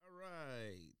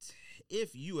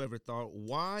If you ever thought,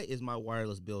 why is my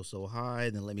wireless bill so high,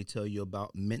 then let me tell you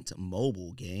about Mint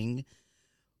Mobile, gang,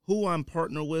 who I'm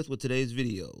partnered with today's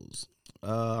videos.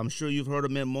 I'm sure you've heard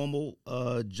of Mint Mobile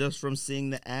just from seeing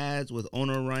the ads with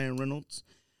owner Ryan Reynolds.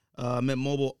 Mint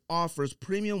Mobile offers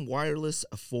premium wireless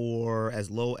for as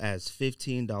low as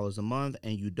 $15 a month,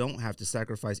 and you don't have to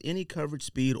sacrifice any coverage,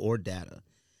 speed, or data.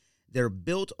 They're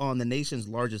built on the nation's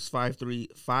largest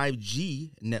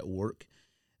 5G network.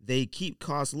 They keep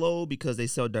costs low because they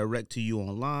sell direct to you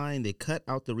online. They cut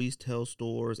out the retail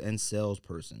stores and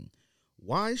salesperson.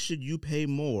 Why should you pay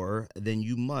more than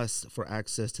you must for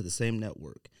access to the same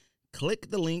network? Click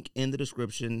the link in the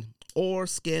description or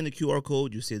scan the QR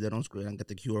code. You see that on screen. I got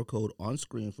the QR code on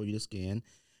screen for you to scan.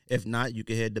 If not, you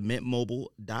can head to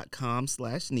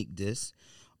mintmobile.com/sneakdis.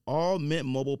 All Mint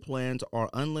Mobile plans are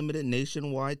unlimited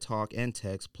nationwide talk and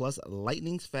text, plus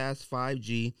lightning fast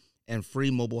 5G and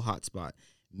free mobile hotspot.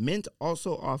 Mint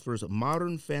also offers a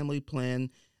modern family plan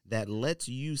that lets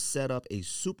you set up a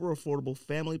super affordable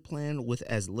family plan with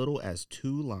as little as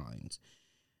 2 lines.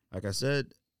 Like I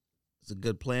said, it's a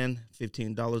good plan,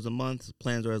 $15 a month.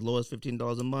 Plans are as low as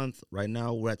 $15 a month. Right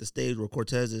now, we're at the stage where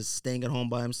Cortez is staying at home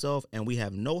by himself, and we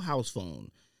have no house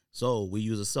phone. So we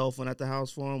use a cell phone at the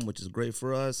house for him, which is great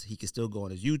for us. He can still go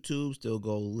on his YouTube, still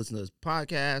go listen to his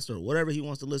podcast or whatever he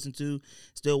wants to listen to,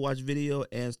 still watch video,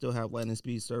 and still have lightning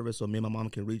speed service so me and my mom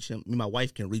can reach him. Me and my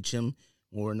wife can reach him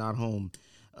when we're not home.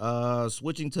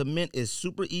 Switching to Mint is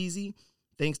super easy.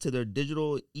 Thanks to their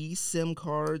digital eSIM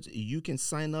cards, you can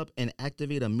sign up and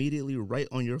activate immediately right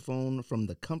on your phone from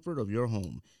the comfort of your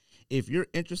home. If you're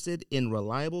interested in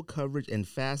reliable coverage and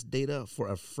fast data for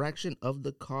a fraction of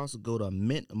the cost, go to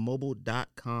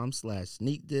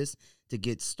mintmobile.com/sneakdis to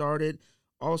get started.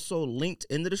 Also linked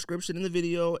in the description in the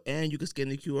video, and you can scan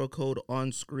the QR code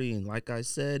on screen. Like I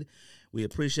said, we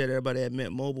appreciate everybody at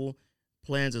Mint Mobile.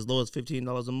 Plans as low as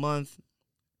 $15 a month.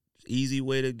 Easy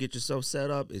way to get yourself set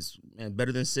up. Is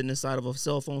better than sitting inside of a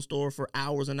cell phone store for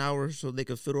hours and hours so they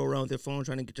can fiddle around with their phone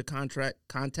trying to get your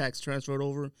contacts transferred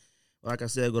over. Like I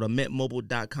said, go to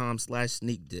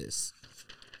mintmobile.com/sneakdis.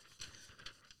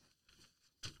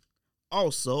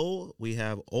 Also, we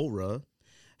have Aura.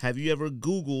 Have you ever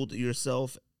Googled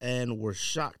yourself and were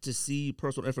shocked to see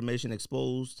personal information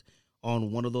exposed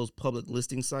on one of those public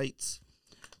listing sites?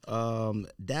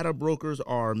 Data brokers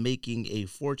are making a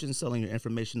fortune selling your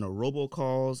information to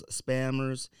robocalls,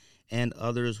 spammers, and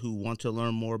others who want to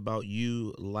learn more about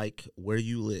you, like where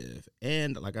you live.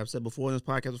 And like I've said before in this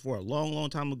podcast before, a long, long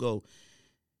time ago,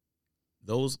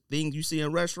 those things you see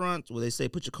in restaurants where they say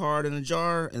put your card in a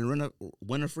jar and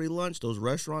win a free lunch, those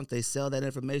restaurants, they sell that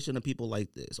information to people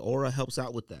like this. Aura helps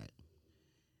out with that.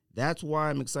 That's why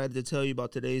I'm excited to tell you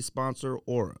about today's sponsor,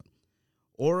 Aura.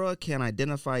 Aura can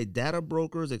identify data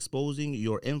brokers exposing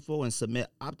your info and submit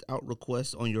opt-out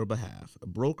requests on your behalf.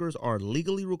 Brokers are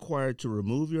legally required to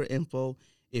remove your info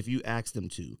if you ask them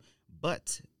to,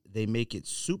 but they make it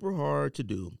super hard to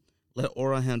do. Let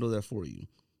Aura handle that for you.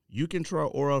 You can try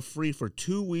Aura free for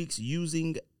 2 weeks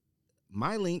using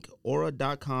my link,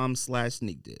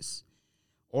 aura.com/sneakdis.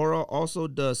 Aura also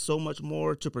does so much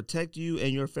more to protect you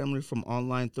and your family from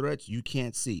online threats you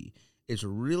can't see. It's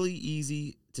really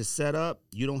easy to set up.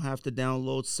 You don't have to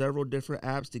download several different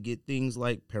apps to get things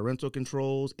like parental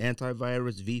controls,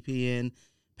 antivirus, VPN,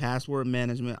 password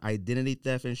management, identity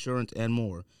theft insurance, and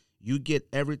more. You get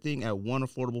everything at one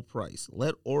affordable price.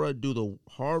 Let Aura do the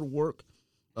hard work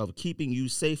of keeping you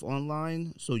safe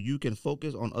online so you can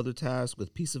focus on other tasks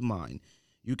with peace of mind.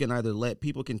 You can either let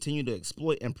people continue to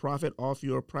exploit and profit off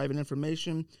your private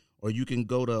information, or you can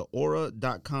go to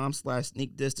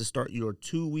aura.com/sneakdis to start your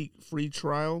 2-week free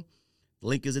trial. The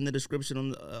link is in the description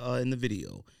in the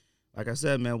video. Like I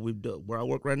said, man, where I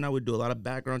work right now, we do a lot of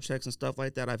background checks and stuff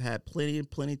like that. I've had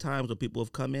plenty times where people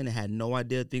have come in and had no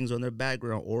idea things on their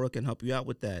background. Aura can help you out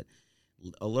with that.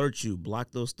 Alert you,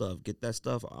 block those stuff, get that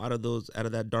stuff out of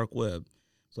that dark web.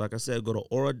 So like I said, go to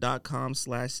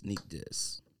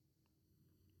aura.com/sneakdis.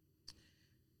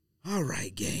 All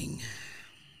right, gang.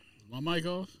 My mic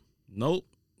off? Nope.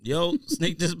 Yo,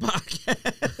 Sneak This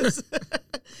Podcast.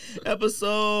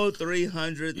 Episode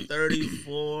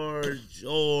 334.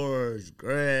 George,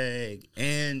 Greg,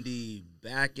 Andy,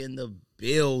 back in the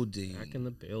building.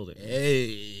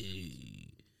 Hey.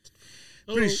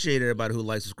 Hello. Appreciate everybody who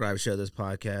likes, subscribe, share this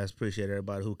podcast. Appreciate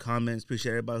everybody who comments.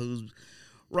 Appreciate everybody who's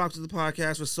rocked with the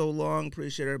podcast for so long.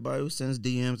 Appreciate everybody who sends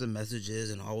DMs and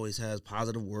messages and always has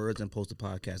positive words and posts the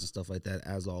podcast and stuff like that,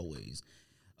 as always.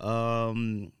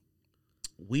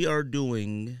 We are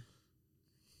doing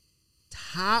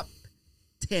top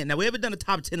 10. Now, we haven't done a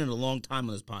top 10 in a long time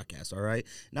on this podcast, all right?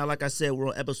 Now, like I said, we're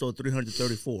on episode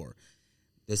 334.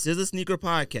 This is a sneaker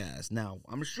podcast. Now,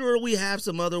 I'm sure we have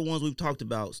some other ones we've talked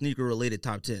about, sneaker-related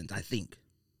top 10s, I think.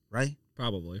 Right?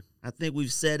 Probably. I think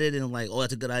we've said it and like, oh,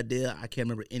 that's a good idea. I can't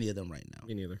remember any of them right now.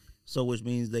 Me neither. So which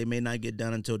means they may not get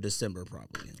done until December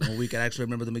probably, when we can actually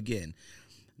remember them again.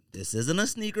 This isn't a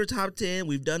sneaker top 10.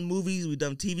 We've done movies. We've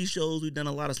done TV shows. We've done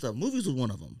a lot of stuff. Movies was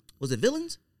one of them. Was it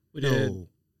Villains? We did. No.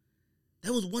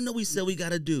 That was one that we said we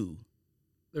got to do.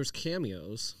 There's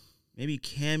cameos. Maybe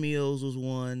Cameos was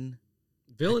one.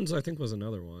 Villains, I think, was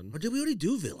another one. Or did we already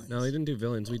do Villains? No, they didn't do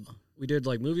Villains. We did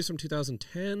like movies from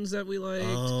 2010s that we liked.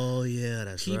 Oh, yeah,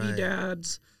 that's TV right.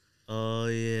 Dads. Oh,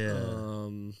 yeah.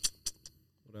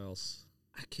 What else?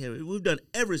 I can't. We've done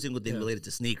every single thing related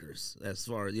to sneakers, as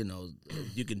far as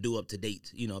you can do up to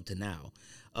date, up to now.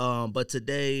 But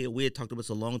today we had talked about this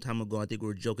a long time ago. I think we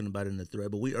were joking about it in the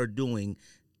thread, but we are doing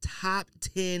top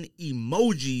 10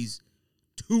 emojis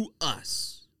to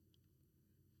us.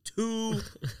 To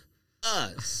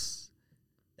us.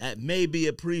 That may be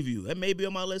a preview. That may be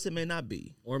on my list. It may not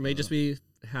be. Or it may just be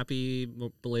happy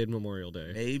belated Memorial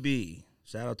Day. Maybe.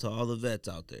 Shout out to all the vets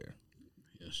out there.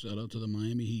 Yeah, shout out to the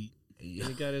Miami Heat. Yeah.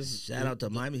 He got his Shout out to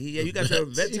Miami Heat. Yeah, you got your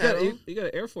vets hat on. You got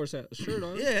an Air Force shirt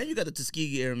on. Yeah, and you got the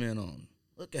Tuskegee Airmen on.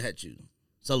 Look at you.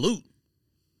 Salute.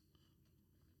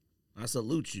 I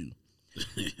salute you.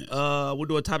 We're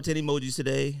doing top 10 emojis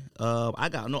today. I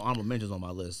got no honorable mentions on my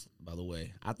list, by the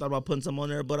way. I thought about putting some on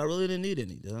there, but I really didn't need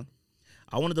any.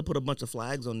 I wanted to put a bunch of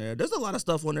flags on there. There's a lot of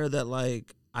stuff on there that,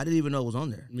 like, I didn't even know was on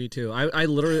there. Me too. I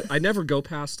literally, I never go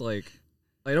past, like,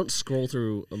 I don't scroll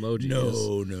through emojis.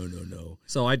 No.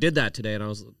 So I did that today,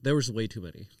 and there was way too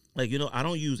many. Like, I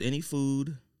don't use any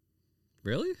food.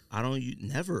 Really? I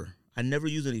never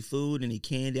use any food, any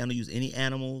candy. I don't use any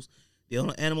animals. The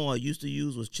only animal I used to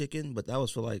use was chicken, but that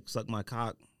was for, like, suck my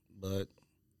cock. But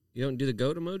you don't do the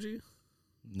goat emoji?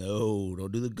 No,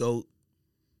 don't do the goat.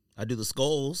 I do the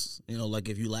skulls, like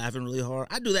if you laughing really hard.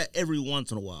 I do that every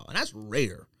once in a while, and that's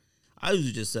rare. I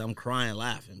usually just say I'm crying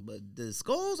laughing, but the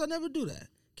skulls, I never do that.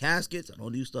 Caskets, I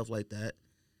don't do stuff like that.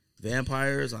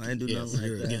 Vampires, I ain't do nothing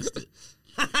like that. Against it.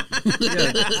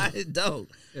 I don't.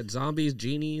 Yeah, zombies,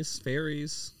 genies,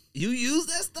 fairies. You use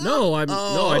that stuff? No, I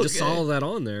just saw that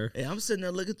on there. Hey, I'm sitting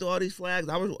there looking through all these flags.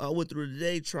 I went through the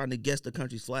day trying to guess the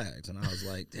country's flags, and I was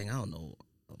like, dang, I don't know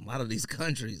a lot of these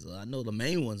countries. I know the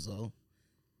main ones, though.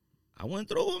 I went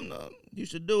through them, though. You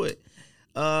should do it.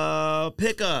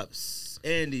 Pickups.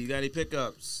 Andy, you got any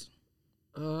pickups?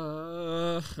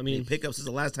 Any pickups since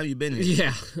the last time you've been here?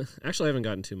 Yeah. Actually, I haven't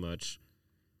gotten too much.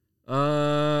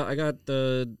 I got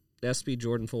the SB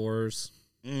Jordan 4s.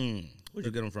 Where'd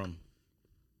you get them from?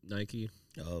 Nike.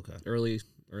 Oh, okay.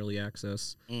 Early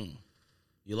access.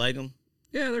 You like them?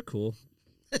 Yeah, they're cool.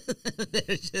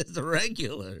 They're just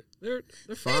regular. They're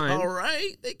fine. They're all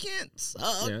right. They can't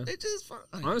suck. Yeah. They're just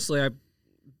fine. Honestly,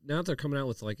 now that they're coming out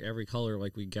with like every color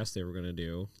like we guessed they were gonna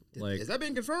do, like has that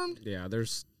been confirmed? Yeah,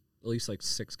 there's at least like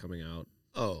 6 coming out.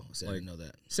 Oh, see, I didn't know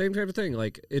that. Same type of thing.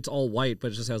 Like it's all white,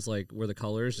 but it just has like where the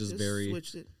colors just very.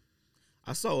 Switched it.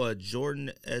 I saw a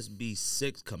Jordan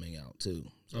SB6 coming out too.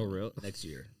 So oh, really? Next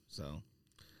year. So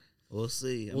we'll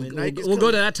see. We'll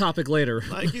go to that topic later.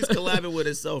 Nike's collabing with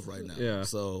itself right now. Yeah.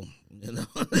 So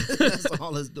that's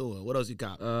all it's doing. What else you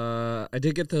got? I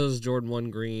did get those Jordan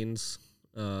 1 greens.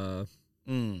 Black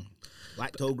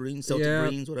toe greens, Celtic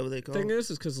greens, whatever they call. Thing is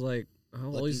because like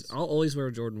I'll always wear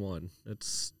Jordan 1.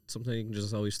 It's something you can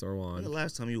just always throw on. When the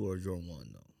last time you wore a Jordan 1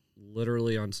 though?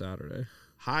 Literally on Saturday.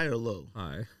 High or low?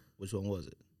 High. Which one was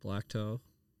it? Black toe.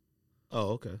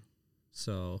 Oh, okay.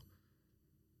 So,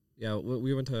 yeah,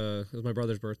 we went to, it was my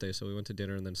brother's birthday, so we went to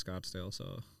dinner and then Scottsdale,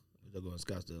 so. They're going to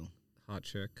Scottsdale. Hot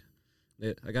chick.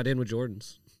 I got in with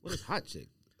Jordans. What is Hot Chick?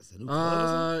 That's a new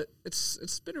club,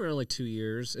 it's been around like 2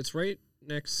 years. It's right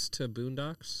next to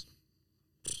Boondocks.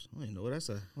 I don't even know what that's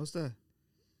a. What's that?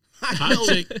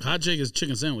 Hot Chick is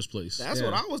chicken sandwich place. That's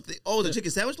what I was thinking. Oh, the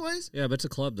chicken sandwich place? Yeah, but it's a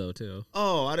club though too.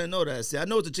 Oh, I didn't know that. See, I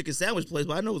know it's a chicken sandwich place,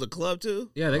 but I know it's a club too.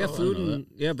 Yeah, they got food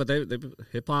and but they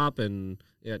hip hop and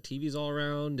TVs all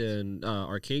around and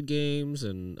arcade games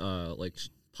and like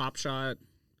Pop Shot.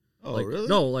 Oh, like, really?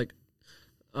 No, like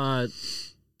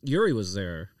Yuri was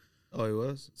there. Oh, he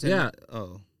was?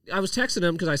 Oh. I was texting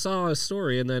him because I saw a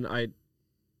story and then I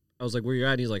was like, where you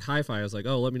at? And he's like, hi-fi. I was like,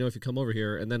 oh, let me know if you come over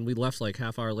here. And then we left like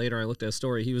half hour later. I looked at a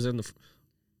story. He was in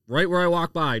right where I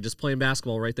walked by, just playing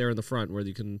basketball right there in the front where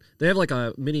they have like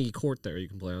a mini court there you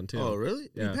can play on too. Oh,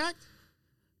 really? Yeah. You packed?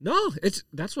 No,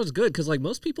 that's what's good because like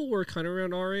most people were kind of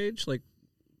around our age, like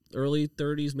early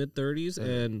 30s, mid 30s,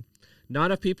 and not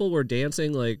enough people were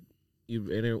dancing like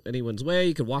anyone's way.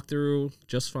 You could walk through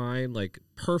just fine, like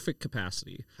perfect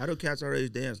capacity. How do cats our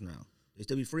age dance now? They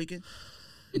still be freaking?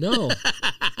 No,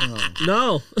 Oh.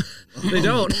 no, they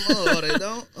don't. Oh, they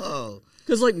don't. Oh,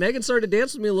 Because like Megan started to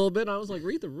dance with me a little bit, and I was like,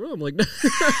 read the room. Like,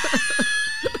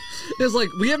 it's like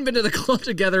we haven't been to the club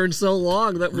together in so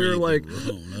long that we were like,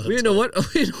 we didn't know what.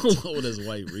 We didn't know Told his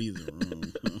white read the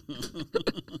room.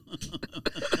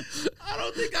 I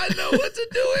don't think I know what to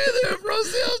do either. If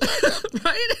Rocio started,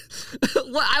 right?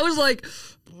 Well, I was like,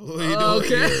 what are you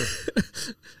doing okay. here?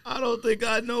 I don't think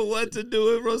I know what to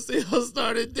do if Rocio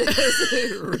started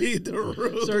dancing. Read the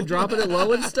room. Started dropping it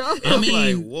low and stuff. I I'm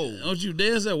mean, like, whoa. don't you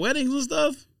dance at weddings and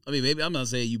stuff? I mean, maybe I'm not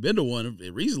saying you've been to one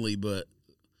recently, but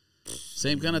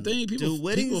same kind of thing. People,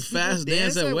 people fast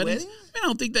dance at weddings. I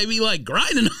don't think they be like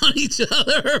grinding on each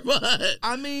other, but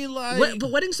I mean, like,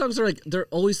 But wedding songs are like they're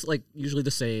always like usually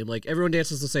the same. Like everyone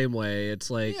dances the same way.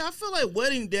 It's like yeah, I feel like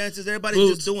wedding dances, everybody's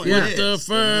boots just doing Yeah. with this.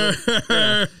 the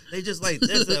fur. They just like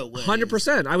this at weddings.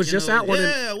 100%. I was You just know, at one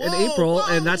yeah, in whoa, April,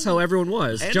 whoa. and that's how everyone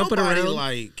was Ain't jumping nobody around.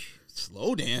 like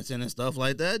slow dancing and stuff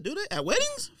like that, do they? At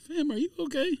weddings? Fam, are you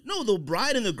okay? No, the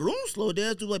bride and the groom slow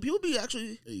dance. Do like people be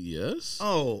actually? Yes.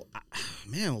 Oh,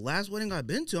 man, last wedding I've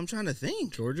been to, I'm trying to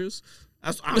think. George's.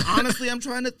 Honestly, I'm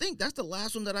trying to think. That's the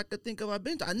last one that I could think of. I've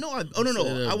been to. I know. Oh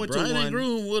no, I went to bride one. and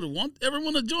groom would want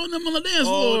everyone to join them on the dance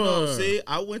Oh floor. no! See,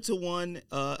 I went to one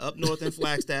up north in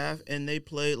Flagstaff, and they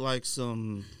played like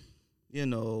some,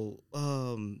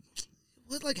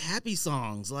 what like happy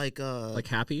songs, like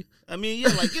Happy. I mean, yeah,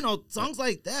 like songs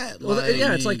like that. Well, like,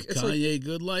 yeah, it's like Kanye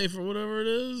Good Life or whatever it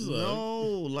is. no,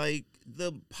 like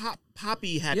the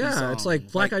poppy happy yeah, songs. it's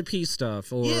like Black Eyed Peas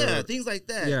stuff or yeah, things like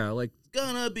that. yeah, like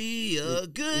Gonna be a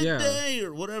good Yeah. day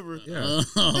or whatever. yeah.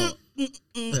 Oh.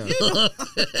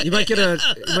 You might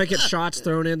get shots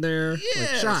thrown in there.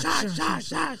 Yeah, Like, shot.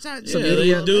 Yeah, Some they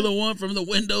idiot- do the one from the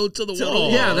window to the To the wall.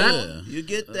 wall. Yeah, that- You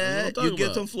get what that. I'm talking You get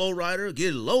about. some Flow Rider.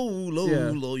 Get low.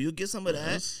 Yeah. You get some of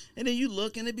that. Yes. And then you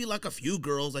look and it'd be like a few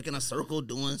girls like in a circle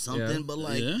doing something. Yeah. But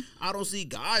like, Yeah. I don't see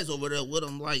guys over there with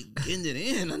them like getting it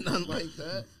in and nothing like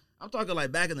that. I'm talking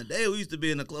like back in the day, we used to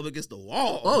be in the club against the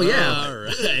wall. Oh, yeah. All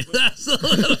right. That's a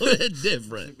little bit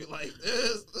different. Be like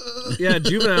this. Yeah,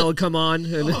 Juvenile would come on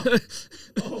and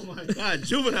Oh my God,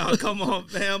 Juvenile, come on,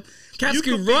 fam. cats You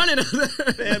keep could be- running out there.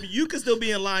 Fam, you can still be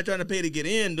in line trying to pay to get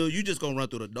in, dude. You just gonna run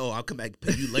through the door. I'll come back and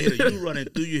pay you later. You running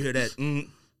through, you hear that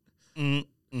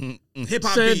hip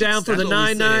hop Send it beats. down for That's the what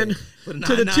we 99 said. For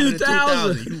to the 99 and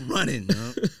 2000. You running,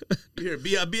 huh? You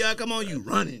hear B.I., come on, you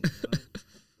running. Huh?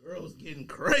 Girls getting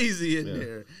crazy in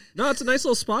there. No, it's a nice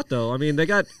little spot though. I mean, they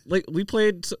got like we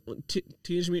played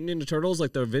Teenage Mutant Ninja Turtles,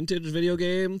 like the vintage video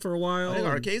game for a while. They got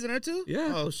and- arcades in there too?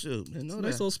 Yeah. Oh shoot. Didn't know It's a that.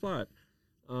 nice little spot.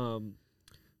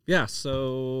 Yeah,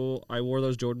 so I wore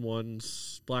those Jordan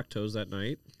 1s black toes that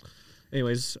night.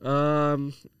 Anyways,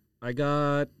 I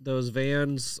got those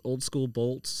Vans old school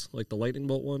bolts, like the lightning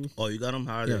bolt one. Oh, you got them?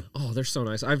 How are Yeah. they? Oh, they're so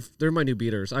nice. They're my new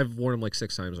beaters. I've worn them like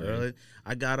 6 times already. Really?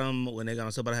 I got them when they got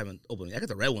on sale, but I haven't opened them. I got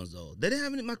the red ones though. They didn't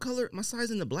have any my size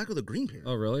in the black or the green pair.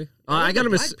 Oh, really? I I got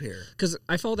them black pair. because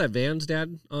I followed that Vans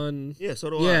dad on. Yeah, so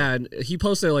do I. Yeah, and he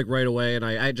posted it like right away, and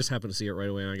I just happened to see it right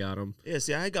away, and I got them. Yeah,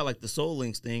 see, I got like the Soul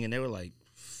Links thing, and they were like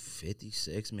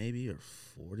 56 maybe or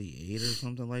 48 or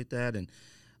something like that. And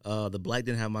the black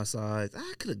didn't have my size.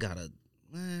 I could have got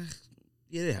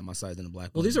yeah, they have my size in the black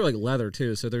Well, one. these are like leather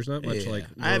too, so there's not much Yeah. like.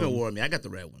 I haven't room. worn them yet. I got the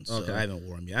red ones. Okay. So I haven't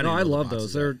worn them yet. No, didn't I know the love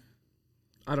boxes those. are. They're,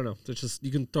 I don't know. It's just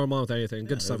you can throw them on with anything.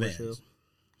 Good Yeah, summer they're shoe.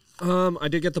 Vans. I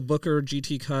did get the Booker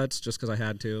GT cuts just because I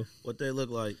had to. What they look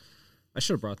like. I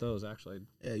should have brought those actually.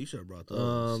 Yeah, you should have brought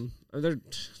those. They're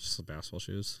just the basketball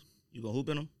shoes. You gonna hoop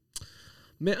in them?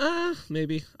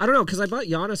 Maybe I don't know because I bought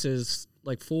Giannis's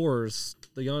like 4s,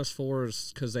 the Giannis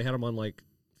 4s because they had them on like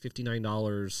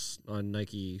 $59 on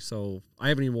Nike. So I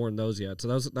haven't even worn those yet. So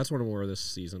that's what I'm wearing this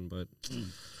season. But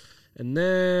and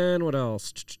then what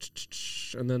else?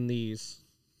 And then these.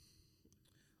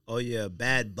 Oh yeah,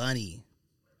 Bad Bunny.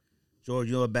 George,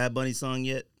 you know a Bad Bunny song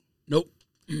yet? Nope.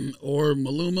 Or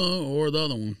Maluma or the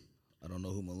other one. I don't know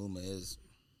who Maluma is.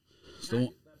 So,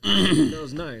 That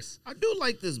was nice. I do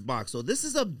like this box. So this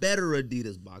is a better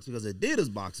Adidas box because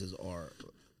Adidas boxes are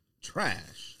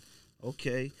trash.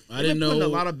 Okay, I They've didn't been putting know- a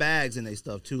lot of bags in their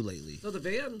stuff too lately. So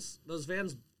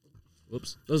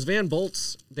those Van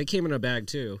Bolts, they came in a bag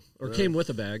too, or came with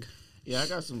a bag. Yeah, I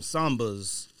got some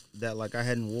Sambas that like I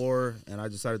hadn't wore, and I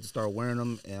decided to start wearing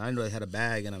them. And I know they had a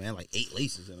bag in them, and like 8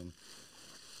 laces in them.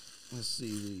 Let's see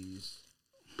these.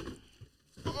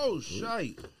 Oh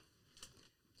shite!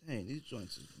 Dang, these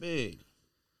joints is big.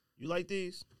 You like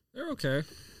these? They're okay.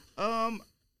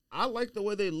 I like the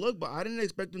way they look, but I didn't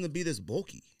expect them to be this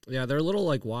bulky. Yeah, they're a little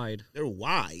like wide. They're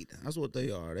wide. That's what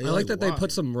they are. I like that they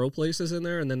put some rope laces in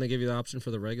there, and then they give you the option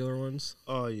for the regular ones.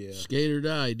 Oh yeah. skate or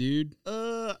die, dude.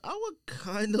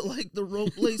 kind of like the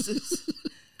rope laces.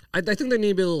 I think they need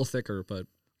to be a little thicker, but.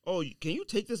 Oh, can you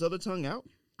take this other tongue out?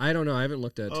 I don't know. I haven't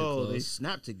looked at it too close. Oh, they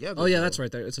snap together. Oh, yeah, that's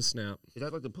right. There, it's a snap. Is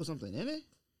that like to put something in it?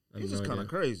 This is kind of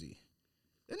crazy.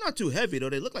 They're not too heavy, though.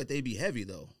 They look like they'd be heavy,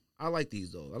 though. I like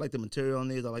these, though. I like the material on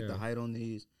these. I like the height on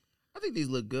these. I think these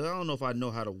look good. I don't know if I know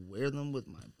how to wear them with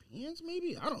my pants,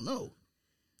 maybe. I don't know.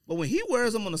 But when he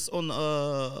wears them on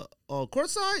the court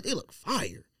side, they look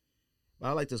fire. But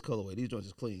I like this colorway. These joints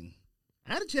is clean.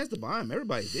 I had a chance to buy them.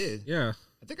 Everybody did. Yeah.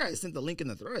 I think I sent the link in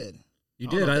the thread. You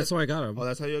did. That's why I got them. Oh,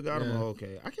 that's how you got them? Oh,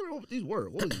 okay. I can't remember what these were.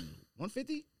 What was these?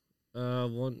 150?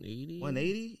 180.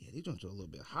 180? Yeah, these joints are a little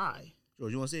bit high.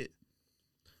 George, you want to see it?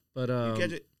 But you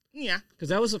catch it? Yeah. Because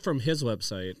that was from his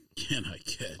website. Can I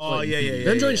catch? Oh, yeah.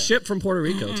 Them joints shipped from Puerto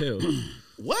Rico, too.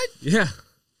 What? Yeah.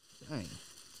 Dang.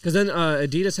 Because then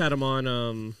Adidas had them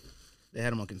on... They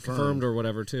had them on Confirmed or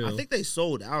whatever, too. I think they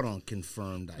sold out on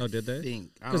Confirmed, Oh, did they?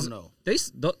 I don't know.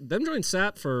 Them joints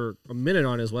sat for a minute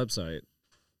on his website.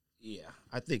 Yeah.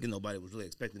 I think nobody was really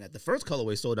expecting that. The first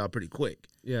colorway sold out pretty quick.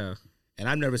 Yeah. And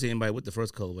I've never seen anybody with the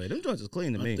first colorway. Them joints is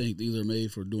clean to me. I think these are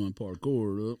made for doing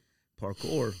parkour, though.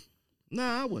 Parkour?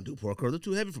 Nah, I wouldn't do parkour. They're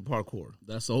too heavy for parkour.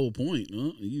 That's the whole point.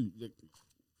 Huh? You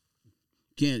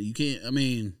can't. I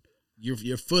mean,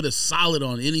 your foot is solid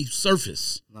on any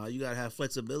surface. No, you gotta have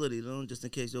flexibility, though, just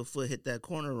in case your foot hit that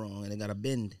corner wrong and it gotta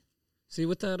bend. See,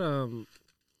 with that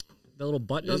little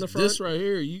button on the front, this right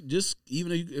here, you just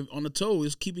even if on the toe,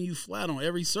 is keeping you flat on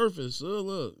every surface. Oh,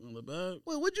 look on the back.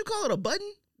 Wait, what'd you call it? A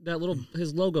button? That little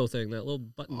his logo thing, that little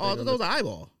button. Oh, that was an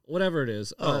eyeball. Whatever it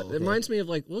is. Okay. It reminds me of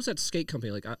what was that skate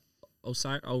company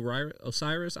Osiris?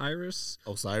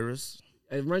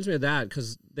 It reminds me of that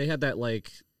because they had that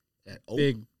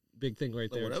big thing right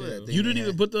there. Too. You didn't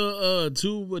even put the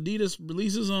 2 Adidas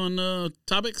releases on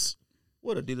topics.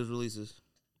 What Adidas releases?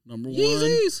 Number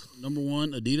Yeezys.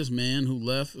 one, Adidas man who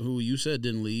left, who you said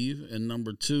didn't leave, and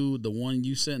number 2, the one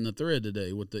you sent in the thread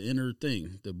today with the inner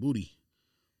thing, the booty,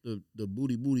 the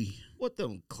booty. What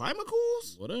them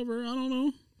Climacools? Whatever, I don't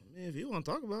know. I mean, if you want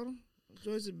to talk about them,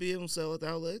 Joyce would be able to sell at the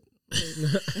outlet.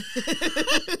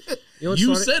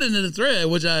 You said it in the thread,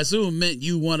 which I assume meant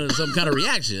you wanted some kind of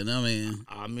reaction. I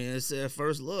mean, it said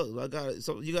first look.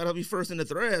 So you got to be first in the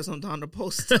thread sometime to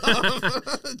post stuff,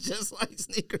 just like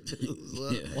sneaker news.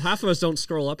 Yeah. Well, half of us don't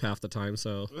scroll up half the time,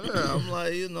 so yeah, I'm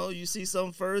like, you see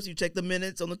something first, you check the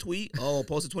minutes on the tweet. Oh,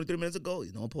 posted 23 minutes ago.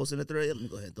 You don't post in the thread. Let me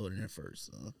go ahead and throw it in there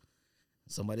first.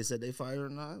 Somebody said they fired or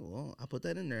not. Well, I put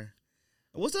that in there.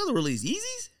 What's the other release?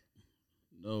 Yeezys?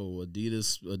 No,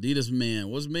 Adidas man.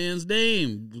 What's man's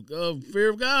name? Fear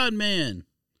of God man.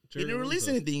 He didn't release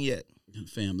anything yet.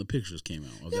 Fam, the pictures came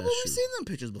out. Yeah, but we've seen them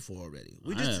pictures before already.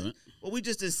 We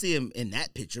just didn't see him in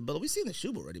that picture, but we've seen the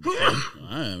shoe already before.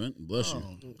 I haven't. Bless you.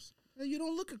 You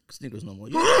don't look at sneakers no more.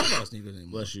 You don't talk about sneakers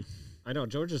anymore. Bless you. I know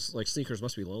George's sneakers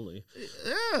must be lonely.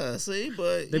 Yeah, see,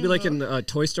 but they'd be like in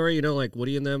Toy Story, like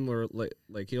Woody and them, or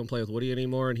like he don't play with Woody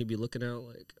anymore, and he'd be looking out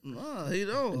like. No, he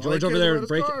don't. And George over there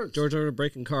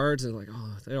breaking cards, and like,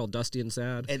 oh, they're all dusty and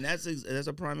sad. And that's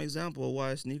a prime example of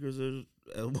why sneakers are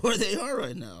where they are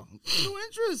right now. No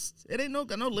interest. It ain't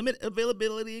got no limit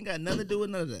availability. Ain't got nothing to do with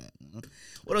none of that.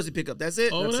 What else you pick up? That's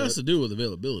it. Oh, it has to do with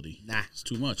availability. Nah, it's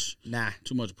too much. Nah,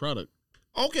 too much product.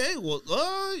 Okay, well,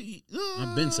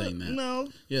 I've been saying that. No.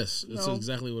 Yes, that's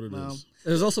exactly what it is.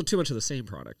 There's also too much of the same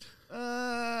product.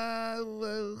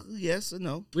 Well, yes and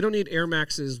no. We don't need Air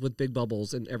Maxes with big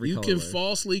bubbles in every colorway. You can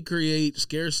falsely create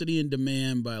scarcity and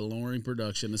demand by lowering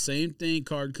production. The same thing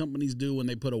card companies do when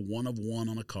they put a 1 of 1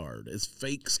 on a card. It's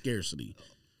fake scarcity.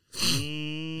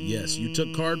 Yes, you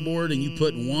took cardboard and you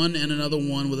put 1 and another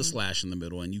 1 with a slash in the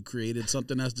middle, and you created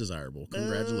something that's desirable.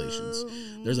 Congratulations.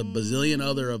 There's a bazillion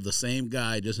other of the same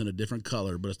guy, just in a different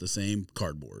color, but it's the same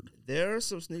cardboard. There are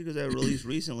some sneakers that released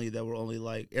recently that were only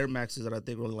like Air Maxes that I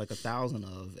think were only like 1,000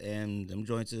 of, and them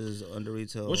joints is under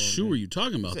retail. What shoe are you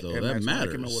talking about, though? That matters. I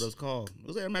can't remember what it's called. It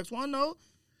was Air Max 1, no?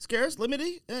 Scarce,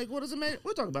 limited. Like, what does it matter?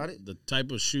 We'll talk about it. The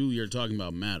type of shoe you're talking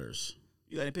about matters.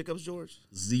 You got any pickups, George?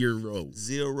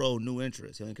 Zero new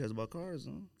interest. He only cares about cars,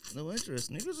 huh? No interest.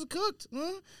 Sneakers are cooked, huh?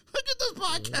 Look at this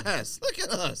podcast. Look at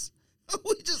us.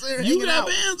 We just here hanging out. You got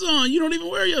Vans on. You don't even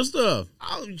wear your stuff.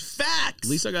 Oh, facts. At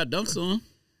least I got Dunks on.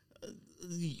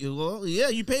 Well, yeah,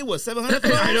 you paid what, $700?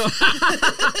 I know.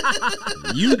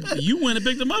 you went and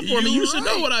picked them up for me. You should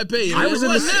know what I paid. I was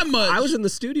in the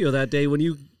studio that day when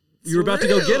you were about to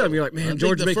go get them. You're like, man,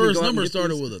 George, the first number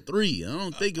started with a 3. I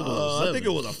don't think it was a 7. I think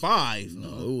it was a 5. No,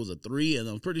 it was a 3, and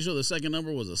I'm pretty sure the second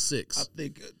number was a 6. I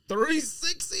think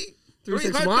 360.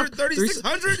 300,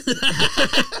 3600.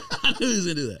 I knew he was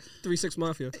gonna do that. 3-6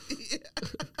 Mafia.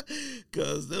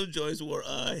 Because those joints were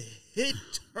a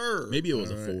hitter. Maybe it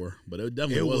was a 4, but it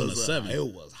definitely wasn't a 7.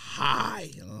 It was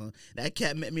high. That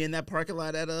cat met me in that parking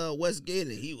lot at Westgate,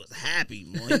 and he was happy.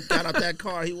 Man. He got out that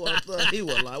car. He was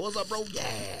like, "What's up, bro?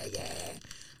 Yeah."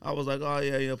 I was like, "Oh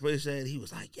yeah, appreciate it." He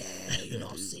was like, "Yeah, you know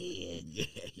what I'm saying?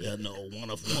 Yeah, no, one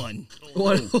of one."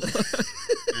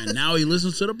 And now he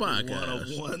listens to the podcast. One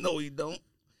of one. No, he don't.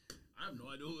 I have no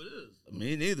idea who it is.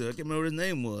 Me neither. I can't remember what his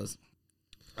name was.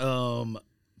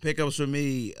 Pickups for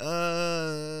me.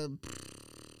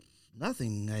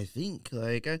 Nothing. I think.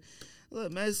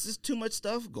 Look, man, it's just too much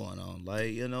stuff going on.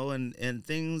 And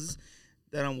things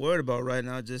that I'm worried about right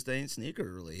now just ain't sneaker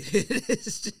related.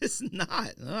 It's just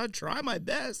not. I try my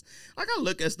best. I gotta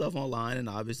look at stuff online, and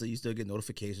obviously you still get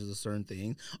notifications of certain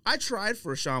things. I tried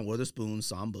for Sean Witherspoon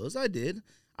Sambas. I did.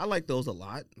 I like those a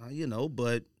lot,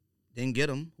 but didn't get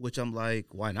them, which I'm like,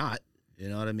 why not? You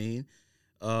know what I mean?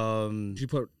 Did you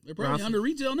put? They're probably under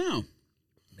retail now.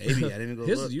 Maybe I didn't even go.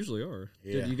 His look. Usually are.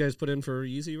 Yeah. Did you guys put in for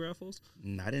Yeezy raffles?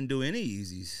 I didn't do any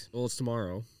Yeezys. Well, it's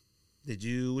tomorrow. Did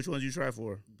you? Which ones did you try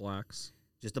for? Blacks.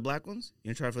 Just the black ones? You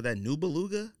didn't try for that new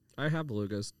Beluga? I have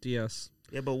Belugas. DS.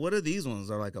 Yeah, but what are these ones?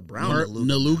 Are like a brown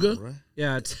Beluga? Right?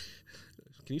 Yeah.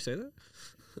 Can you say that?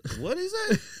 What is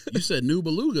that? You said new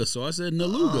Beluga, so I said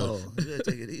Naluga. Oh, you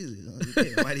gotta take it easy. You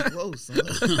came mighty close.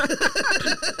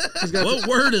 What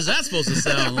word is that supposed to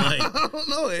sound like? I don't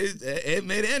know. It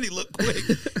made Andy look quick.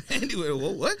 Andy went,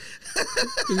 well, what?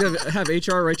 He's going to have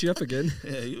HR write you up again.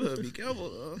 Yeah, you better be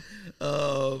careful.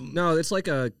 No, it's like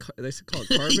they call it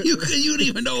carbon. you didn't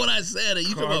even know what I said, and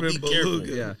you come about be careful.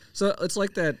 Beluga. Yeah. So it's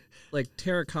like that, like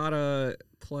terracotta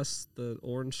plus the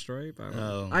orange stripe. I don't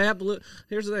know. I have blue.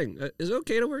 Here's the thing: is it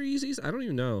okay to wear Yeezys? I don't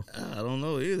even know. I don't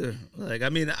know either. I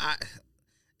got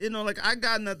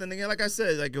nothing again. Like I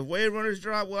said, like if Wave Runners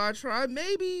drop, will I try?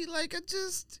 Maybe. Like I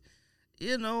just,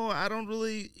 I don't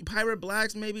really. Pirate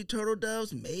Blacks, maybe Turtle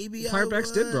Doves, maybe. Pirate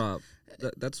Blacks did drop.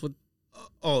 That's what.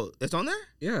 Oh, it's on there?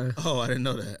 Yeah. Oh, I didn't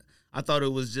know that. I thought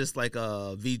it was just like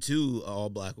a V2 all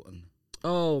black one.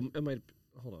 Oh, it might.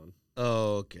 Hold on.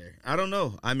 Oh, okay. I don't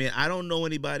know. I mean, I don't know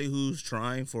anybody who's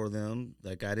trying for them.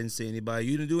 Like, I didn't see anybody.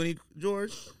 You didn't do any,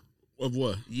 George? Of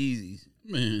what? Yeezys.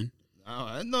 Man.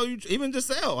 I didn't know you even to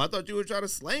sell. I thought you were trying to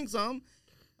slang some.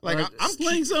 Like, I'm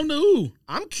slaying something to who?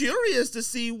 I'm curious to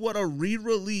see what a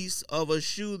re-release of a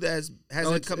shoe that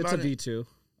hasn't come out. It's a V2.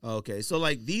 Okay, so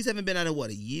like these haven't been out in what,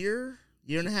 a year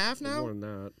and a half now? More than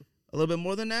that. A little bit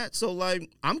more than that. So like,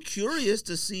 I'm curious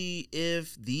to see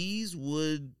if these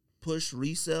would push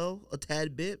resell a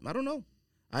tad bit. I don't know.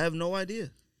 I have no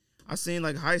idea. I seen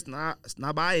like High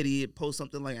Snobiety post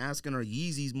something like asking are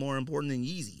Yeezys more important than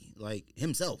Yeezy, like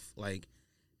himself. Like,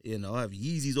 have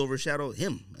Yeezys overshadowed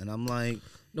him, and I'm like,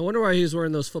 no wonder why he was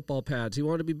wearing those football pads. He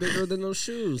wanted to be bigger than those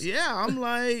shoes. Yeah, I'm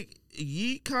like,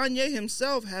 Kanye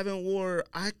himself haven't wore.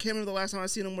 I can't remember the last time I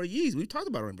seen him wear Yeezys. We've talked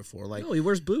about him before. Like, no, he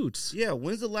wears boots. Yeah,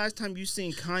 when's the last time you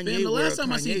seen Kanye? Man, the last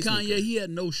time I seen Kanye, sneaker? he had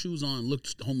no shoes on,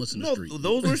 looked homeless in the street. No,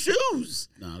 those were shoes.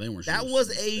 Nah, they weren't. That shoes.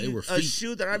 was a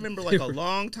shoe that I remember like a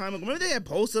long time ago. Remember they had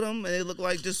posted them and they looked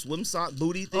like just swim sock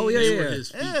booty things. Oh yeah.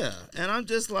 Yeah, and I'm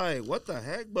just like, what the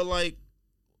heck? But like,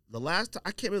 I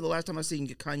can't remember the last time I seen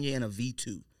Kanye in a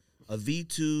V2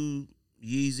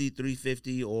 Yeezy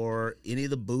 350 or any of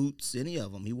the boots, any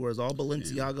of them. He wears all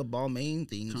Balenciaga Balmain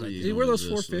things. Did he wear those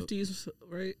 450s,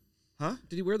 right? Huh?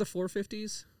 Did he wear the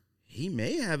 450s? He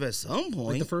may have at some point.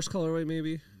 Like the first colorway,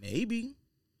 maybe? Maybe.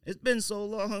 It's been so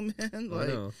long, man.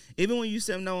 Like, even when you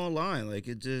see him now online, like,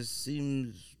 it just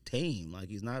seems tame. Like,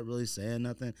 he's not really saying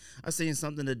nothing. I seen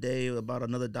something today about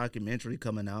another documentary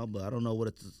coming out, but I don't know what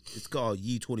it's called.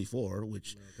 Ye 24,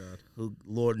 which who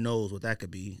Lord knows what that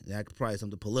could be. That could probably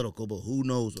something political, but who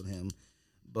knows with him.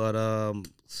 But other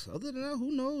than that,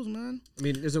 who knows, man? I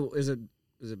mean, is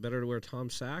it better to wear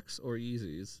Tom Sachs or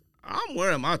Yeezys? I'm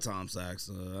wearing my Tom Sachs,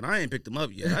 and I ain't picked them up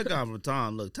yet. I got them from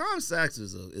Tom. Look, Tom Sachs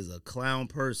is a clown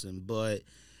person, but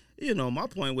my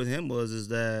point with him is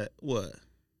that what?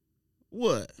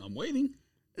 I'm waiting.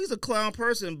 He's a clown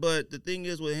person, but the thing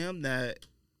is with him that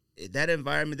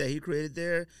environment that he created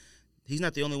there, he's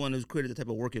not the only one who's created the type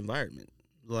of work environment.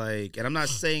 Like, and I'm not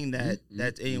saying that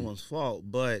that's anyone's fault,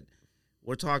 but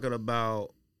we're talking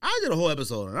about. I did a whole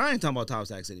episode, and I ain't talking about Tom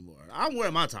Sachs anymore. I'm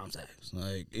wearing my Tom Sachs,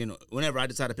 like whenever I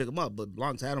decide to pick them up. But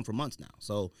Blanc's had them for months now,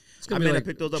 so I mean, I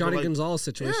picked those up. Johnny Gonzalez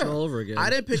situation all over again. I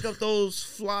didn't pick up those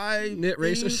fly knit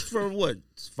racers for what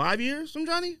 5 years from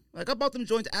Johnny. Like I bought them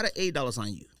joints out of $8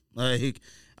 like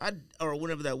or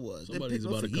whatever that was. Somebody's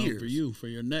about to come for you for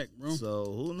your neck, bro. So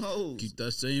who knows? Keep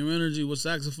that same energy with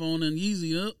saxophone and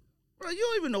Yeezy up, bro. You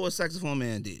don't even know what Saxophone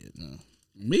Man did. No.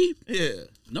 Me? Yeah.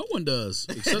 No one does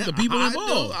except the people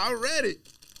involved. I read it.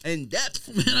 In depth.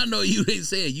 Man, I know you ain't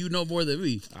saying you know more than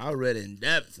me. I read in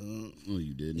depth. Oh,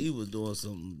 you didn't. He was doing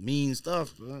some mean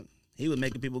stuff. He was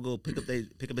making people go pick up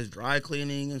his dry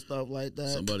cleaning and stuff like that.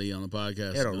 Somebody on the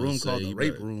podcast had a room called the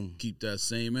rape room. Keep that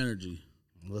same energy.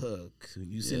 Look,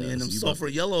 you see me in them sulfur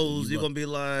yellows, you're going to be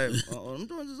like, I'm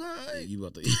doing this all right. You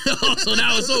about to, so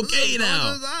now it's okay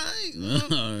now.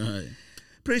 All right.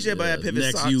 Appreciate by that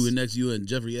Pivot Socks. Next you and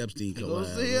Jeffrey Epstein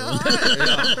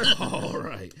collab. All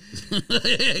right.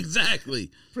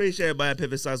 Exactly. Appreciate by that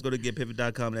Pivot Socks. Go to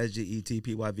getpivot.com and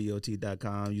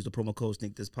SGETPYVOT.com. Use the promo code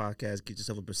Sneak This Podcast. Get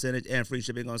yourself a percentage and free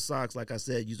shipping on socks. Like I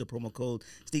said, use the promo code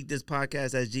Sneak This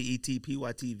Podcast at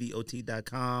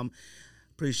SGETPYTVOT.com.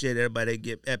 Appreciate everybody that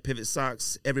get at Pivot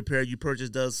Socks. Every pair you purchase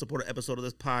does support an episode of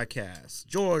this podcast.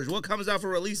 George, what comes out for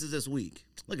releases this week?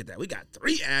 Look at that. We got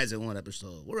 3 ads in one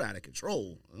episode. We're out of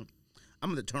control. I'm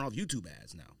going to turn off YouTube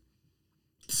ads now.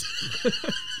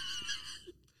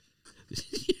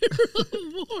 You're a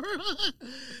moron.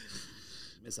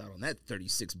 Miss out on that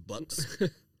 $36.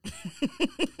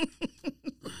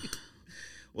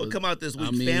 What come out this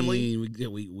week, family?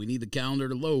 We need the calendar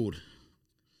to load.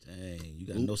 Dang, you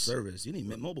got no service. You need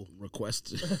Mint Mobile.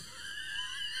 Request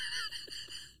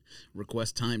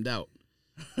timed out.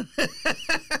 I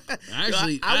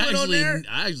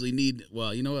actually need.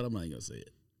 Well, you know what? I'm not gonna say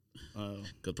it.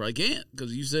 Cause probably can't.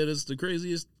 Cause you said it's the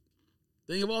craziest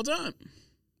thing of all time.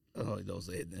 Oh, don't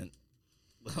say it then.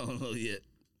 I don't know yet.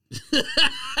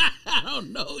 I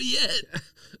don't know yet.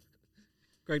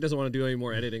 Greg doesn't want to do any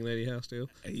more editing than he has to.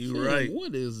 Hey, you right.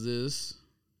 What is this?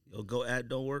 Yo, Go App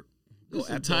don't work. This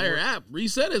entire app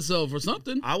reset itself or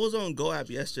something. I was on Go App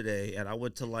yesterday, and I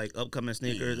went to like upcoming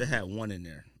sneakers. They had one in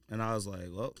there, and I was like,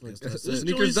 "Well, this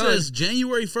sneakers says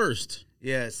January 1st.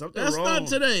 Yeah, something that's wrong.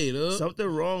 That's not today, though. Something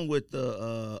wrong with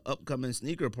the upcoming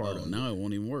sneaker part. Oh, now it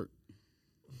won't even work.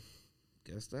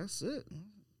 Guess that's it.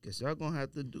 Guess y'all gonna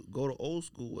have to go the old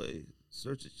school way.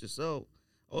 Search it yourself.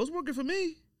 Oh, it's working for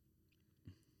me.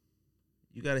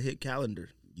 You gotta hit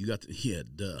calendar. You got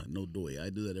no doy. I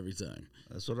do that every time.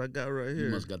 That's what I got right here.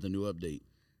 You must got the new update.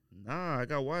 Nah, I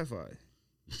got Wi-Fi. All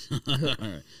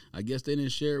right. I guess they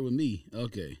didn't share it with me.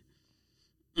 Okay.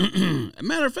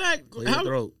 Matter of fact, Clear your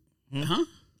throat. Huh?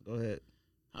 Go ahead.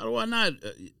 How do I not?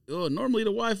 Normally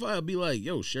the Wi-Fi will be like,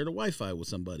 yo, share the Wi-Fi with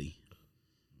somebody.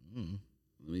 Let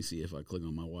me see if I click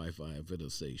on my Wi-Fi, if it'll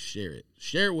say share it.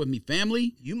 Share it with me,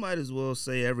 family. You might as well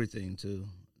say everything, too.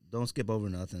 Don't skip over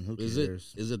nothing. Who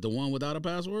cares? Is it the one without a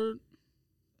password?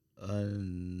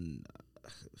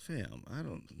 Fam, I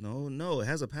don't know. No, it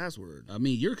has a password. I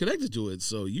mean, you're connected to it,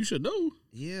 so you should know.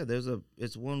 Yeah,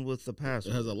 it's one with the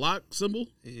password. It has a lock symbol?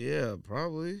 Yeah,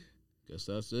 probably. Guess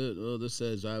that's it. Oh, this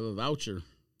says I have a voucher.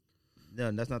 No,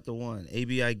 that's not the one.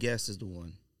 ABI Guest is the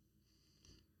one.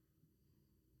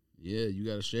 Yeah, you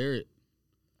got to share it.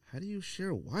 How do you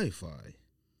share Wi-Fi?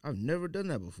 I've never done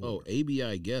that before. Oh,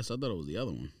 ABI Guest. I thought it was the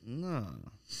other one. Nah.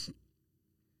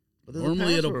 But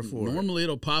normally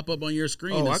it'll pop up on your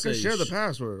screen. Oh, I can share the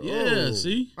password. Yeah,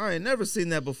 see? I ain't never seen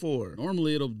that before.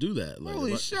 Normally it'll do that.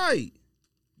 Holy shite.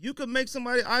 You could make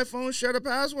somebody's iPhone share the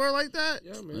password like that?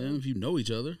 Yeah, man. And if you know each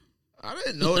other. I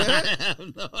didn't know that. I have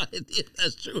no idea if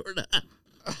that's true or not.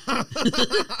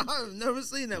 I've never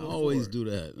seen that before. Always do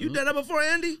that. You done that before,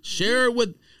 Andy? Share it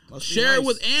with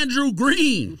Andrew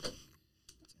Green.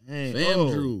 Dang.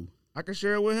 Andrew. I can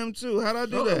share it with him too. How'd I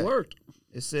do that? It worked.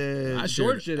 It said I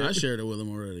shared it with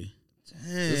him already.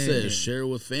 Dang. It says share it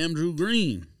with Andrew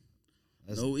Green.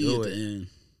 No E at the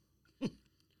end.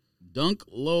 Dunk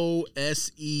Low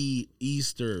SE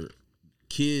Easter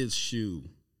kids shoe.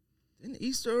 Didn't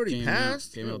Easter already pass?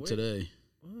 Came out today.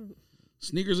 What?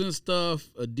 Sneakers and stuff.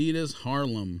 Adidas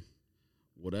Harlem.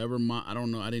 Whatever. I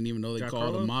don't know. I didn't even know they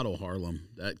called the model Harlem.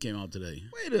 That came out today.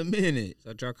 Wait a minute. Is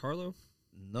that Jack Harlow?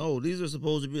 No, these are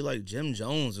supposed to be like Jim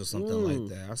Jones or something like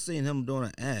that. I seen him doing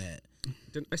an ad.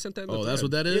 I sent that in the thread. That's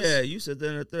what that is? Yeah, you said that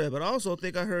in the thread. But I also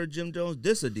think I heard Jim Jones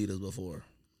diss Adidas before.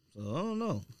 So I don't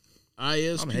know.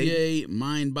 ISPA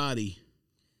Mind Body.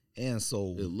 And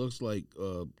Soul. It looks like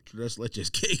Tres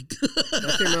Leches cake.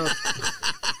 That came out.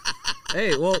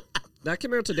 Hey, well, that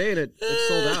came out today and it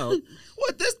sold out.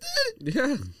 What, this did?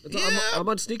 Yeah. I'm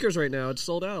on sneakers right now. It's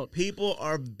sold out. People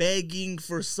are begging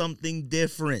for something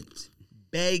different.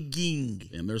 Begging.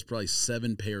 And there's probably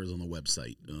 7 pairs on the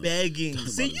website. Begging.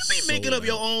 See, you be making up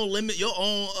your own limit, your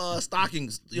own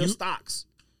stockings, stocks.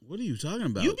 What are you talking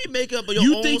about? You be making up your own.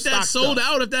 You think that sold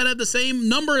out if that had the same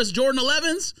number as Jordan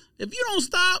 11s? If you don't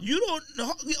stop, you don't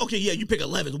know. Okay, yeah, you pick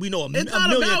 11s. We know a million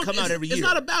come out every year. It's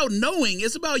not about knowing.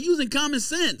 It's about using common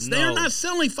sense. No. They are not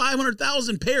selling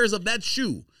 500,000 pairs of that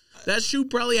shoe. That shoe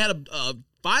probably had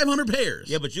 500 pairs.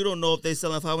 Yeah, but you don't know if they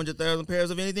selling 500,000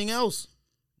 pairs of anything else.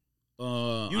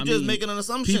 You just making an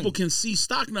assumption. People can see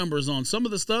stock numbers on some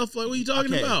of the stuff. Like, what are you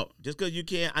talking about? Just because you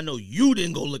can't, I know you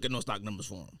didn't go look at no stock numbers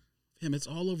for them. Damn, it's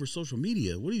all over social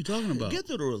media. What are you talking about? Get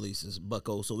through the releases,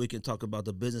 Bucko, so we can talk about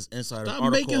the Business Insider Stop article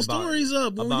making about, stories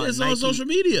up when about it's Nike, on social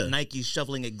media. Nike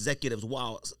shuffling executives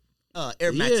while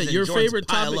Air Max and your Jordans favorite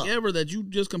pile topic up. ever that you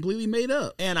just completely made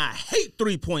up. And I hate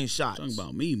 3-point shots. Talking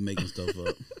about me making stuff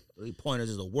up. 3-pointers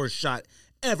is the worst shot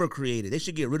ever created. They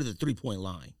should get rid of the 3-point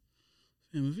line.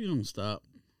 Damn, if you don't stop.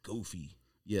 Goofy.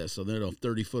 Yeah, so then a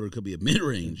 30-footer could be a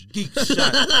mid-range. Geek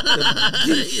shot.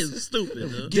 It's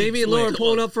stupid. Huh? Damian Lillard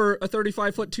pulling up for a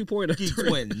 35-foot 2-pointer. Geeks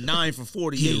went 9 for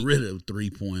 48. Get rid of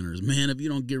 3-pointers, man. If you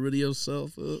don't get rid of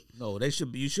yourself, no, they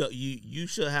should be. You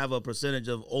should have a percentage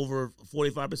of over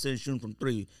 45% shooting from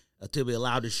 3 to be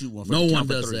allowed to shoot one. No one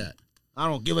does that. I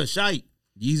don't give a shite.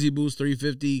 Yeezy Boost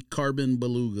 350 Carbon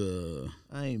Beluga.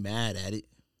 I ain't mad at it.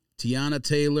 Tiana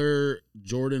Taylor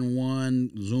Jordan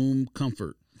 1 Zoom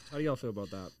Comfort. How do y'all feel about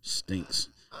that? Stinks.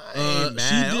 I ain't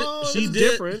mad. She did.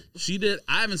 Different. She did.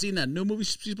 I haven't seen that new movie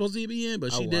she's supposed to be in,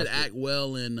 but she did act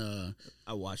well in.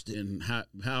 I watched it. In how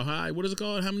high? What is it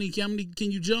called? How many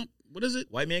can you jump? What is it?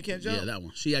 White Man Can't Jump? Yeah, that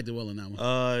one. She acted well in that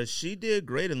one. She did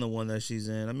great in the one that she's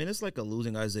in. I mean, it's like a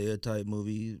Losing Isaiah type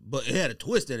movie, but it had a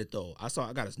twist in it though. I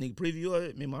got a sneak preview of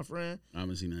it. Me and my friend. I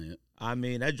haven't seen that yet. I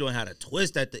mean, that joint had a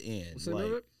twist at the end. What's the name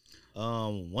of it?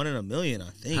 1 in a Million,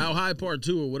 I think. How High Part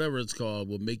 2 or whatever it's called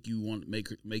will make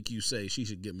you say she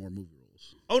should get more movie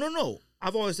roles. Oh no.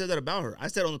 I've always said that about her. I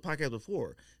said on the podcast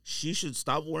before, she should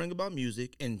stop worrying about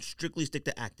music and strictly stick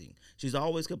to acting. She's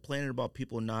always complaining about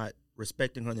people not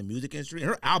respecting her in the music industry, and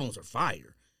her albums are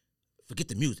fire. Forget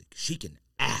the music. She can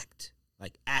act.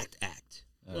 Like act.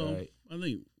 All right. I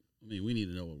mean, we need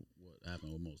to know what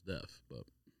happened with Mos Def, but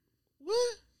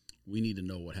what? We need to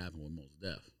know what happened with Mos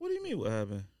Def. What do you mean what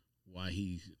happened? Why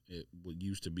it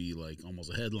used to be like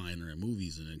almost a headliner in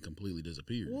movies and then completely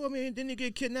disappeared. Well, I mean, didn't he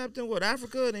get kidnapped in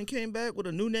Africa and then came back with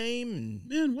a new name? And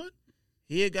man, what?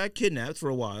 He had got kidnapped for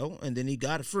a while and then he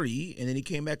got free and then he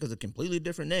came back as a completely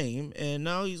different name and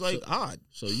now he's like odd.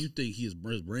 So you think his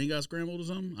brain got scrambled or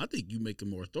something? I think you making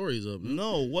more stories up. Man.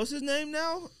 No, what's his name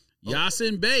now?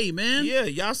 Yasin Bey, man. Yeah,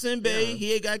 Yasin Bey. Yeah.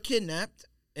 He had got kidnapped.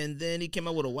 And then he came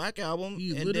out with a whack album,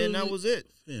 and then that was it.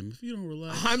 Fam, if you don't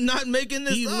relax. I'm not making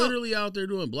this He's up. literally out there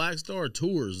doing Black Star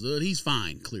tours, dude. He's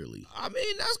fine, clearly. I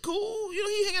mean, that's cool. You know,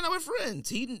 he hanging out with friends.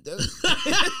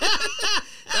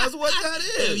 That's what that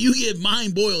is. If you get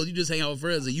mind boiled, you just hang out with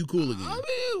friends and you cool again. I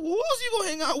mean, who else you gonna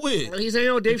hang out with? He's hanging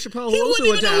out with Dave Chappelle. He wouldn't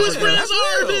even know his friends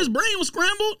are if his brain was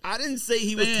scrambled. I didn't say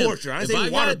he was tortured. I didn't say he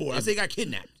waterboarded. I said he got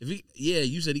kidnapped.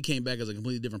 You said he came back as a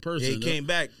completely different person. Yeah, he came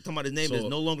back. Talking about his name is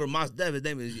no longer Mos Def. His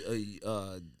name is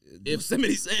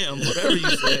Yosemite Sam, whatever you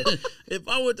said. If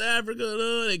I went to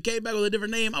Africa and came back with a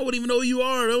different name, I wouldn't even know who you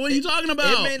are. What are you talking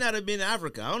about? It may not have been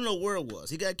Africa. I don't know where it was.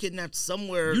 He got kidnapped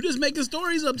somewhere. You just making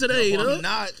stories up today. No, I'm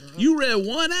not. You read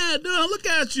one ad, dude. Look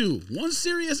at you. One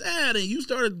serious ad, and you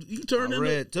turned into. I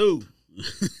read two.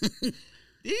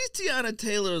 These Tiana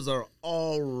Taylors are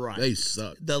all right. They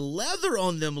suck. The leather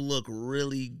on them look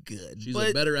really good. She's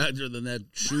a better actor than that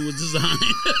shoe was designed.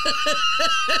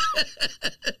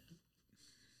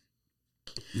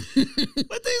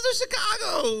 But these are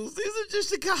Chicago's. These are just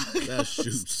Chicago's. That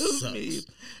shoe sucks.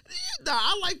 Nah,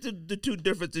 I like the two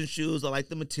difference in shoes. I like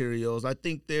the materials. I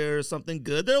think there's something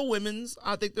good. They're women's.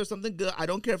 I think there's something good. I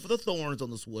don't care for the thorns on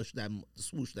the swoosh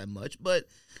that much. But,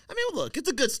 I mean, look, it's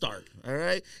a good start. All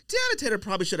right? Tiana Taylor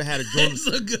probably should have had a Jordan. It's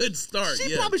a good start.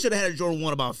 She probably should have had a Jordan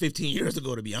 1 about 15 years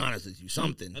ago, to be honest with you.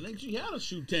 Something. I think she had a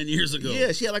shoe 10 years ago.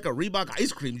 Yeah, she had like a Reebok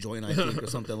ice cream joint, I think, or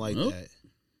something like that.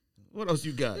 What else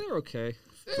you got? They're okay.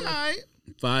 All right.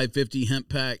 $5.50 hemp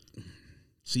pack,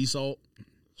 sea salt.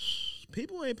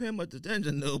 People ain't paying much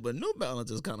attention though, but New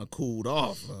Balance is kind of cooled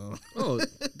off. Oh,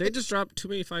 they just dropped too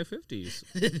many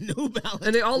 550s. New Balance,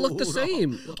 and they all look the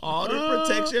same. All the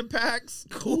protection packs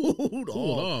cooled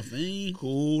off, man.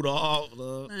 Cooled off.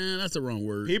 Man, that's the wrong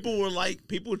word.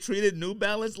 People treated New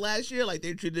Balance last year like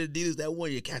they treated Adidas that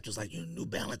one year. Catch was like, New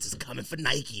Balance is coming for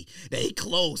Nike. They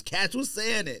closed. Catch was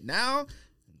saying it. Now.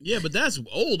 Yeah, but that's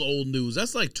old news.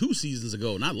 That's like 2 seasons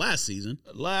ago, not last season.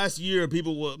 Last year,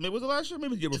 people were, maybe was it last year?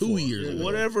 Maybe the year before. 2 years ago.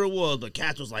 Whatever it was, the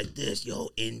Cats was like this,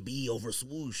 NB over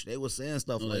swoosh. They were saying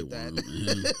stuff like that.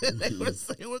 They were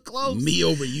saying we're close. Me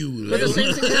over you. But the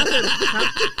same thing happens.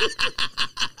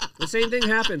 The same thing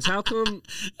happens. How come?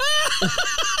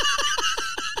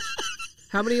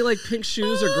 How many like pink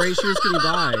shoes or gray shoes can you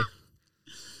buy?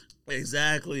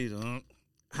 Exactly.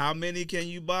 How many can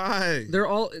you buy? They're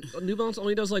all New Balance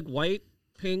only does like white,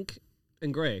 pink,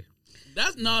 and gray.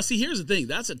 See, here's the thing.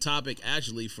 That's a topic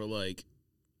actually for like,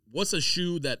 what's a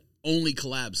shoe that only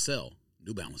collabs sell?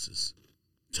 New Balances.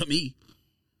 To me.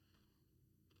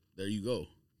 There you go.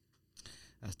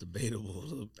 That's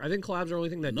debatable. I think collabs are the only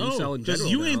thing that do sell in general.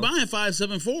 Because you ain't buying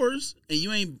 574s, and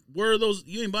you ain't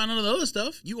You ain't buying none of the other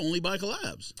stuff. You only buy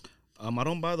collabs. I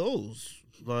don't buy those.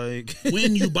 Like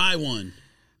when you buy one.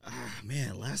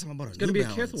 Man, last time I bought it's gonna be a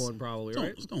Kith one, probably,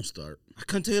 right? Don't start. I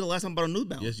couldn't tell you the last time I bought a New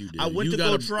Balance. Yes, you did. I went to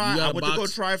go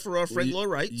try for Frank Lloyd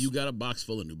Wright. You got a box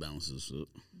full of New Balances. So.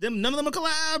 None of them are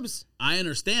collabs. I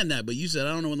understand that, but you said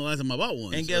I don't know when the last time I bought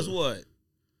one. And guess what?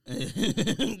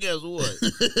 Guess what?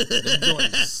 The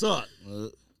joints suck.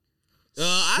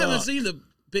 I haven't seen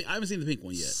the pink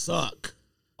one yet. Suck.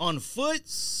 On foot,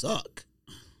 suck.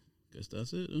 Guess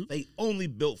that's it. Huh? They only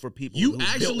built for people who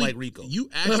built like Rico. You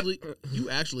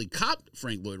actually copped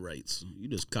Frank Lloyd Wrights. You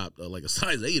just copped like a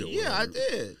size 8 or whatever. Yeah, I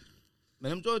did. Man,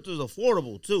 them joints was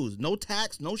affordable too. No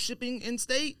tax, no shipping in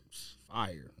state.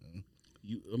 Fire.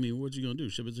 What you gonna do?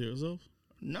 Ship it to yourself?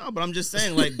 No, but I'm just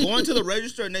saying, like, going to the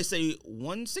register and they say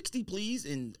 $160, please,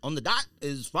 and on the dot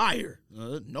is fire.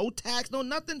 No tax, no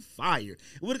nothing, fire.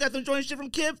 We would have got them joint shit from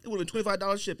Kith, it would have been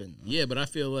 $25 shipping. Yeah, but I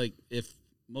feel like if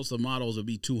most of the models would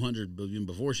be $200 even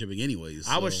before shipping anyways.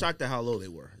 I was shocked at how low they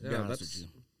were. To be honest with you.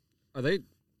 Are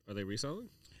they reselling?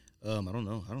 I don't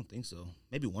know. I don't think so.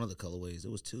 Maybe one of the colorways. It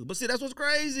was 2. But see, that's what's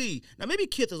crazy. Now, maybe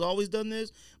Kith has always done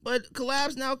this, but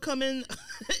collabs now come in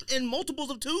multiples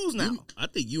of 2s now. I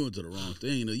think you went to the wrong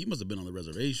thing. You must have been on the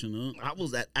reservation. Huh? I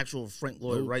was at actual Frank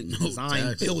Lloyd Wright design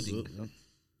taxes, building.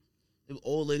 The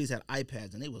old ladies had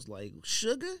iPads, and they was like,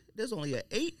 sugar, there's only an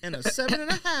 8 and a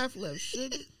 7.5 left,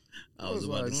 sugar. I was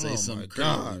about to say something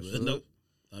crazy, but nope,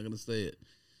 not going to say it.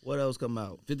 What else come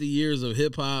out? 50 years of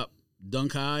hip-hop,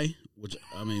 Dunk High, which,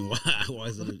 why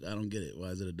is it, I don't get it. Why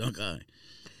is it a Dunk High?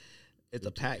 It's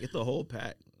a pack. It's a whole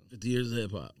pack. 50 years of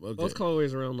hip-hop. Okay. Both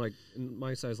colorways around, like, in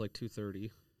my size, like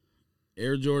 230.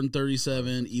 Air Jordan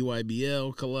 37,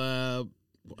 EYBL collab.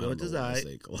 Good design.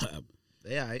 Say collab.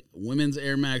 They all right. Women's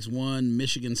Air Max 1,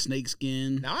 Michigan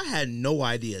Snakeskin. Now, I had no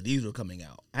idea these were coming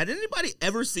out. Had anybody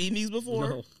ever seen these before?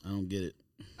 No. I don't get it.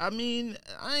 I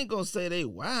ain't going to say they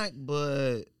whack,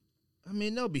 but,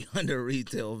 they'll be under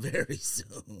retail very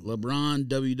soon. LeBron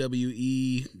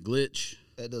WWE Glitch.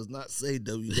 That does not say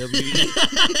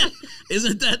WWE.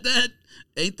 Isn't that?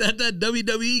 Ain't that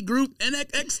WWE group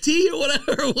NXT or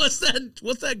whatever? What's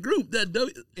that group?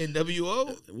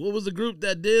 NWO? What was the group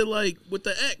that did like with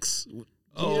the X?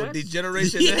 Oh,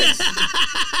 Degeneration X?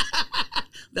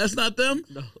 That's not them?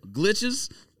 No.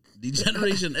 Glitches?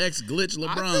 Degeneration X Glitch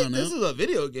LeBron. I think this is a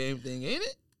video game thing, ain't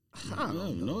it? I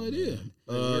have no idea.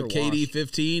 KD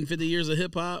 15, 50 years of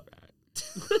hip hop.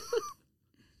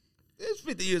 This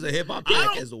 50 years of hip hop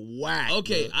pack is whack.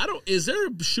 Okay, is there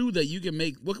a shoe that you can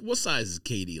make? What size is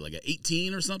KD? Like an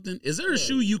 18 or something? Is there a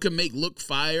shoe you can make look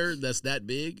fire that's that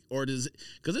big, or does it?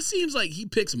 Because it seems like he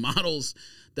picks models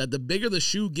that the bigger the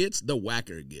shoe gets, the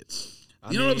whacker it gets.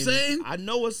 You know what I'm saying? I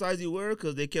know what size he wear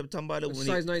because they kept talking about it when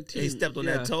size 19. He stepped on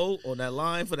that toe on that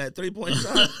line for that 3-point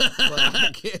shot. But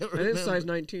I can't remember. It's size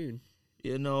 19.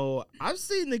 You know, I've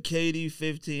seen the KD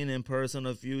 15 in person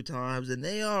a few times, and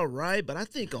they are right, but I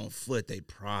think on foot they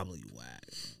probably whack.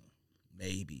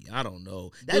 Maybe. I don't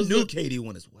know. That new KD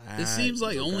one is whack. It seems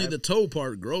like only the toe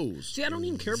part grows. See, I don't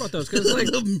even care about those because like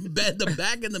the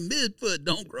back and the midfoot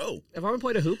don't grow. If I'm going to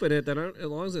play a hoop in it, then as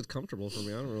long as it's comfortable for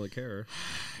me, I don't really care.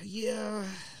 Yeah.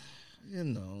 You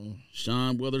know.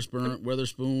 Sean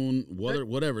Witherspoon,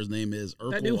 whatever his name is.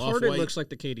 Urkel, that new Harden Off-White. looks like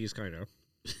the KD's kind of.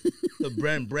 The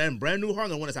brand new Harden,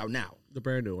 the one that's out now. The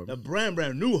brand new one. The brand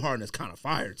new Harden is kind of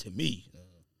fire to me.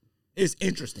 It's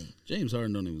interesting. James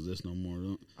Harden don't exist no more.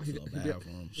 Don't. I feel bad for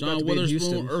him. Sean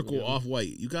Witherspoon, Urkel,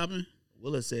 Off-White. You copying?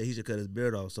 Willis said he should cut his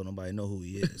beard off so nobody know who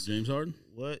he is. James Harden?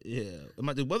 What? Yeah.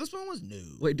 The Witherspoon was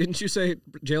new. Wait, didn't you say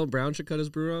Jaylen Brown should cut his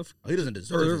brew off? Oh, he doesn't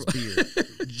deserve his beard.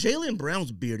 Jaylen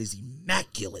Brown's beard is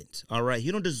immaculate. All right?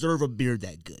 He don't deserve a beard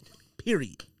that good.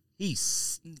 Period.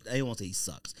 I won't say he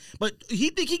sucks. But he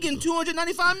think he getting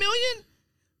 $295 million?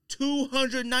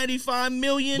 $295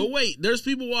 million? But wait, there's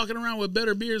people walking around with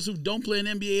better beards who don't play in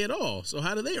NBA at all. So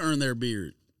how do they earn their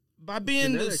beard? By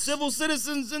being civil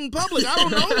citizens in public. I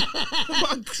don't know.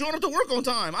 By showing up to work on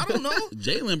time. I don't know.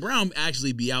 Jaylen Brown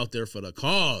actually be out there for the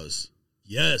cause.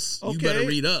 Yes. Okay. You better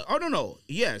read up. Oh, no.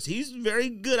 Yes, he's very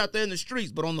good out there in the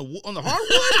streets, but on the hardwood?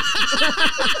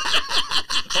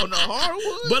 On the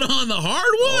hardwood? But on the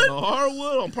hardwood? On the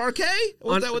hardwood, on parquet?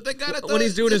 Was that what they got at when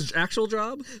he's doing his actual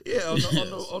job? Yeah,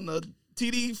 on the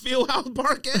TD Fieldhouse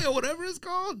Parquet or whatever it's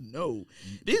called. No,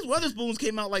 these Weatherspoons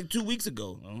came out like 2 weeks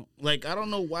ago. Like I don't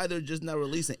know why they're just not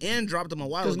releasing and dropped them a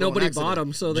while ago. Because nobody bought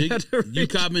them, so they had to. You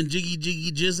copping Jiggy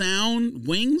Jiggy Jizzown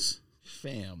wings?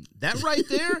 Fam, that right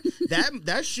there,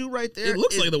 that shoe right there. It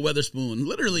looks like the Weatherspoon.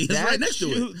 Literally, it's right next to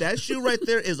it. That shoe right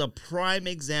there is a prime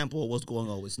example of what's going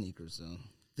on with sneakers.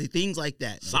 So things like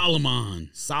that.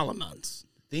 Solomons.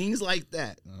 Things like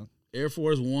that. Air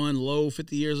Force One, low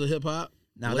 50 years of hip hop.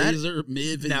 Now Blazer,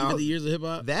 mid 50 years of hip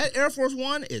hop. That Air Force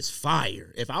One is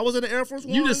fire. If I was in the Air Force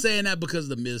One, you just saying that because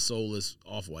the midsole is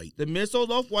off white. The midsole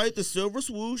off white, the silver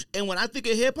swoosh, and when I think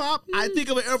of hip hop, I think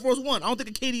of an Air Force One. I don't think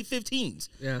of KD 15s.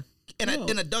 Yeah.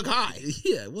 And a Doug High.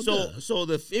 Yeah. So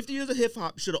the 50 years of hip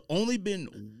hop should have only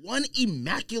been one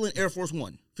immaculate Air Force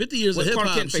One. 50 years of hip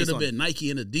hop should have been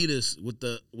Nike and Adidas with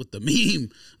the meme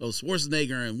of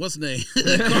Schwarzenegger and what's his name?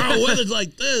 Carl Weathers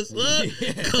like this.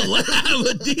 Collab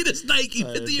Adidas Nike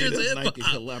 50 years of hip hop. Nike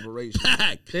collaboration.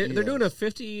 They're doing a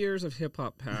 50 years of hip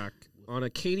hop pack on a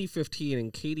KD 15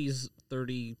 and KD's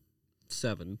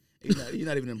 37. He's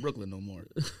not even in Brooklyn no more.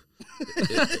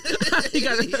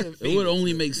 It would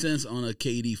only make sense on a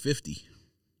KD 50.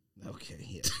 Okay,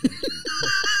 yeah.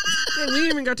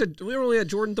 We were only at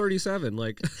Jordan 37.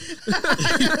 Like,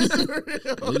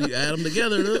 when you add them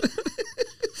together,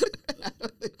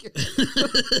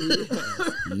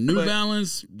 New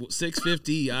Balance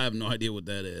 650. I have no idea what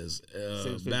that is.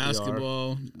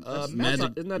 Basketball.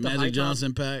 Magic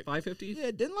Johnson pack 550.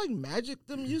 Yeah, didn't like Magic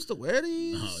them used to wear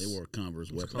these? No, they wore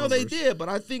Converse. No, they did, but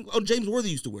I think James Worthy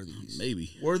used to wear these.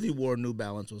 Maybe Worthy wore New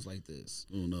Balance was like this.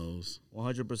 Who knows?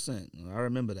 100%. I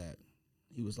remember that.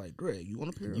 He was like, "Greg, you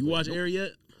want a pair?" You watch Air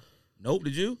yet? Nope.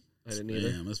 Did you? I didn't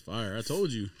either. Damn, that's fire. I told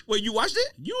you. Wait, you watched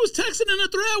it? You was texting in a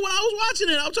thread when I was watching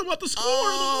it. I was talking about the score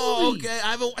of the movie. Okay.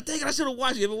 I think I should have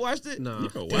watched it. You ever watched it? No.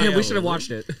 Damn, we should have watched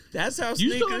it. That's how You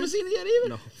sneakers. still haven't seen it yet either?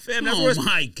 No. Fam,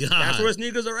 My God. That's where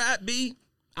sneakers are at, B.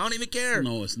 I don't even care.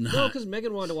 No, it's not. No, because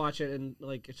Megan wanted to watch it, and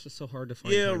like it's just so hard to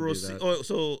find. Yeah, time to do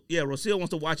that. Rocio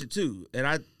wants to watch it too, and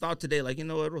I thought today, like, you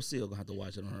know what, Rocio gonna have to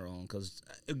watch it on her own because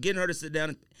getting her to sit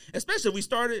down, especially if we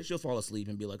started, she'll fall asleep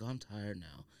and be like, oh, I'm tired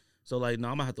now. So like, no,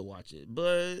 I'm gonna have to watch it.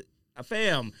 But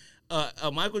fam, a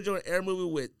Michael Jordan Air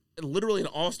movie with literally an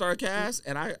all-star cast,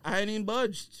 and I ain't even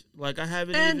budged. Like I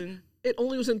haven't even. It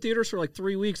only was in theaters for like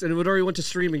 3 weeks, and it already went to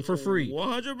streaming for free.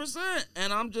 100%,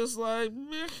 and I'm just like,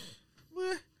 meh.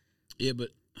 Yeah, but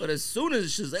as soon as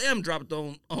Shazam dropped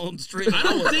on stream, I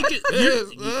don't think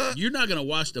it. You're not gonna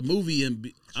watch the movie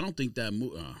and I don't think that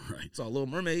movie. Right, it's all Little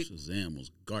Mermaid. Shazam was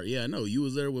Yeah, I know. You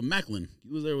was there with Macklin.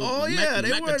 You was there with.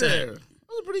 They were there. That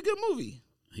was a pretty good movie.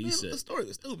 He said the story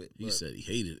was stupid. He said he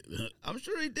hated it. I'm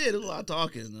sure he did. There's a lot of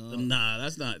talking. Nah,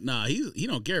 that's not. Nah, he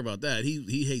don't care about that.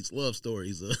 He hates love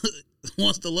stories.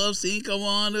 Once the love scene come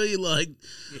on, he like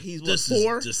he's this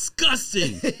 4? Is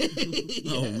disgusting.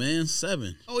 Yeah. Oh man,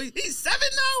 7. Oh, he's 7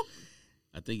 now.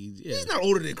 I think he's not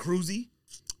older than Cruzy.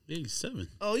 Yeah, he's 7.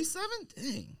 Oh, he's 7.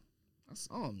 Dang, I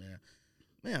saw him there.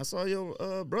 Man, I saw your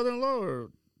brother-in-law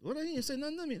or what? He didn't say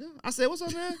nothing to me. No. I said, "What's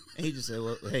up, man?" And he just said,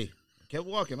 "Well, hey." Kept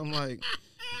walking. I'm like,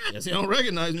 guess he don't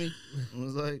recognize me. I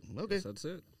was like, okay, that's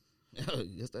it.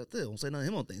 Guess that's it. Don't say nothing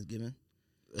to him on Thanksgiving.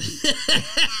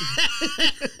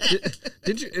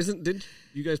 Did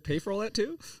you guys pay for all that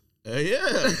too?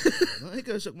 Yeah. He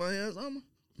could have shook my hands.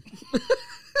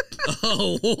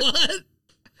 Oh, what?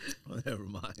 Oh, never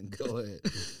mind. Go ahead.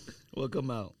 What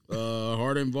come out?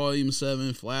 Harden Volume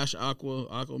 7, Flash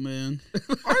Aquaman.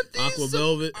 Aqua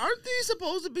Velvet. Aren't these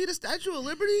supposed to be the Statue of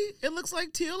Liberty? It looks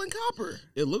like teal and copper.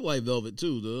 It looked like velvet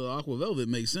too. The Aqua Velvet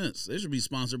makes sense. They should be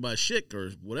sponsored by Schick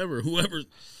or whatever, whoever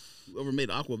made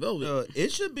Aqua Velvet.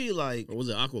 It should be like, or was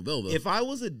it Aqua Velvet? If I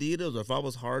was Adidas or if I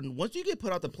was Harden, once you get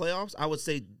put out the playoffs, I would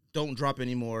say don't drop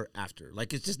any more after.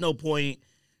 Like, it's just no point.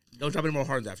 Don't drop any more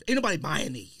Hardens after. Ain't nobody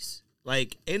buying these.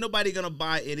 Like, ain't nobody gonna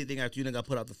buy anything after you done got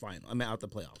put out the final. I mean, out the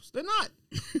playoffs. They're not.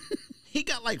 He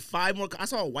got like 5 more. I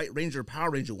saw a White Ranger, Power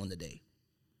Ranger one today.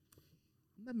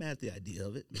 I'm not mad at the idea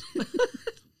of it.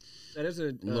 That is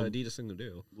an Adidas thing to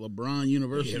do. LeBron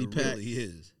University it pack. Really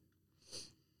is.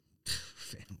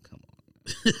 Fam, come on.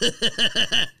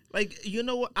 Like, you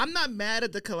know what? I'm not mad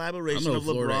at the collaboration of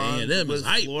Florida LeBron A&M with is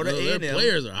hype. Florida A&M. Their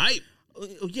players are hype.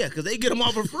 Yeah, because they get them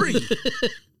all for free.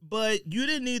 But you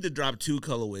didn't need to drop 2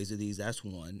 colorways of these. That's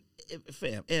one.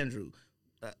 Fam, Andrew,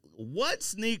 what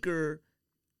sneaker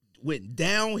went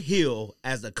downhill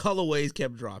as the colorways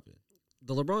kept dropping?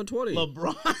 The LeBron 20.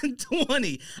 LeBron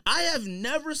 20. I have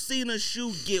never seen a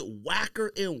shoe get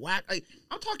whacker and whack. Like,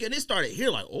 I'm talking, it started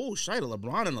here like, oh, shit,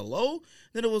 LeBron in the low.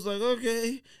 Then it was like,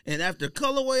 okay. And after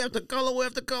colorway, after colorway,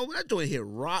 after colorway, that joint hit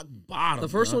rock bottom. The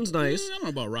first one's nice. I don't know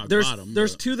about rock bottom.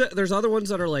 There's there's other ones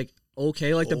that are like,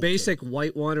 okay, like the basic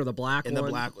white one or the black one. And the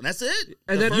black one. That's it.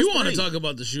 And then you want to talk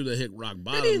about the shoe that hit rock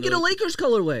bottom. They didn't get a Lakers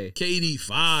colorway. KD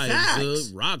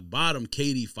 5s, rock bottom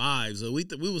KD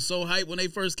 5s. We were so hyped when they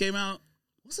first came out.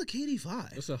 What's a KD 5?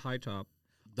 It's a high top.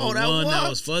 The one that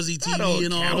was fuzzy TV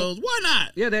and all those. Why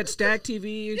not? Yeah, that stack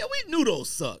TV. Yeah, we knew those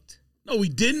sucked. No, we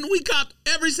didn't. We copped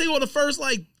every single of the first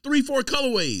like 3-4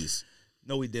 colorways.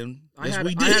 No, we didn't. We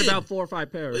did. I had about 4 or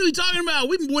 5 pairs. What are you talking about?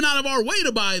 We went out of our way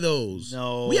to buy those.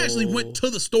 No. We actually went to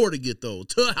the store to get those.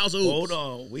 To House of Hoops. Hold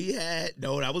on.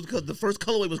 That was because the first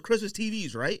colorway was Christmas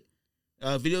TVs, right?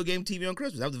 Video game TV on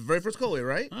Christmas. That was the very first colorway,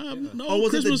 right? No, or was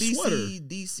Christmas it the sweater.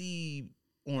 DC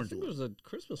orange I think it was a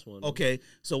Christmas one. Okay,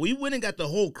 so we went and got the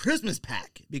whole Christmas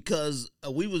pack because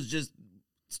we was just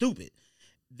stupid.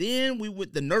 Then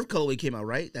the Nerf colorway came out,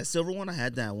 right? That silver one, I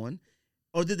had that one.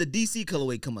 Or did the DC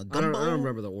colorway come out? I don't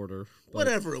remember the order.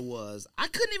 Whatever it was. I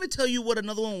couldn't even tell you what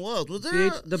another one was. Was there?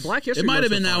 The Black History It might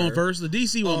have been fire. that one first. The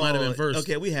DC one might have been first.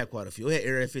 Okay, we had quite a few. We had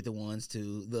Area 51s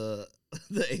too. The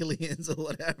aliens or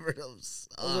whatever. Those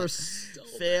are so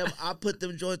fam, I put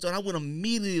them joints on. I went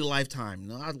immediately Lifetime.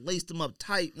 I laced them up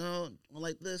tight.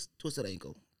 Like this. Twisted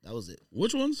ankle. That was it.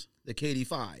 Which ones? The KD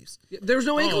 5s. There's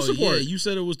no ankle support. Yeah, you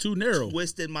said it was too narrow.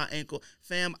 Twisted my ankle.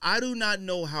 Fam, I do not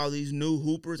know how these new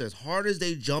hoopers, as hard as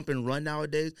they jump and run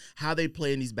nowadays, how they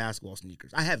play in these basketball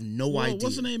sneakers. I have no idea.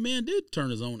 What's the name? Man did turn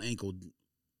his own ankle.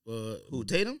 Who,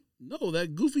 Tatum? No,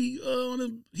 that goofy on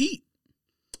the Heat.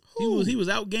 He was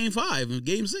out game 5 and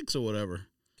game 6 or whatever.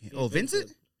 Oh,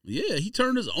 Vincent? Yeah, he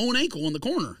turned his own ankle in the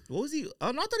corner. What was he?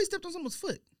 I thought he stepped on someone's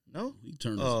foot. No? He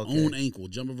turned his own ankle,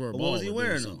 jumping for a ball. What was he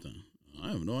wearing? Something. I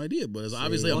have no idea, but it's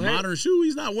obviously a modern shoe.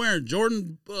 He's not wearing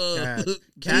Jordan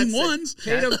Team 1s.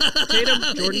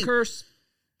 Tatum, Jordan curse.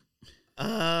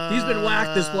 He's been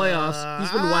whacked this playoffs.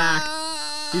 He's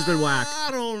been whacked. I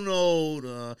don't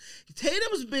know.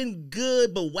 Tatum's been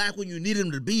good, but whack when you need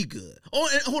him to be good. Oh,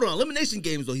 and hold on. Elimination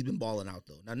games, though, he's been balling out,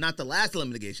 though. Now, not the last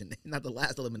elimination. Not the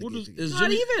last elimination game.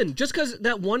 Not even. Just because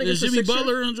that one against the Sixers. Is Jimmy Sixers?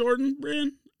 Butler on Jordan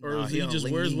brand? Or No, he just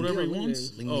wears whatever he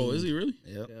wants? Oh, is he really?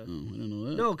 Yep. Yeah. Oh, I didn't know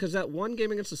that. No, because that one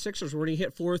game against the Sixers when he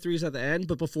hit 4 threes at the end,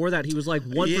 but before that he was like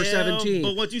 1 for 17.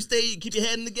 But once you keep your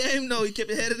head in the game. No, you keep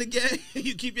your head in the game.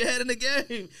 You keep your head in the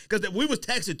game. Because we was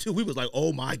texting too. We was like,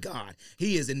 oh my God,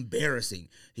 he is embarrassing.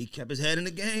 He kept his head in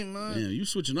the game, man. Damn, you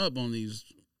switching up on these.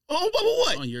 Oh, but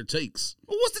what? On your takes.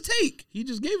 Well, what's the take? He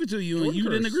just gave it to you Jordan and you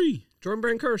curse. didn't agree. Jordan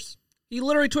brand curse. He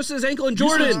literally twisted his ankle in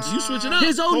Jordans. You switching up.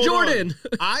 His own Hold Jordan.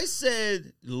 on. I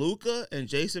said Luka and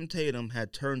Jason Tatum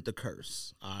had turned the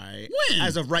curse. All right. When?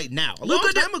 As of right now. A long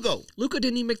time ago. Luka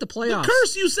didn't even make the playoffs. The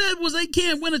curse you said was they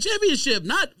can't win a championship.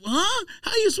 Not, huh?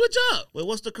 How you switch up? Wait,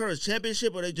 what's the curse?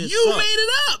 Championship or they just You suck? made it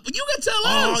up. You can tell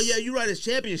us. Oh, yeah, you're right. It's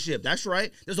championship. That's right.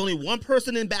 There's only one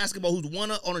person in basketball who's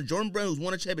won on a Jordan brand who's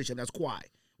won a championship. That's Kawhi.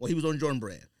 Well, he was on Jordan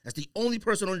brand. That's the only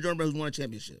person on Jordan brand who's won a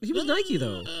championship. He was Nike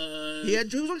though. He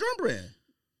was on Jordan brand.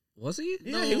 Was he?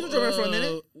 Yeah, he was on Jordan brand for a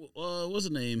minute. What's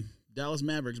his name? Dallas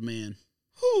Mavericks man.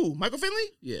 Who? Michael Finley?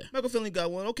 Yeah. Michael Finley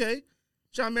got one. Okay.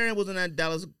 John Marion was in that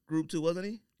Dallas group too, wasn't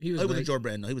he? He was he was Nike. a Jordan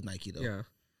brand. No, he was Nike though. Yeah.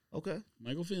 Okay.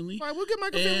 Michael Finley. All right, we'll get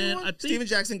Michael Finley one. I think Steven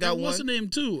Jackson got one. What's the name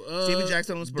too? Steven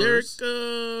Jackson on the Spurs.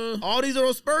 Derek. All these are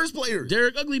on Spurs players.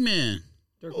 Derek Ugly Man.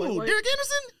 Derek Ooh, White? Derek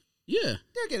Anderson? Yeah.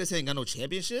 Derek Anderson ain't got no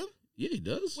championship. Yeah, he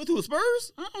does. With who,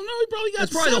 Spurs? I don't know. He probably got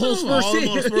That's probably the whole 7 of them. Spurs All of them team.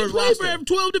 on the Spurs He played roster. for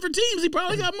 12 different teams. He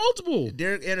probably got multiple.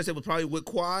 Derek Anderson was probably with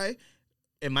Kawhi,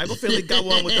 and Michael Finley got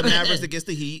one with the Mavericks against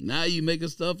the Heat. Now you making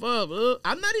stuff up.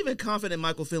 I'm not even confident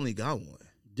Michael Finley got one.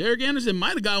 Derek Anderson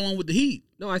might have got one with the Heat.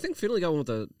 No, I think Finley got one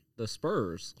with the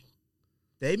Spurs.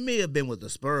 They may have been with the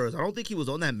Spurs. I don't think he was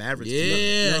on that Mavericks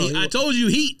Yeah, team. I told you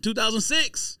Heat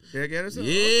 2006. Derek Anderson?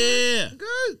 Yeah. Okay.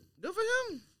 Good. Good for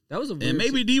him. That was a weird And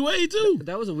maybe D-Wade too.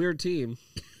 That was a weird team.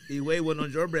 D-Wade wasn't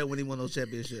on Jordan brand when he won those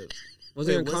championships. Was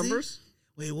Wait, he on was he? Converse?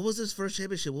 Wait, what was his first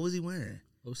championship? What was he wearing?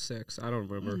 06. I don't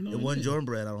remember. No, It wasn't Jordan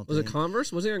brand, I don't Was think. it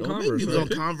Converse? Was he on Oh, Converse? maybe He was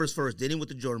Right. on Converse first, then he went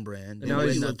to Jordan brand. And now then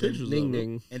he's he on went pictures. to Ning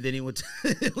Ning. and then he went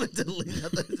to went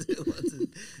to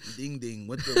Ding Ding.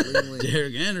 Went to Ling Ling.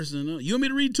 Derek Anderson. You want me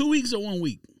to read 2 weeks or 1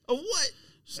 week? Oh, what?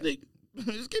 Sneak.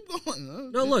 Just keep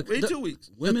going. No, look. Wait the- 2 weeks.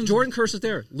 The Jordan curse is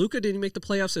there. Luka didn't make the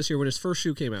playoffs this year when his first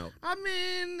shoe came out. I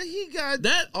mean, he got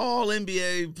That- all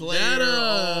NBA player, That,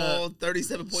 all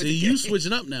 37 points. See, a game. you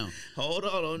switching up now. Hold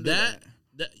on, don't do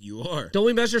That you are. Don't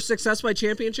we measure success by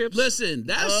championships? Listen,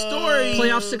 that story.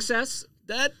 Playoff success?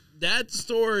 That that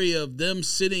story of them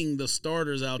sitting the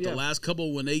starters out the last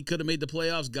couple when they could have made the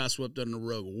playoffs got swept under the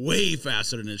rug way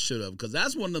faster than it should have because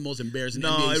that's one of the most embarrassing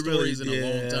NBA stories in a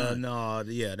long time.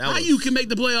 How you can make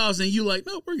the playoffs and you like,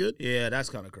 no, we're good. Yeah, that's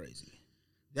kind of crazy.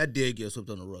 That did get swept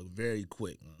under the rug very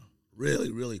quick,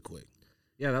 really, really quick.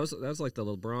 Yeah, that was like the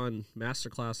LeBron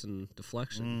masterclass in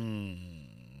deflection.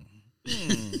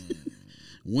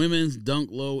 Women's dunk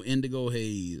low indigo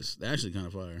haze. They're actually kind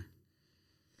of fire.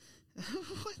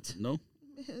 What? No?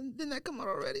 Man, didn't that come out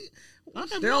already?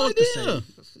 They all look the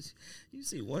same. You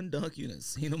see one dunk, you done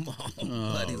seen them all.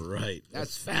 All right.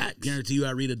 That's fact. Guarantee you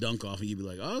I read a dunk off and you'd be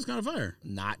like, oh, it's kind of fire.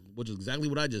 Not. Which is exactly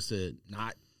what I just said.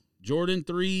 Not. Jordan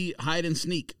 3 hide and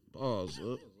sneak. Pause.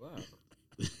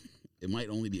 It might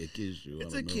only be a kid's shoe.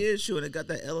 It's a kid's shoe and it got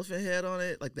that elephant head on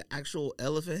it, like the actual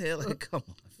elephant head. Like, come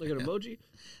on. Like an emoji?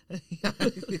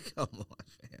 Come on,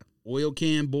 fam. Oil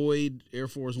Can Boyd Air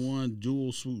Force One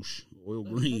dual swoosh. Oil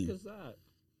green. What is that?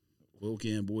 Oil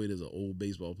Can Boyd is an old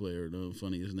baseball player. The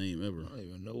funniest name ever. I don't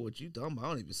even know what you talking about. I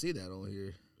don't even see that on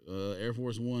here. Air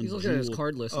Force One. He's looking at his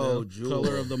card list now. Oh,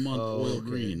 color of the month, oil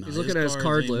green. He's looking at his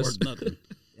card list. Nothing.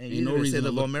 Ain't no reason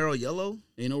to look. Vomero yellow?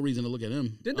 Ain't no reason to look at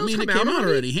him. Didn't those they come came out out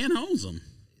already. Hannah owns them.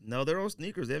 No, they're on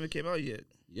sneakers. They haven't came out yet.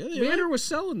 Yeah, they Manor was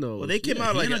selling those. Well, they came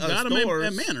out like Hannah got stores.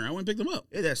 them at Manor. I went and picked them up.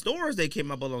 Yeah, that stores they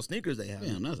came out, but on sneakers they have.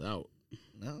 Damn, that's out.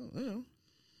 No.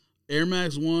 Air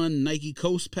Max 1 Nike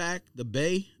Coast Pack, the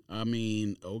Bay. I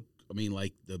mean,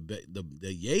 like the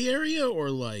Yay area or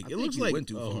like it looks like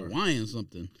Hawaiian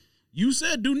something. You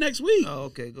said do next week. Oh,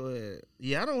 okay, go ahead.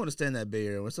 Yeah, I don't understand that Bay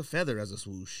area. It's a feather as a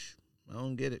swoosh. I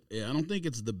don't get it. Yeah, I don't think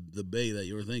it's the Bay that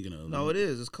you were thinking of. No, it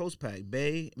is. It's Coast Pack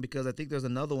Bay because I think there's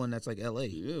another one that's like L.A.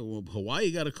 Yeah, well,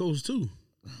 Hawaii got a coast too.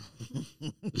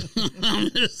 I'm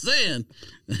just saying,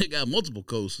 they got multiple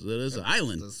coasts. It's an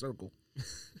island. It's a circle.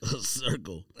 A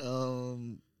circle.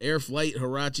 Air Flight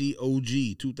Hirachi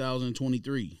OG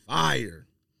 2023. Fire.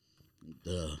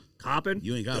 Duh. Coppin?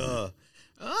 You ain't got I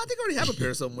think I already have a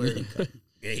pair somewhere.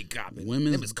 Ain't copping.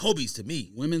 Them is Kobe's to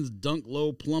me. Women's Dunk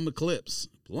Low Plum Eclipse.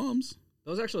 Plums?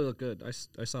 Those actually look good.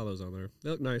 I saw those on there. They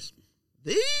look nice.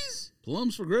 These?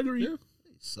 Plums for Gregory? Yeah.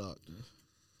 They suck.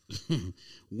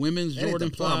 Women's that Jordan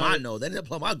ain't the plum 5. I know. That ain't the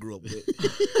plum I grew up with.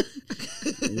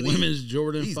 Women's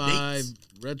Jordan 5 dates.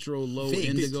 Retro Low Dates.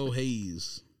 Indigo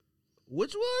Haze.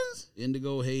 Which ones?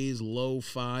 Indigo Haze Low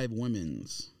 5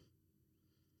 Women's.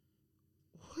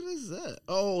 What is that?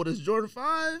 Oh, this Jordan 5?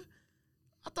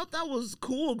 I thought that was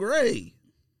cool gray.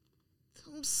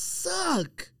 Them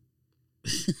suck.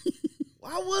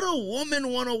 Why would a woman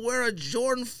want to wear a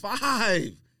Jordan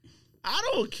 5? I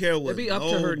don't care what. It'd be up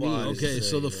to her knees. Okay,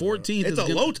 so the 14th it's is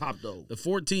a low top though. The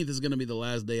 14th is going to be the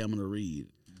last day I'm going to read.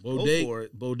 Go for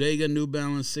it. Bodega New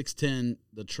Balance 610,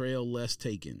 the trail less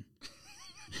taken.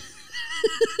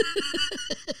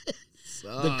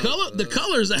 The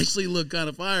colors actually look kind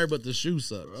of fire, but the shoe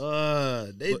sucks.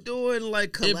 They doing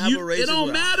like collaboration. It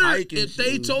don't matter if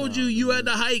they told you had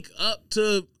to hike up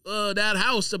to that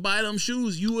house to buy them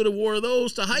shoes. You would have wore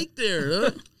those to hike there.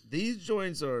 Huh? These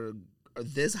joints are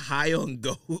this high on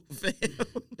goat, fam.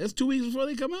 That's 2 weeks before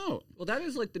they come out. Well, that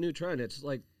is like the new trend. It's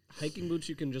like hiking boots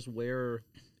you can just wear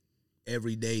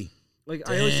every day. Like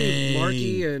I always see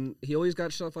Marky, and he always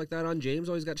got stuff like that on. James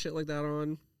always got shit like that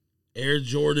on. Air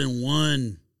Jordan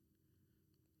 1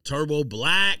 Turbo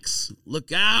Blacks.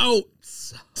 Look out.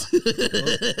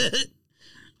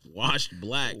 Washed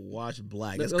black. Washed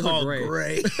black. Those It's called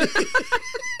gray.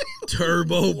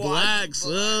 Turbo Blacks.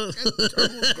 Turbo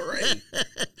gray.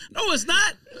 No, it's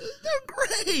not. They're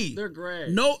gray. They're gray.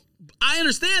 No, I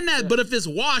understand that, but if it's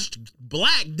washed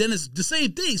black, then it's the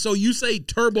same thing. So you say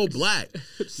turbo black.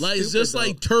 Like it's just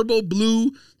like turbo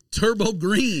blue, turbo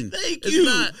green. Thank you.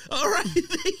 Not, all right.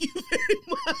 Thank you very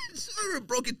much. I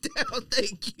broke it down.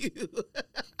 Thank you.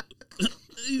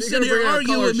 You sitting here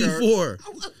arguing with me for.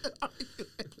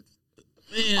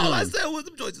 Man. All I said was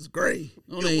them joints is gray.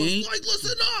 No, they ain't. Like,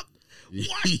 listen up.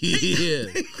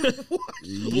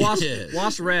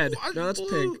 Wash red. Wash no, that's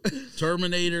blue. pink.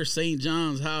 Terminator St.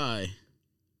 John's High.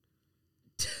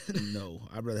 No,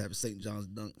 I'd rather have St. John's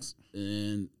Dunks.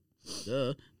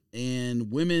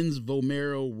 And women's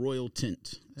Vomero Royal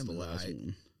Tint. That's the last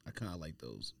one. I kind of like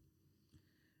those.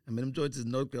 I mean, them joints is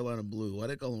North Carolina blue. Why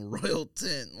they call them Royal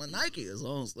Tint? Well, Nike is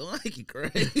on. Nike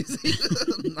crazy.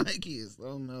 Nike is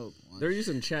on milk. They're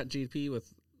using ChatGPT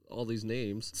with all these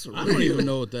names. I don't even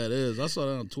know what that is. I saw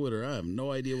that on Twitter. I have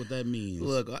no idea what that means.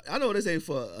 Look, I know this ain't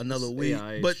for another week,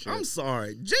 but shit. I'm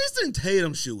sorry. Jason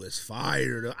Tatum's shoe is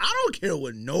fire. I don't care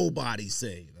what nobody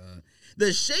say.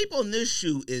 The shape on this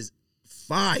shoe is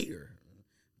fire.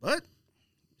 But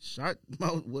shot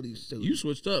what he shoot. You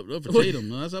switched up for Tatum.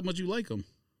 That's how much you like him.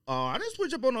 I didn't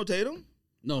switch up on no Tatum.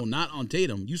 No, not on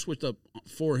Tatum. You switched up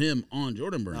for him on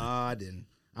Jordan Brand. Nah, I didn't.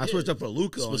 I switched up for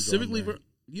Luka. Specifically for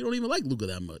you don't even like Luka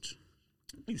that much.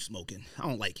 You smoking? I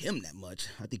don't like him that much.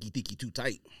 I think he too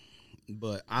tight.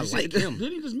 But I like him.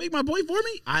 Didn't he just make my point for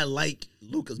me? I like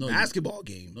Luka's basketball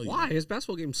game. No, why? His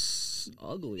basketball game's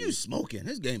ugly. You smoking?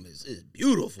 His game is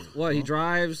beautiful. What? He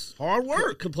drives. Hard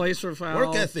work. Plays for foul.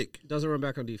 Work ethic. Doesn't run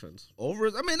back on defense. That's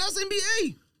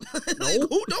NBA. No. Like,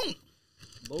 who don't?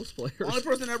 Most players. The only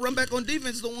person that run back on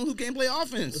defense is the one who can't play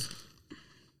offense.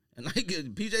 And like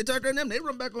PJ Tucker and them, they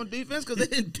run back on defense because they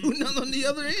didn't do nothing on the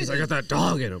other end. Because I got that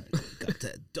dog in him. Got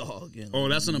that dog in him. Oh,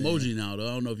 that's an emoji now, though. I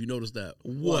don't know if you noticed that.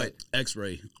 What?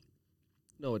 X-ray.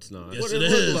 No, it's not. Yes, what it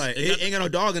it is. look like? It ain't got no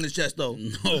dog in his chest, though.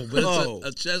 No, but it's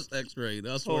a chest X-ray.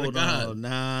 That's what I got. On.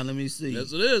 Nah, let me see.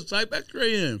 Yes, it is. Type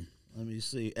X-ray in. Let me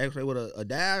see. X-ray with a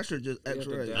dash or just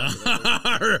X-ray?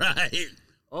 All right.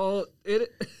 Oh,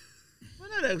 it. Man,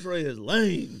 that X-ray is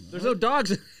lame. There's no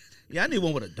dogs. Yeah, I need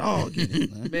one with a dog in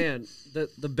it, man. Man,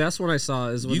 the best one I saw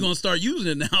is when You're going to start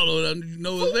using it now, though. You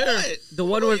know it's there. What? the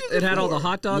one where it had all the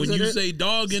hot dogs When in you it. say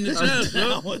dog in the chest,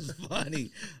 That was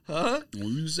funny. Huh?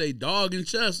 when you say dog in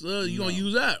chest, you going to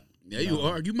use that. Yeah, you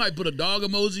are. You might put a dog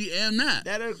emoji and that.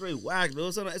 That X-ray whack, though.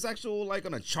 It's actual like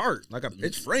on a chart.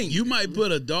 It's framed. You might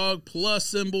put a dog plus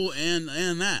symbol and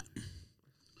that.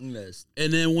 Yes.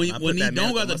 And then when put he that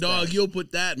don't got the mustache. dog, you'll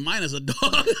put that minus a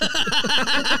dog.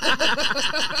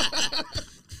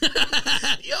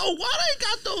 Yo, why they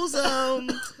got those and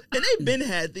they been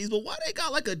had these, but why they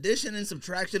got like addition and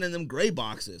subtraction in them gray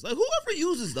boxes? Like whoever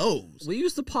uses those. We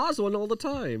use the pause one all the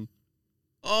time.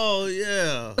 Oh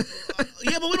yeah.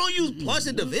 Yeah, but we don't use plus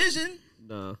and division.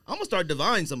 No. I'm gonna start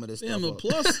dividing some of this Damn, stuff. the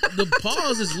plus the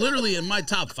pause is literally in my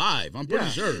top 5. I'm pretty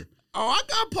sure. Oh, I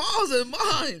got pause in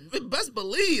mine. Best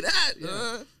believe that.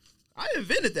 I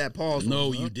invented that pause. No,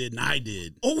 one, you didn't. I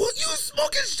did. Oh, what you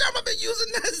smoking shit? I've been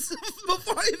using that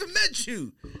before I even met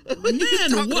you. What you Man,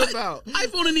 talking what? about?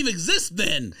 iPhone didn't even exist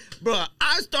then. Bruh,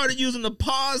 I started using the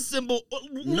pause symbol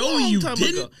No, long you time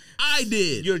didn't. ago. I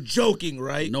did. You're joking,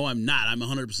 right? No, I'm not. I'm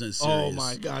 100% serious. Oh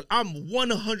my God, I'm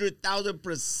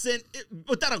 100,000%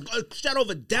 without a shadow of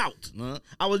a doubt.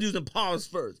 I was using pause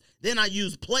first, then I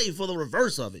used play for the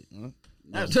reverse of it.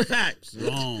 That's facts.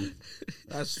 Wrong.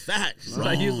 That's facts.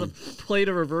 I use the play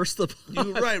to reverse the pause.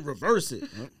 You're right. Reverse it.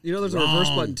 You know, there's a reverse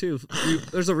button too.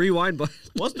 There's a rewind button.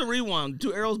 What's the rewind?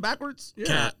 2 arrows backwards?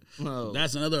 Cat. No.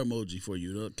 That's another emoji for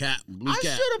you. The cat. Blue I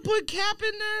cat. should have put cap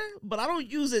in there, but I don't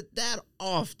use it that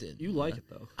often. You like it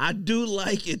though. I do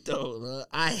like it though.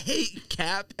 I hate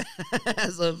cap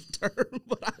as a term,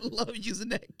 but I love using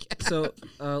that cap. So,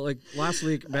 like last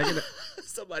week, Megan.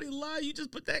 Somebody lie. You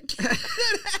just put that cap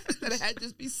that hat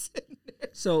just be sitting there.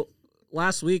 So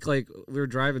last week, like we were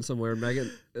driving somewhere, and Megan,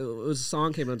 it was a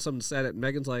song came on, someone said it, and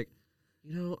Megan's like,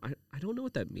 you know, I don't know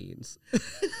what that means. And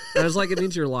I was like, it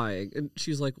means you're lying. And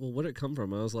she's like, well, where did it come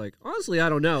from? I was like, honestly, I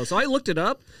don't know. So I looked it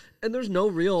up, and there's no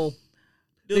real.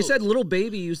 Dude, they said Little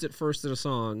Baby used it first in a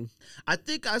song. I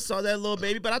think I saw that Little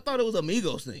Baby, but I thought it was a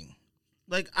Migos thing.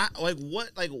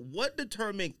 What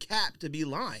determined cap to be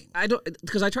lying? I don't,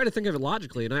 because I try to think of it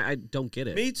logically, and I don't get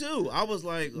it. Me too. I was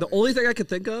like, The only thing I could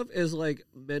think of is like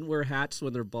men wear hats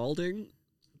when they're balding,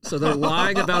 so they're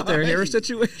lying about their hair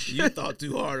situation. You thought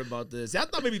too hard about this. I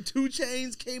thought maybe 2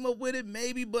 Chainz came up with it,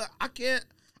 maybe, but I can't.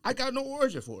 I got no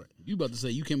origin for it. You about to say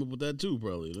you came up with that too,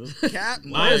 probably. Huh? Cap,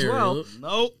 Might as Liar, well. huh?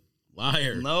 Nope.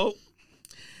 Liar. Nope.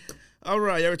 All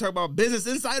right, you ever talk about Business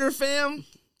Insider, fam?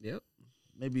 Yep.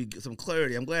 Maybe get some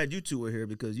clarity. I'm glad you two were here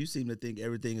because you seem to think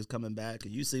everything is coming back,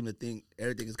 and you seem to think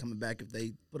everything is coming back if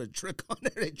they put a trick on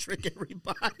there. They trick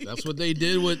everybody. That's what they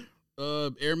did with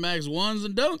Air Max 1s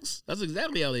and Dunks. That's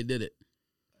exactly how they did it.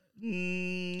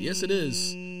 Yes, it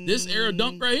is. This Air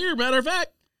Dunk right here, matter of fact.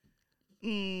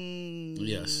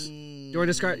 Yes. You want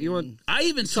to describe? You want? I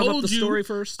even Sum up told the you. story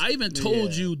first? I even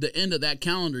told you the end of that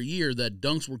calendar year that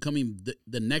Dunks were coming.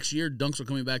 The next year, Dunks were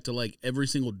coming back to like every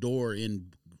single door in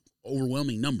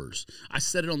overwhelming numbers. I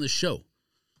said it on this show.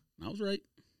 I was right,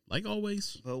 like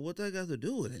always. But what that got to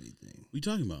do with anything? What are you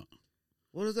talking about?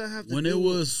 What does that have to When do it with?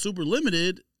 was super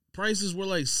limited, prices were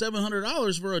like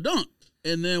 $700 for a dunk.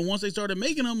 And then once they started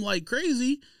making them like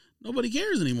crazy, nobody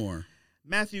cares anymore.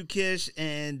 Matthew Kish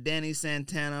and Danny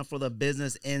Santana for the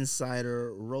Business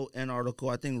Insider wrote an article.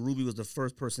 I think Ruby was the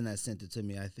first person that sent it to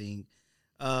me, I think.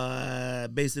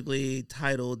 Basically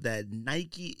titled that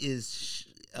Nike is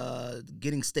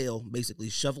getting stale, basically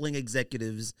shuffling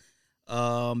executives,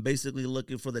 basically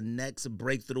looking for the next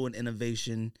breakthrough in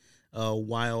innovation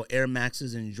while Air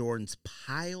Maxes and Jordans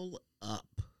pile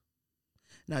up.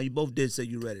 Now, you both did say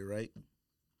you read it, right?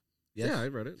 Yes? Yeah, I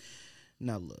read it.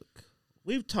 Now, look.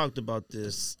 we've talked about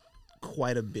this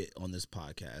quite a bit on this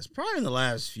podcast. Probably in the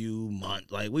last few months.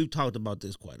 Like, we've talked about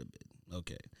this quite a bit.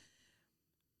 Okay.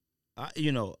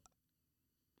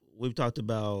 We've talked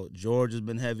about George has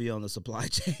been heavy on the supply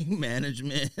chain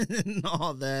management and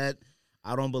all that.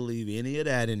 I don't believe any of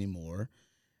that anymore.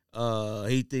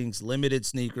 He thinks limited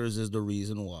sneakers is the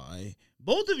reason why.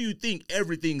 Both of you think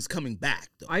everything's coming back,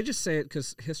 though. I just say it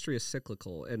because history is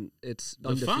cyclical, and it's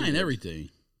define everything.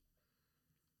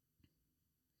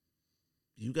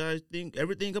 You guys think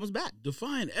everything comes back?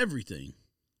 Define everything.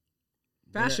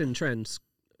 Fashion trends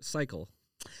cycle.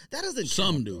 That doesn't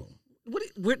Some count, do.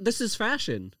 This is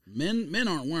fashion. Men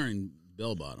aren't wearing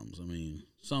bell bottoms. I mean,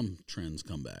 some trends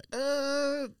come back.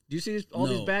 Do you see these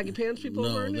baggy pants people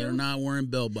are wearing? No, they're not wearing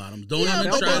bell bottoms. Don't Yeah,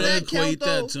 even but try does to that equate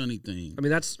count, that to anything. I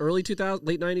mean, that's early 2000s,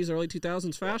 late 90s, early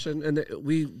 2000s fashion, and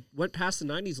we went past the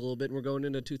 90s a little bit, and we're going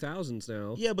into 2000s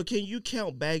now. Yeah, but can you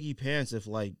count baggy pants if,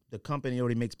 like, the company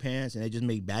already makes pants and they just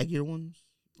make baggier ones?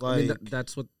 Like, I mean,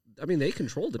 that's what. I mean, they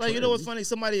control the trend. Like, you know what's funny?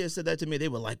 Somebody had said that to me. They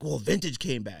were like, well, vintage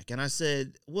came back. And I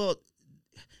said, well,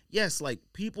 yes, like,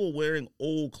 people wearing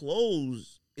old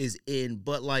clothes is in,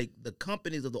 but, like, the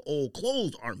companies of the old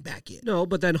clothes aren't back in. No,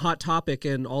 but then Hot Topic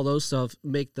and all those stuff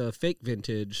make the fake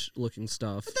vintage looking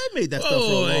stuff. But they made that stuff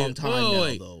for a long time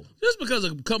now, though. Just because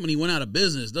a company went out of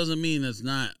business doesn't mean it's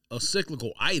not a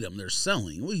cyclical item they're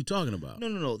selling. What are you talking about?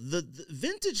 No. The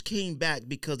vintage came back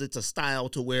because it's a style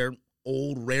to wear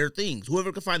old, rare things.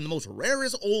 Whoever could find the most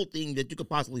rarest old thing that you could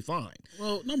possibly find.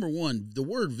 Well, number one, the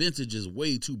word vintage is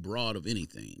way too broad of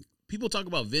anything. People talk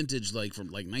about vintage like from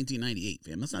like 1998,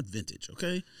 fam. That's not vintage,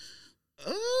 okay?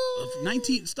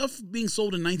 Stuff being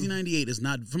sold in 1998 is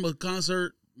not, from a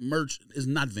concert merch, is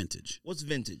not vintage. What's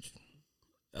vintage?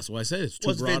 That's why I said it's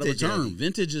too broad of a term. Andy?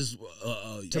 Vintage is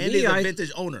Andy's a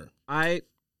vintage owner.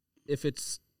 If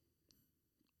it's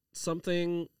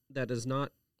something that is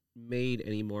not made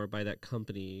anymore by that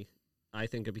company, I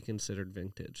think it'd be considered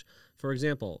vintage. For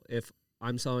example, if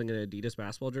I'm selling an Adidas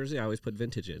basketball jersey, I always put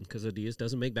vintage in because Adidas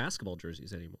doesn't make basketball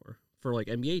jerseys anymore for like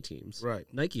NBA teams. Right.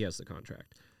 Nike has the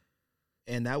contract.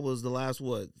 And that was the last,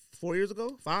 4 years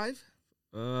ago? 5?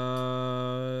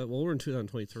 Well, we're in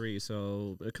 2023,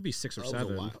 so it could be 6 or 7.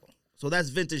 Was a while. So that's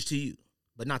vintage to you,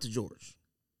 but not to George.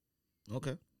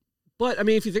 Okay. But, I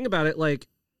mean, if you think about it, like,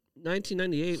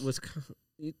 1998 was,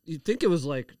 you'd think it was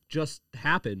like just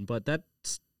happened, but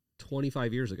that's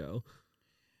 25 years ago.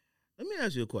 Let me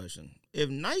ask you a question. If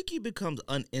Nike becomes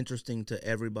uninteresting to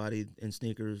everybody in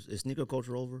sneakers, is sneaker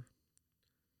culture over?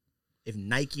 If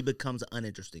Nike becomes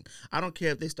uninteresting. I don't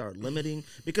care if they start limiting,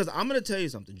 because I'm going to tell you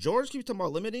something. George keeps talking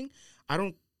about limiting. I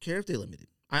don't care if they limit it.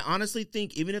 I honestly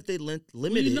think even if they limit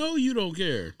it. You know you don't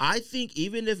care. I think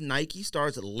even if Nike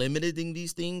starts limiting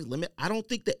these things, I don't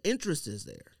think the interest is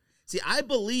there. See, I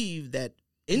believe that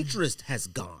interest has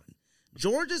gone.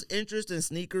 George's interest in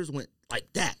sneakers went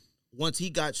like that once he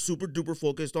got super duper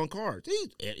focused on cars.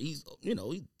 He's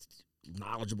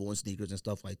knowledgeable in sneakers and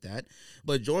stuff like that.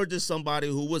 But George is somebody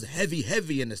who was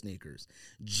heavy into sneakers.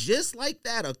 Just like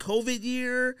that, a COVID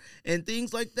year and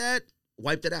things like that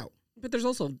wiped it out. But there's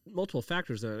also multiple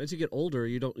factors in it. As you get older,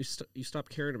 you stop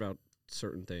caring about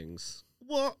certain things.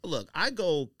 Well, look, I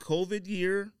go COVID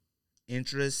year,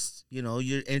 interest,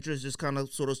 your interest just kind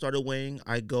of sort of started weighing.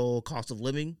 I go cost of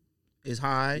living is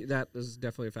high. That is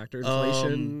definitely a factor.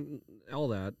 Inflation, all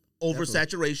that.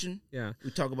 Oversaturation. Yeah.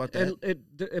 We talk about that. And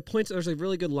it points, there's a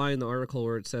really good line in the article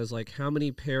where it says, like, how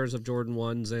many pairs of Jordan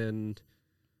 1s and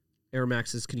Air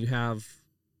Maxes can you have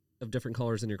of different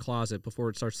colors in your closet before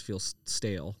it starts to feel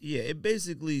stale? Yeah, it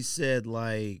basically said,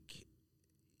 like,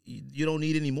 you don't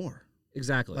need any more.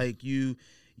 Exactly. Like, you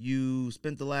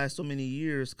spent the last so many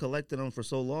years collecting them for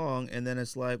so long, and then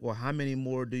it's like, well, how many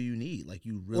more do you need? Like,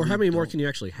 you really, or how many more can you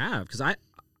actually have? Because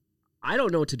I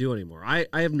don't know what to do anymore. I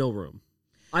have no room.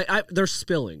 They're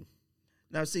spilling.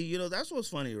 Now, see, that's what's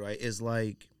funny, right? Is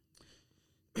like,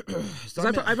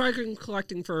 I've been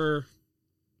collecting for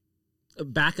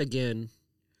back again,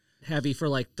 heavy for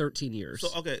like 13 years.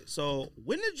 So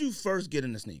when did you first get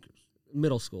into sneakers?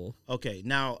 Middle school. Okay,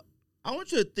 now I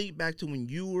want you to think back to when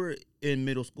you were in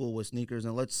middle school with sneakers,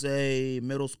 and let's say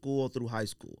middle school through high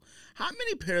school. How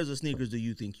many pairs of sneakers do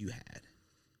you think you had?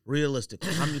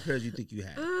 Realistically, how many pairs do you think you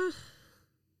had?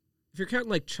 If you're counting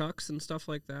like Chucks and stuff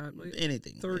like that, like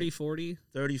anything. 30, 40.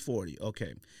 30, 40.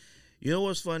 Okay. You know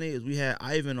what's funny is we had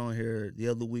Ivan on here the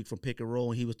other week from Pick and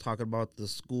Roll, and he was talking about the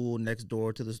school next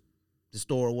door to the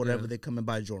store or whatever. Yeah. They come and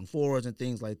buy Jordan 4s and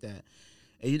things like that.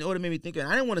 And you know what it made me think of?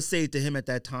 I didn't want to say it to him at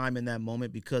that time in that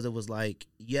moment because it was like,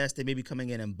 yes, they may be coming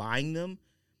in and buying them,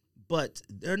 but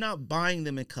they're not buying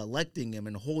them and collecting them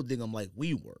and holding them like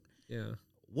we were. Yeah.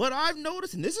 what I've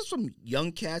noticed, and this is from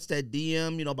young cats that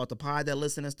DM, about the pod that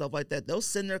listen and stuff like that, they'll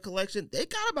send their collection. They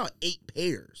got about 8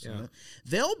 pairs. Yeah.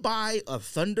 They'll buy a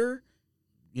Thunder,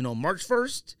 March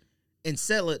 1st and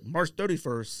sell it March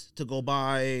 31st to go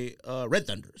buy Red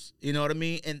Thunders. You know what I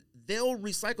mean? And they'll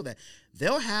recycle that.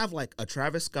 They'll have like a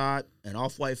Travis Scott, an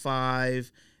Off-White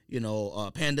 5,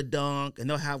 Panda Dunk, and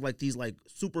they'll have like these like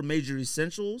super major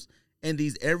essentials. And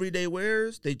these everyday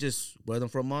wears, they just wear them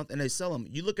for a month and they sell them.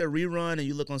 You look at Rerun and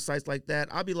you look on sites like that,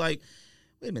 I'll be like,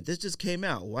 wait a minute, this just came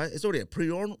out. What? It's already a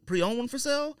pre-owned one for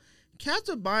sale? Cats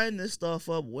are buying this stuff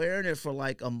up, wearing it for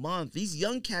like a month. These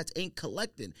young cats ain't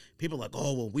collecting. People are like,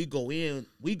 oh, when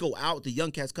we go out, the young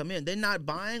cats come in. They're not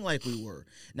buying like we were.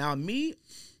 Now, me,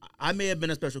 I may have been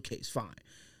a special case, fine.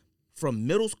 From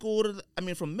middle school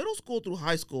through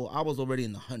high school, I was already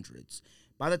in the hundreds.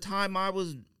 By the time I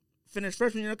was finished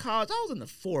freshman year of college, I was in the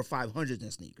 400s or 500s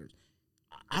in sneakers.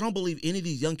 I don't believe any of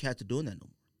these young cats are doing that no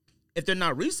more. If they're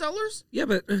not resellers. Yeah,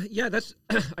 but that's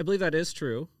I believe that is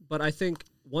true. But I think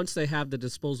once they have the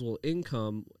disposable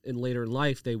income in later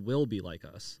life, they will be like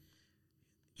us.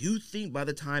 You think by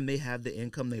the time they have the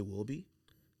income, they will be?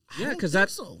 Yeah, because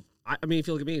that's so. I mean, if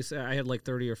you look at me, I had like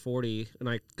 30 or 40, and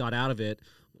I got out of it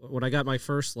when I got my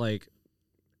first like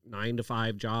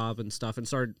 9-to-5 job and stuff and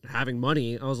started having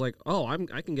money. I was like, oh,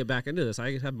 I can get back into this.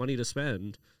 I have money to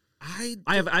spend. I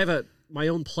have my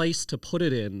own place to put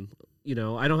it in.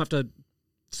 I don't have to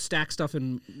stack stuff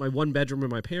in my one bedroom in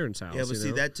my parents' house. Yeah, but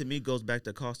see, that to me goes back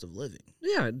to cost of living.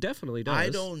 Yeah, it definitely does. I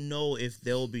don't know if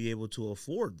they'll be able to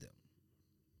afford them.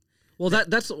 Well,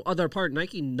 that's the other part.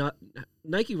 Nike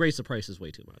raised the prices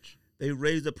way too much. They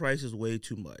raise the prices way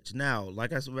too much. Now,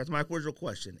 like I said, that's my original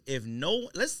question.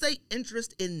 Let's say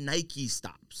interest in Nike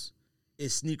stops,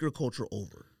 is sneaker culture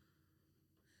over?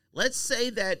 Let's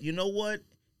say that, you know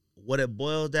what it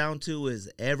boils down to is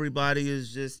everybody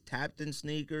is just tapped in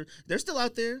sneakers. They're still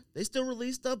out there. They still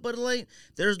release stuff, but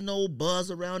there's no buzz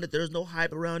around it. There's no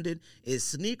hype around it. Is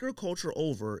sneaker culture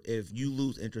over if you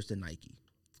lose interest in Nike?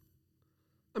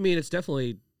 I mean, it's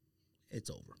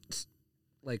over.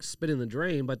 Like spit in the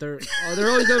drain, but there are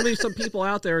always going to be some people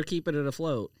out there keeping it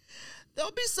afloat.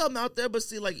 There'll be some out there, but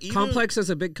see, like even Complex is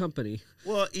a big company.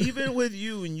 Well, even with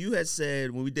you, and you had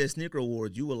said when we did Sneaker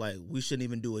Awards, you were like, we shouldn't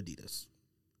even do Adidas.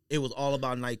 It was all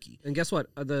about Nike. And guess what?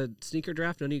 The sneaker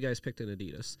draft, none of you guys picked an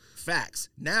Adidas. Facts.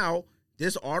 Now,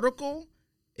 this article,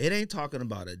 it ain't talking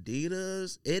about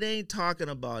Adidas. It ain't talking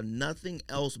about nothing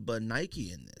else but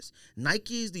Nike in this.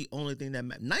 Nike is the only thing that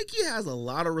matters. Nike has a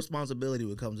lot of responsibility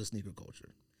when it comes to sneaker culture.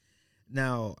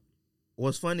 Now,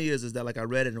 what's funny is that like I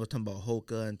read it and it was talking about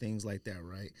Hoka and things like that,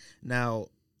 right? Now,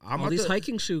 all these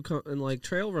hiking shoe and like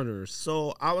trail runners.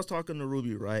 So I was talking to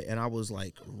Ruby, right? And I was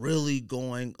like really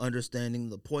understanding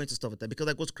the points and stuff like that. Because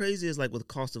like what's crazy is like with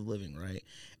cost of living, right?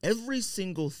 Every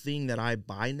single thing that I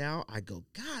buy now, I go,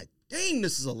 God dang,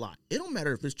 this is a lot. It don't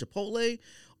matter if it's Chipotle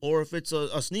or if it's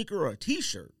a sneaker or a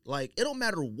t-shirt. Like, it don't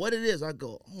matter what it is. I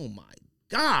go, oh my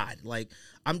God. Like,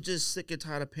 I'm just sick and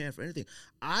tired of paying for anything.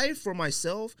 For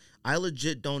myself, I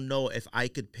legit don't know if I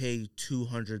could pay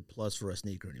 $200 plus for a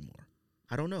sneaker anymore.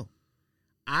 I don't know.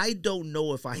 I don't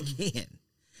know if I can.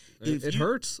 It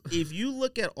hurts. If you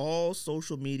look at all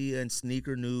social media and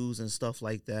sneaker news and stuff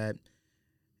like that,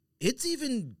 it's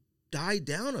even died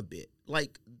down a bit.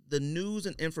 Like, the news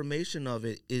and information of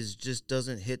it just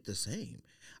doesn't hit the same.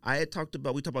 We talked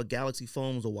about Galaxy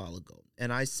foams a while ago,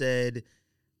 and I said,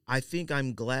 I think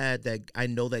I'm glad that I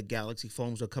know that Galaxy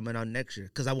foams are coming out next year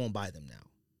because I won't buy them now.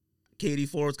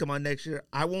 KD4s come out next year.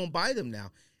 I won't buy them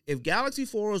now. If Galaxy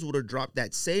 4s would have dropped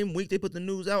that same week they put the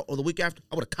news out or the week after,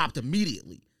 I would have copped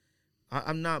immediately.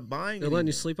 I'm not buying it. They're letting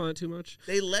you sleep on it too much?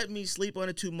 They let me sleep on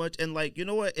it too much. And, like, you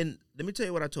know what? And let me tell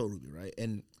you what I told Ruby, right?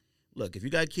 And, look, if you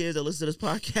got kids that listen to this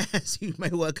podcast, you may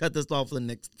want to cut this off for the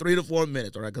next 3 to 4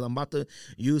 minutes, all right? Because I'm about to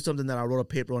use something that I wrote a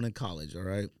paper on in college, all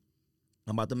right?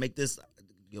 I'm about to make this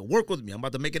work with me. I'm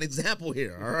about to make an example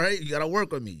here, all right? You got to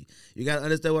work with me. You got to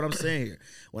understand what I'm saying here.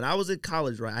 When I was in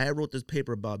college, right, I wrote this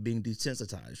paper about being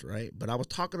desensitized, right? But I was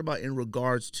talking about in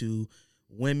regards to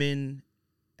women,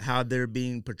 how they're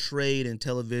being portrayed in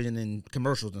television and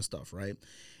commercials and stuff, right?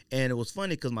 And it was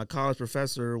funny because my college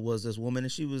professor was this woman,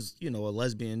 and she was, a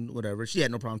lesbian, whatever. She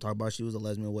had no problem talking about it. She was a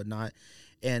lesbian and whatnot.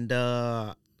 And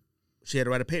she had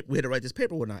to write a paper. We had to write this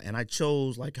paper and whatnot. And I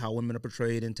chose, like, how women are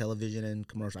portrayed in television and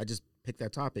commercial. I just picked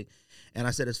that topic. And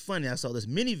I said, it's funny. I saw this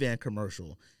minivan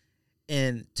commercial.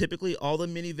 And typically all the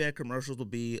minivan commercials will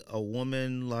be a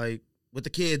woman, like, with the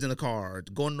kids in the car,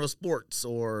 going to sports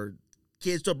or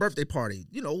kids to a birthday party,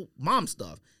 mom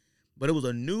stuff. But it was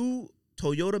a new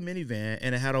Toyota minivan,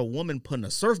 and it had a woman putting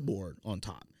a surfboard on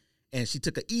top. And she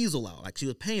took an easel out, like she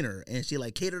was a painter, and she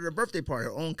like catered her birthday party,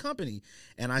 her own company.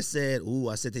 And I said,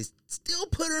 they still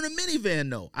put her in a minivan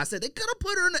though. I said they could have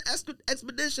put her in an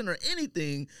expedition or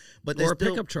anything, but they or a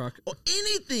pickup truck or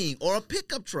anything or a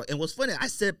pickup truck. And what's funny, I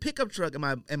said pickup truck,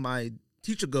 and my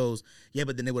teacher goes, yeah,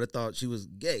 but then they would have thought she was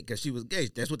gay because she was gay.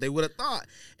 That's what they would have thought.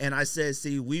 And I said,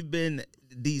 see, we've been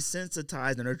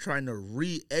desensitized, and they're trying to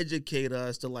re-educate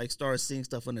us to like start seeing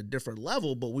stuff on a different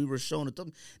level. But we were shown it.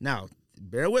 Now,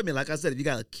 bear with me. Like I said, if you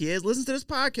got kids listen to this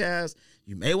podcast,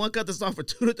 you may want to cut this off for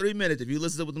 2 to 3 minutes if you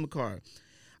listen to it with them in the car.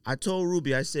 I told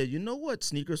Ruby, I said, you know what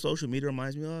sneaker social media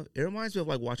reminds me of? It reminds me of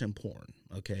like watching porn,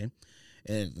 okay?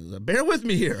 And bear with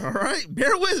me here, all right?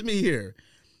 Bear with me here.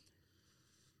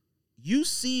 You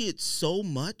see it so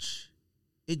much,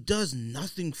 it does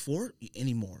nothing for it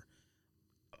anymore.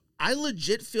 I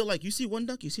legit feel like you see one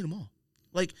dunk, you see them all.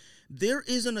 Like, there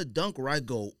isn't a dunk where I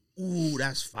go, ooh,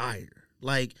 that's fire.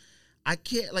 Like, I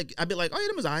can't, like, I'd be like, oh, yeah,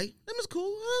 them is aight. Them is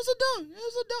cool. It's a dunk.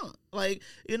 It's a dunk. Like,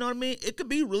 you know what I mean? It could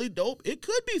be really dope. It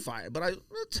could be fire, but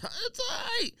it's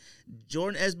aight.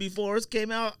 Jordan SB Forest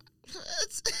came out.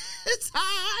 It's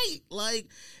aight. Like,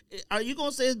 are you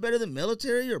going to say it's better than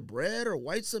military or bread or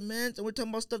white cement? And we're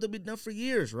talking about stuff that been done for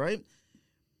years, right?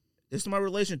 This is my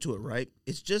relation to it, right?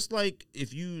 It's just like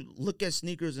if you look at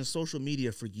sneakers and social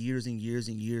media for years and years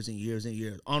and years and years and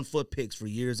years, on foot pics for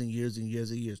years and years and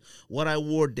years and years, what I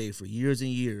wore day for years and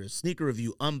years, sneaker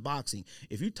review, unboxing.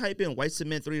 If you type in White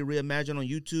Cement 3 Reimagine on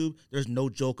YouTube, there's no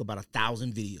joke about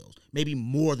 1,000 videos, maybe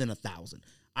more than 1,000.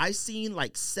 I seen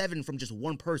like 7 from just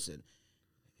one person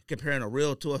comparing a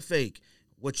real to a fake.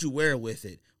 What you wear with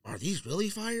it. Are these really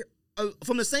fire?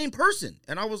 From the same person.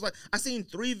 And I was like, I seen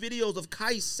 3 videos of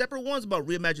Kai, separate ones about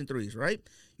Reimagine 3s, right?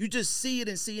 You just see it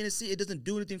and see it and see it. It doesn't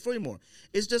do anything for you anymore.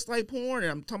 It's just like porn.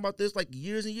 And I'm talking about this like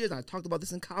years and years. And I talked about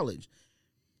this in college.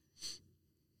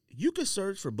 You could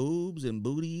search for boobs and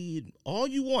booty and all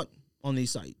you want on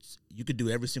these sites. You could do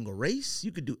every single race.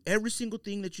 You could do every single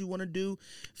thing that you want to do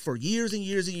for years and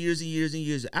years and years and years and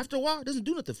years. After a while, it doesn't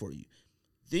do nothing for you.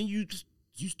 Then you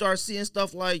start seeing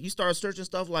stuff like, you start searching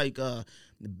stuff like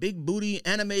big booty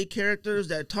anime characters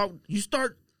that talk. You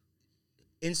start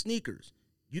in sneakers.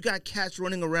 You got cats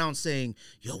running around saying,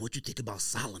 yo, what you think about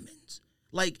Solomons?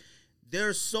 Like,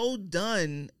 they're so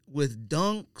done with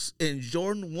dunks and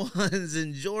Jordan 1s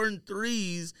and Jordan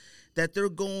 3s that they're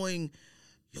going,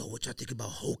 yo, what y'all think about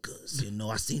Hokas? You know,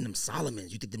 I seen them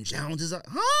Solomons. You think them Joneses are,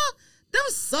 huh? Them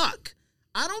suck.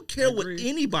 I don't care what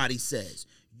anybody says.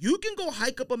 You can go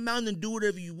hike up a mountain and do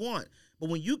whatever you want. But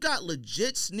when you got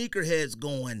legit sneakerheads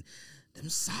going, them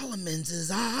Solomons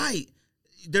is all right,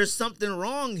 there's something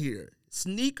wrong here.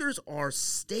 Sneakers are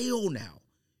stale now.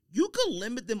 You can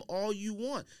limit them all you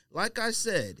want. Like I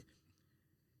said,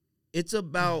 it's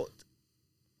about,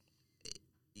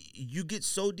 you get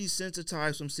so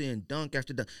desensitized from seeing dunk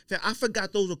after dunk. In fact, I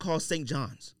forgot those were called St.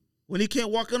 John's. When he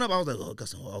came walking up, I was like, oh, got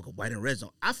some white and red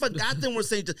zone. I forgot them were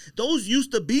St. John's. Those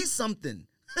used to be something.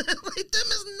 Like, them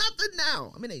is nothing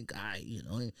now. I mean, they guy, you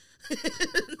know.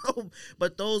 No,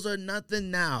 but those are nothing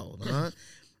now. Huh?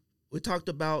 We talked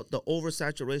about the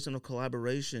oversaturation of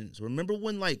collaborations. Remember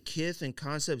when, like, Kith and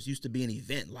Concepts used to be an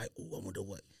event? Like, oh, I wonder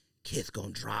what Kith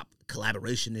gonna drop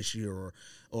collaboration this year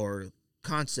or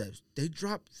Concepts. They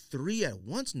dropped 3 at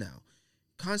once now.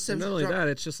 Concepts. And not only that,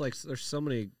 it's just like there's so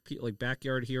many people, like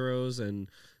Backyard Heroes and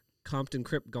Compton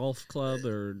Crip Golf Club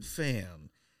or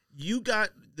fam. You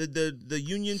got the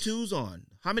Union 2s on.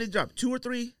 How many dropped? 2 or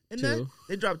 3 in 2. that?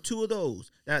 They dropped 2 of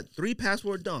those. That 3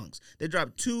 Password Dunks. They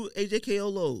dropped 2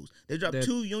 AJKO lows. They dropped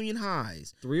 2 Union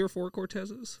Highs. 3 or 4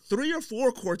 Cortezes? 3 or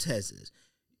 4 Cortezes.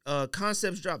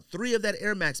 Concepts dropped 3 of that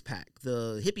Air Max pack,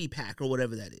 the hippie pack or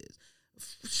whatever that is.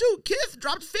 Shoot, Kith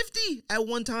dropped 50 at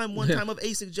one time of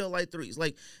ASIC Gel Light 3s.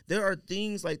 Like, there are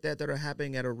things like that are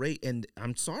happening at a rate, and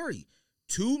I'm sorry.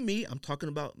 To me, I'm talking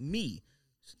about me.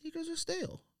 Sneakers are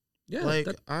stale. Yeah, like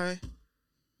I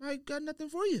got nothing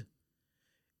for you.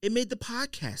 It made the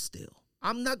podcast stale.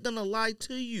 I'm not gonna lie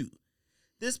to you.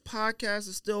 This podcast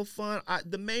is still fun.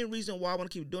 The main reason why I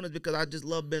want to keep doing it is because I just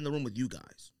love being in the room with you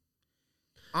guys.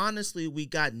 Honestly, we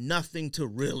got nothing to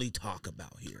really talk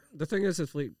about here. The thing is,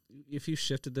 if you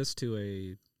shifted this to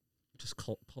a just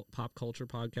pop culture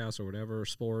podcast or whatever,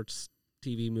 sports,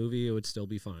 TV, movie, it would still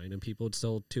be fine, and people would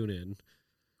still tune in.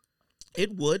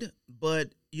 It would, but,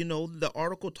 you know, the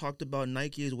article talked about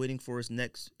Nike is waiting for its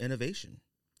next innovation.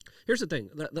 Here's the thing.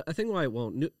 I think why it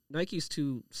won't. Nike's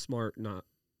too smart not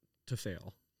to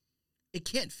fail. It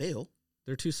can't fail.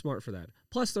 They're too smart for that.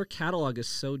 Plus, their catalog is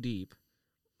so deep.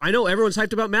 I know everyone's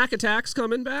hyped about Mac Attacks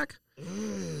coming back.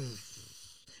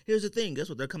 Here's the thing. Guess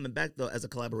what? They're coming back, though, as a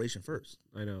collaboration first.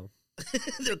 I know.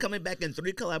 They're coming back in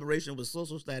 3 collaboration with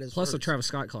Social Status. Plus first. a Travis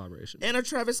Scott collaboration. And a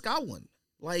Travis Scott one.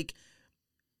 Like,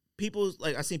 people,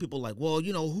 like, I've seen people like, well,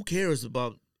 you know, who cares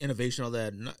about innovation or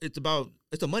that?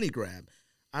 It's a money grab.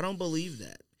 I don't believe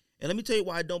that. And let me tell you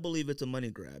why I don't believe it's a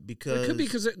money grab. Because it could be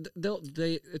because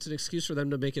it's an excuse for them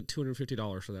to make it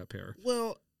 $250 for that pair.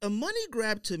 Well, a money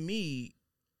grab to me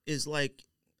is like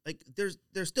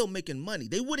they're still making money.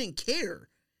 They wouldn't care.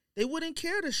 They wouldn't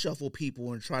care to shuffle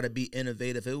people and try to be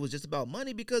innovative if it was just about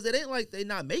money, because it ain't like they're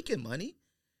not making money.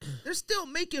 They're still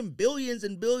making billions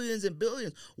and billions and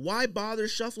billions. Why bother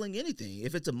shuffling anything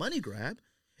if it's a money grab?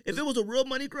 If it was a real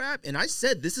money grab, and I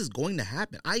said this is going to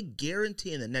happen, I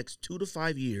guarantee in the next 2 to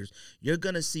 5 years, you're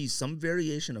going to see some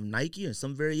variation of Nike and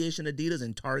some variation of Adidas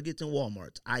in Targets and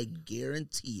Walmarts. I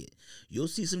guarantee it. You'll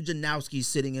see some Janowski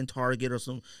sitting in Target or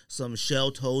some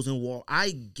shell toes in Walmart. I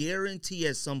guarantee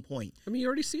at some point. I mean, you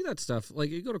already see that stuff.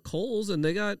 Like, you go to Kohl's and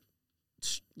they got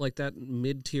like that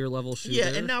mid-tier level shoe. Yeah,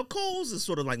 there. and now Kohl's is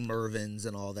sort of like Mervyn's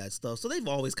and all that stuff. So they've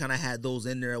always kind of had those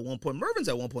in there at one point. Mervyn's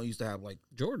at one point used to have like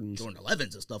Jordan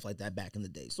 11s and stuff like that back in the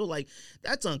day. So like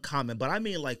that's uncommon. But I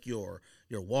mean like your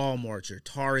Walmarts, your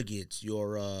Targets,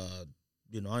 your I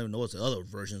don't even know what the other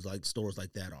versions like stores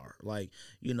like that are. Like,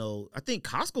 I think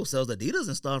Costco sells Adidas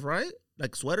and stuff, right?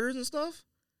 Like sweaters and stuff.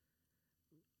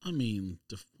 I mean,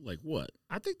 like what?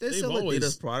 I think they've sell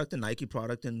Adidas product and Nike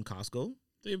product in Costco.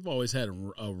 They've always had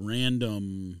a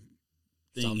random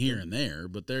thing here and there,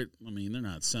 but they're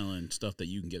not selling stuff that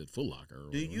you can get at Foot Locker.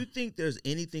 Do you think there's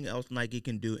anything else Nike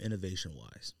can do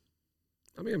innovation-wise?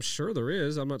 I mean, I'm sure there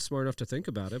is. I'm not smart enough to think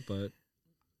about it, but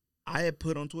I had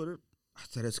put on Twitter, I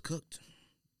said it's cooked.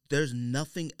 There's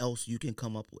nothing else you can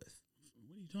come up with.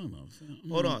 What are you talking about?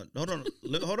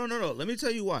 Hold on. No. Let me tell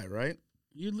you why, right?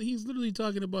 He's literally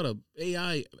talking about a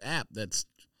AI app that's...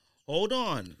 Hold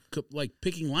on. Like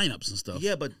picking lineups and stuff.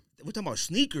 Yeah, but we're talking about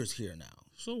sneakers here now.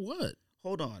 So what?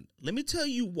 Hold on. Let me tell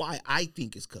you why I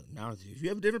think it's cooked. Now, if you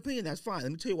have a different opinion, that's fine.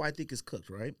 Let me tell you why I think it's cooked,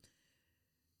 right?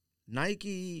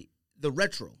 Nike, the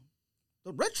retro.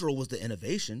 The retro was the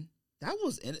innovation.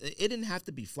 It didn't have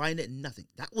to be Flyknit, nothing.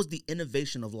 That was the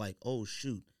innovation of like, oh,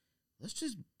 shoot. Let's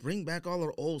just bring back all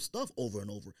our old stuff over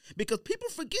and over. Because people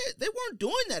forget, they weren't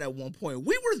doing that at one point.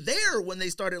 We were there when they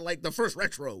started, like, the first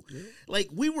retro. Yeah. Like,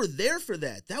 we were there for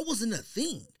that. That wasn't a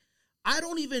thing. I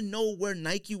don't even know where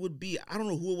Nike would be. I don't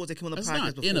know who it was that came on the podcast before.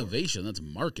 That's not innovation. That's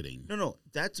marketing. No.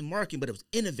 That's marketing, but it was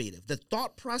innovative. The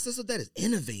thought process of that is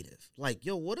innovative. Like,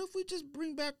 yo, what if we just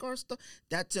bring back our stuff?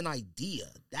 That's an idea.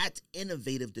 That's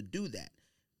innovative to do that.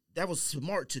 That was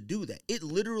smart to do that. It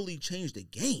literally changed the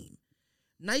game.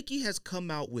 Nike has come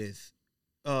out with,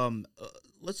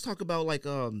 let's talk about like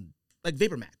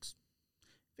VaporMax.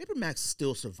 VaporMax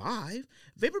still survive.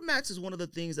 VaporMax is one of the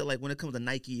things that, like, when it comes to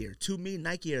Nike Air, to me,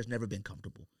 Nike Air has never been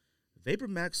comfortable.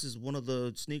 VaporMax is one of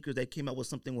the sneakers that came out with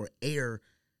something where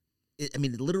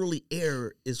literally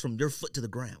air is from your foot to the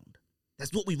ground.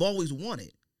 That's what we've always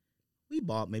wanted. We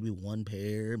bought maybe one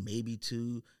pair, maybe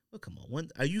two. But come on,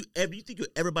 you think you'll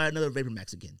ever buy another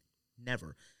VaporMax again?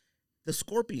 Never. The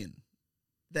Scorpion.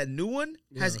 That new one,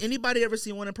 has anybody ever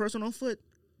seen one in person on foot?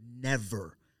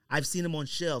 Never. I've seen them on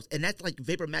shelves, and that's like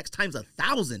VaporMax times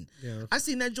 1,000. Yeah. I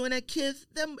seen that joint at Kith.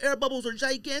 Them air bubbles are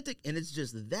gigantic, and it's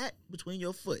just that between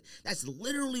your foot. That's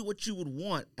literally what you would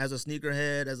want as a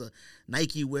sneakerhead, as a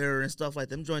Nike wearer and stuff like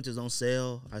that. Them joints is on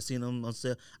sale. I've seen them on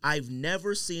sale. I've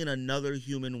never seen another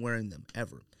human wearing them,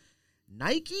 ever.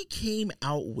 Nike came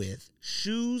out with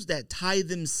shoes that tie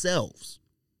themselves.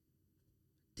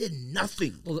 Did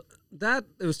nothing. Well,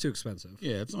 it was too expensive.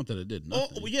 Yeah, it's not that it did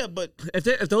nothing. Oh, yeah, but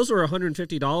if those were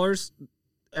 $150,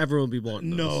 everyone would be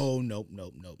wanting those. No.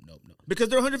 Because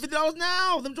they're $150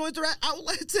 now. Them joints are at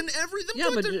outlets and everything. Yeah,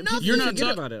 but you're not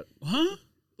talking about it. Huh?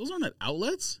 Those aren't at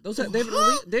outlets?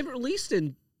 They've released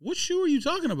in. What shoe are you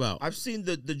talking about? I've seen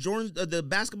the Jordans, the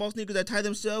basketball sneakers that tie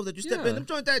themselves that you step in. Them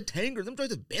joints at Tanger. Them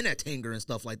joints have been at Tanger and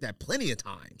stuff like that plenty of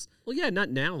times. Well, yeah,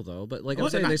 not now though. But like I'm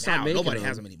saying, they stopped making them. Nobody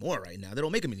has them anymore right now. They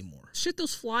don't make them anymore. Shit,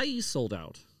 those Flyes sold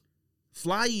out.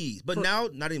 Flyes, but now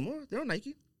not anymore. They're on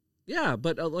Nike. Yeah,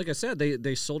 but like I said,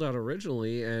 they sold out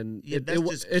originally, and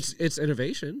it's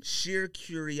innovation, sheer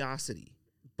curiosity.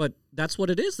 But that's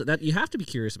what it is. That you have to be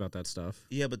curious about that stuff.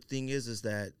 Yeah, but the thing is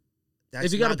that.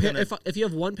 If you got a pair, if you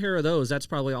have one pair of those, that's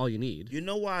probably all you need. You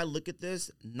know why I look at this?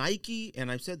 Nike,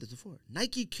 and I've said this before,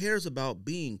 Nike cares about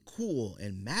being cool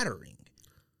and mattering.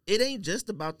 It ain't just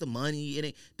about the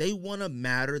money. They want to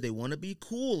matter. They want to be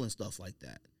cool and stuff like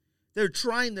that. They're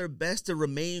trying their best to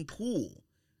remain cool,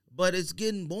 but it's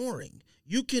getting boring.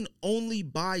 You can only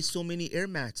buy so many Air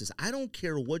Maxes. I don't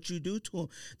care what you do to them.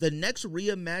 The next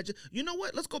reimagine. You know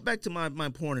what? Let's go back to my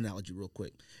porn analogy real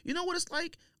quick. You know what it's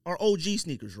like? Our OG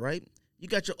sneakers, right? You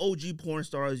got your OG porn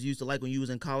stars you used to like when you was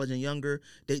in college and younger.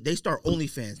 They start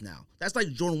OnlyFans now. That's like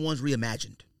Jordan 1's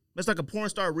reimagined. That's like a porn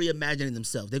star reimagining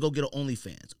themselves. They go get an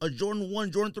OnlyFans. A Jordan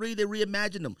 1, Jordan 3, they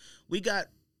reimagined them. We got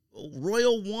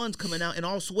Royal Ones coming out in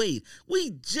all suede.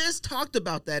 We just talked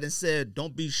about that and said,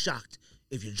 don't be shocked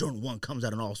if your Jordan 1 comes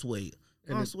out in all suede.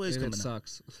 All suede's coming out. It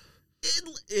sucks.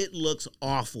 It looks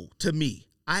awful to me.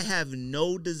 I have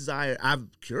no desire.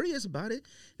 I'm curious about it.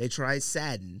 They tried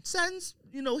satin. Satin's,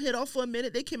 hit off for a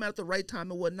minute. They came out at the right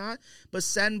time and whatnot. But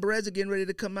satin breads are getting ready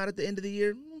to come out at the end of the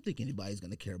year. I don't think anybody's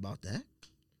going to care about that.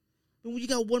 But when you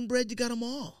got one bread, you got them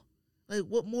all. Like,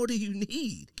 what more do you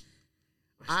need?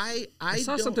 I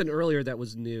saw something earlier that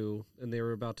was new, and they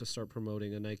were about to start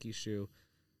promoting a Nike shoe.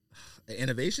 An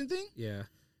innovation thing? Yeah.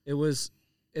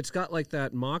 It's got like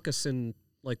that moccasin,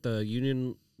 like the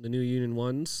new Union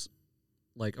ones,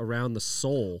 like around the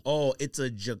sole. Oh, it's a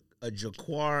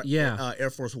Jaguar Air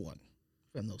Force One.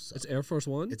 It's Air Force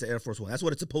One? It's an Air Force One. That's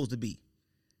what it's supposed to be.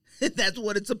 That's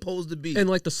what it's supposed to be. And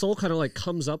like the sole kind of like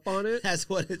comes up on it. That's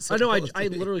what it's supposed to be. I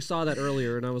literally saw that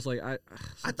earlier, and I was like, I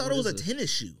thought it was a tennis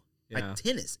shoe. Yeah. Like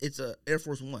tennis. It's a Air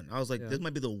Force One. I was like, this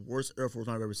might be the worst Air Force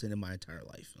One I've ever seen in my entire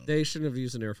life. They shouldn't have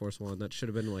used an Air Force One. That should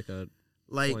have been like a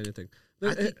thing.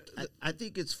 I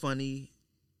think it's funny.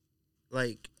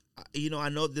 Like, I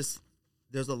know this.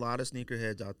 There's a lot of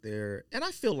sneakerheads out there, and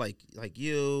I feel like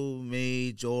you,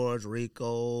 me, George,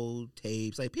 Rico,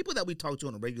 Tapes, like people that we talk to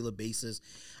on a regular basis.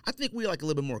 I think we're like a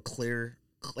little bit more clear,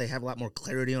 like have a lot more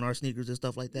clarity on our sneakers and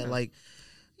stuff like that. Yeah. Like,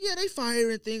 yeah, they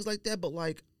fire and things like that, but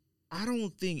like, I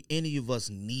don't think any of us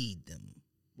need them.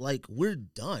 Like, we're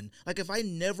done. Like, if I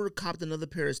never copped another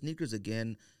pair of sneakers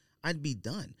again, I'd be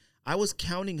done. I was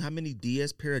counting how many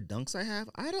DS pair of Dunks I have.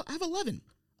 I have 11.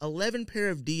 11 pair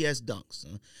of DS Dunks.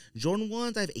 Jordan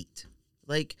 1s, I have 8.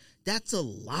 Like, that's a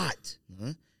lot.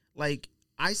 Like,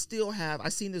 I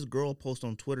seen this girl post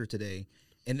on Twitter today,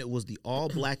 and it was the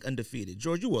all-black undefeated.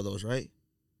 George, you wore those, right?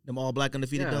 Them all-black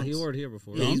undefeated Dunks? Yeah, he wore it here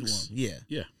before. Yeah, he's worn. Yeah.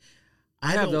 Yeah.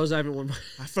 I have those. I haven't worn.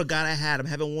 I forgot I had them.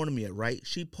 Haven't worn them yet, right?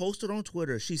 She posted on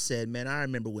Twitter. She said, man, I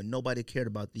remember when nobody cared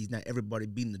about these. Now everybody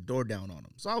beating the door down on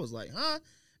them. So I was like, huh?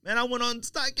 Man, I went on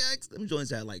StockX. Them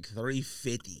joints at like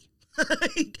 $350.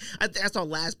 I saw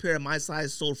last pair of my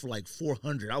size sold for like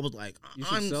 $400. I was like,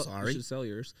 sorry. You should sell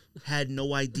yours. Had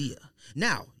no idea.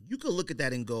 Now, you could look at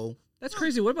that and go, that's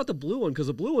crazy. What about the blue one? Because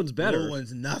the blue one's better. Blue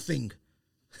one's nothing.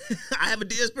 I have a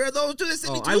DS pair of those too. They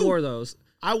sent me 2. I wore those.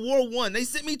 I wore one. They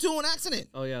sent me 2 on accident.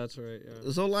 Oh, yeah, that's right.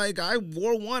 Yeah. So, like, I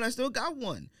wore one. I still got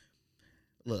one.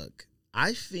 Look,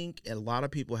 I think a lot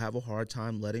of people have a hard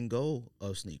time letting go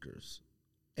of sneakers.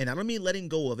 And I don't mean letting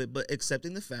go of it, but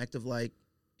accepting the fact of, like,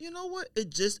 you know what? It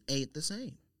just ain't the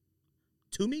same.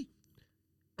 To me.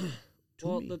 I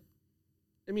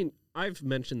mean, I've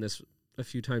mentioned this a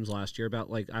few times last year about,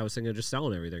 like, I was thinking of just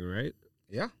selling everything, right?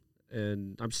 Yeah.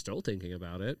 And I'm still thinking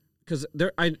about it. Because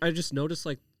I just noticed,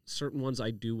 like, certain ones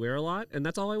I do wear a lot, and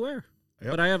that's all I wear.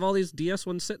 Yep. But I have all these DS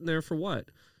ones sitting there for what?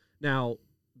 Now,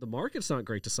 the market's not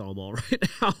great to sell them all right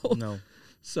now. No.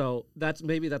 So that's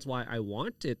why I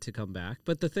want it to come back.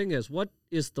 But the thing is, what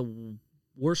is the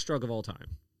worst drug of all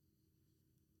time?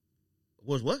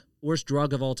 What? Worst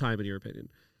drug of all time, in your opinion?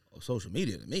 Oh, social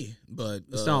media to me, but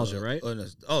nostalgia, right?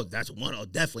 That's one. Oh,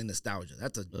 definitely nostalgia.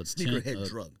 That's a sneakerhead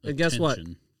drug. And guess what?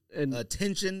 And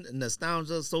attention,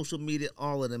 nostalgia, social media,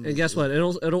 all of them. And guess what?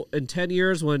 It'll in 10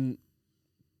 years when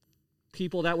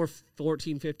people that were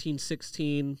 14, 15,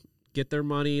 16 get their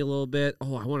money a little bit. Oh,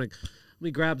 let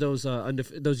me grab those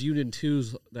Union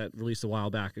 2s that released a while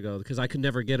back ago because I could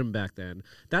never get them back then.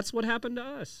 That's what happened to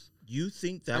us. You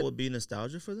think that would be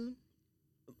nostalgia for them?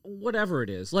 Whatever it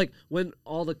is. Like when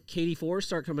all the KD4s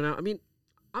start coming out, I mean,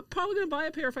 I'm probably going to buy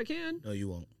a pair if I can. No, you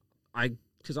won't.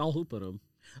 Because I'll hoop at them.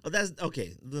 Oh, that's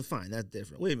okay. Fine, that's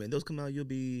different. Wait a minute, those come out, you'll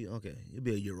be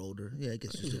a year older. Yeah, I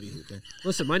guess you'll still be hooping.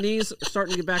 Listen, my knees are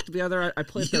starting to get back together. I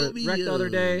played the rec the other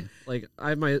day. Like I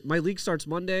have my league starts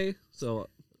Monday, so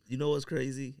you know what's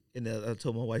crazy? And I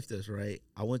told my wife this, right?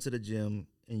 I went to the gym,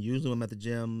 and usually when I'm at the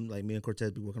gym, like me and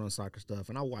Cortez be working on soccer stuff,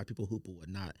 and I watch people hoop or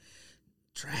whatnot.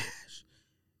 Trash.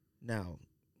 Now,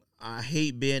 I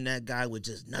hate being that guy with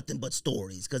just nothing but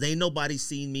stories because ain't nobody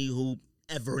seen me hoop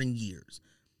ever in years.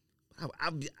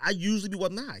 I usually be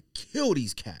what I kill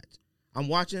these cats. I'm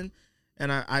watching,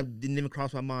 and I didn't even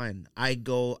cross my mind. I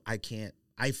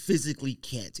physically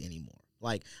can't anymore.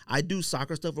 Like, I do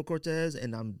soccer stuff with Cortez,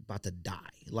 and I'm about to die.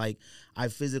 Like, I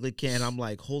physically can't. I'm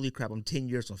like, holy crap, I'm 10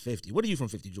 years from 50. What are you from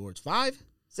 50, George? 5?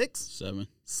 6? 7.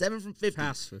 7 from 50.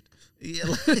 Past 50. Yeah,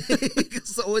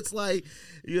 so it's like,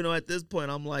 at this point,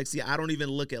 I'm like, see, I don't even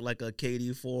look at like a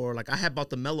KD for, like, I had bought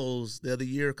the Mellows the other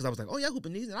year because I was like, oh yeah,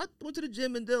 hooping these, and I went to the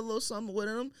gym and did a little something with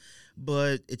them,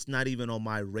 but it's not even on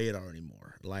my radar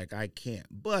anymore. Like, I can't.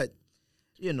 But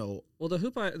well,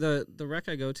 the rec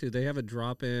I go to, they have a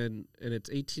drop in, and it's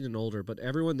 18 and older, but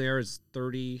everyone there is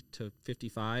 30 to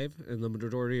 55, and the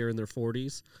majority are in their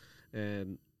 40s,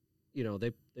 and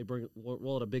they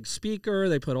roll out a big speaker.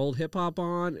 They put old hip hop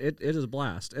on. It is a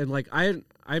blast. And like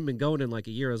I've been going in like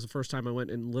a year. It was the first time I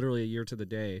went in literally a year to the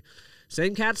day.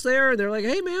 Same cats there, and they're like,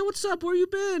 "Hey man, what's up? Where you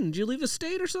been? Did you leave the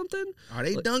state or something?" Are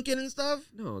they dunking and stuff?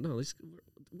 No.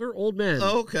 We're old men.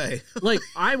 Oh, okay. Like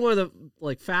I'm one of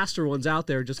the faster ones out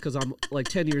there just because I'm like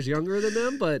 10 years younger than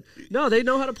them. But no, they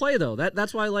know how to play though.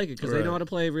 That's why I like it because they know how to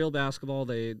play real basketball.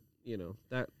 They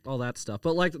that all that stuff.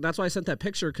 But like that's why I sent that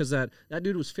picture because that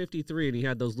dude was 53 and he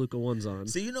had those Luka ones on.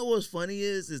 See, what's funny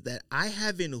is that I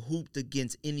haven't hooped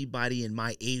against anybody in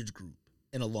my age group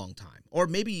in a long time, or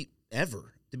maybe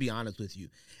ever. To be honest with you,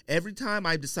 every time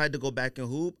I decide to go back and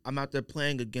hoop, I'm out there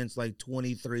playing against like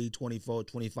 23, 24,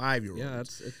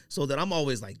 25-year-olds. Yeah, so that I'm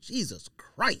always like, Jesus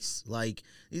Christ. Like,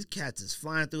 these cats is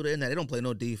flying through the internet. They don't play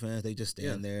no defense. They just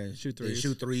stand there and shoot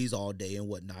threes all day and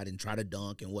whatnot and try to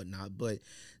dunk and whatnot. But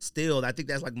still, I think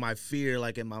that's like my fear,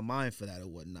 like in my mind for that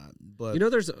and whatnot. But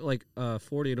there's like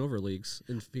 40 and over leagues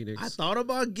in Phoenix. I thought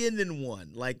about getting in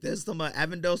one. Like, there's some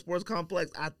Avondale Sports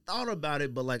Complex. I thought about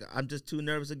it, but like, I'm just too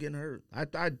nervous of getting hurt.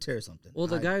 I'd tear something. Well,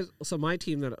 the guys, so my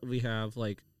team that we have,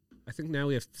 like, I think now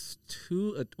we have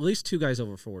at least 2 guys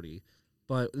over 40.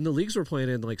 But in the leagues we're playing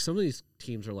in, like, some of these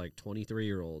teams are like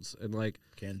 23-year-olds and like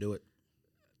can't do it.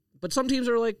 But some teams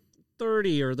are like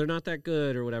 30 or they're not that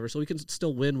good or whatever, so we can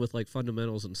still win with like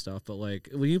fundamentals and stuff. But like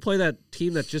when you play that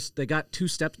team that just they got 2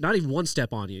 steps, not even 1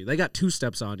 step on you, they got 2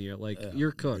 steps on you, like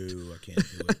you're cooked. No, I can't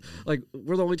do it. Like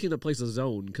we're the only team that plays a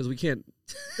zone because we can't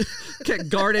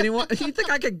guard anyone. You think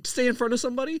I could stay in front of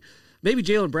somebody? Maybe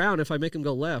Jaylen Brown if I make him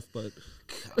go left, but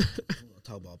God, we'll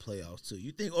talk about playoffs too.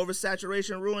 You think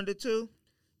oversaturation ruined it too?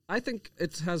 I think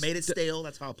it has made it stale.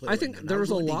 That's how I play. I think there was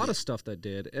a lot of stuff that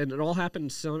did, and it all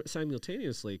happened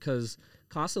simultaneously because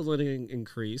cost of living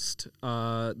increased.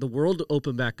 The world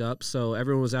opened back up, so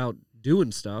everyone was out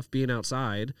doing stuff, being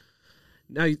outside.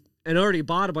 Now, and already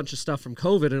bought a bunch of stuff from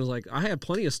COVID, and it was like, I had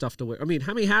plenty of stuff to wear. I mean,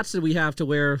 how many hats did we have to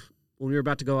wear when we were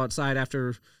about to go outside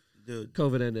after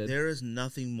COVID ended? There is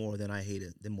nothing more than I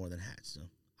hated more than hats. So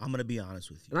I'm gonna be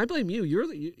honest with you, and I blame you. You're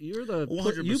the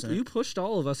 100%. You pushed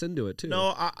all of us into it too.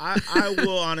 No, I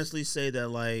will honestly say that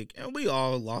like, and we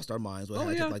all lost our minds at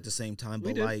like the same time.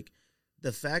 But like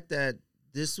the fact that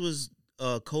this was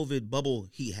a COVID bubble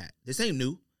Heat hat. This ain't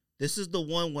new. This is the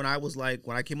one when I was like,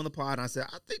 when I came on the pod and I said,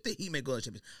 I think the Heat may go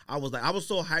to the championship. I was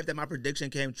so hyped that my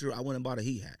prediction came true. I went and bought a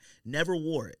Heat hat. Never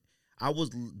wore it. I was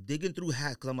digging through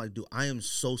hats because I'm like, dude, I am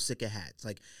so sick of hats.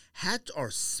 Like, hats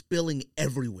are spilling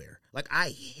everywhere. Like, I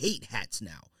hate hats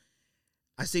now.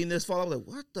 I seen this fall. I was like,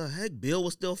 what the heck? Bill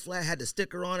was still flat, had the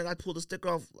sticker on it. I pulled the sticker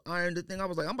off, ironed the thing. I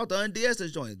was like, I'm about to unds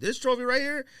this joint. This trophy right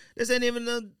here, this ain't even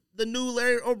the new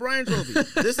Larry O'Brien trophy.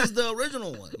 This is the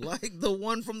original one, like the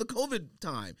one from the COVID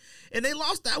time. And they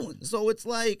lost that one. So it's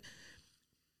like,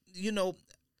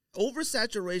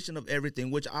 oversaturation of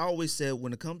everything, which I always said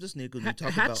when it comes to sneakers, we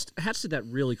talk about hats did that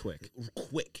really quick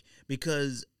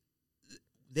because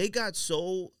they got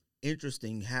so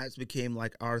interesting. Hats became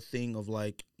like our thing of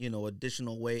like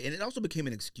additional way, and it also became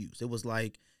an excuse. It was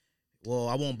like, well,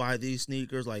 I won't buy these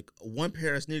sneakers. Like one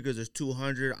pair of sneakers is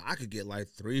 $200. I could get like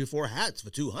 3 or 4 hats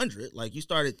for $200. Like you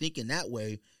started thinking that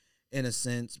way, in a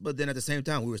sense, but then at the same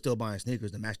time, we were still buying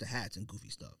sneakers to match the hats and goofy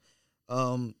stuff.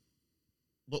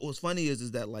 But what's funny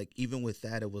is that, like, even with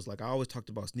that, it was like I always talked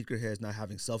about sneakerheads not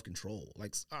having self-control.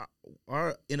 Like,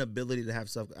 our inhabili to have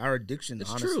our addiction, it's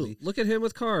honestly. True. Look at him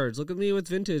with cards. Look at me with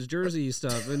vintage jersey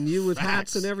stuff. And you with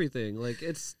hats and everything. Like,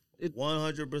 it's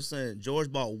 100%.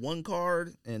 George bought 1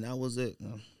 card, and that was it.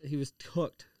 He was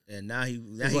hooked. And now he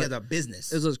has a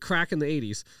business. It was a crack in the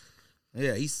 80s.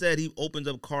 Yeah, he said he opens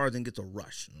up cards and gets a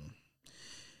rush.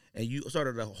 And you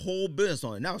started a whole business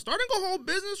on it. Now, starting a whole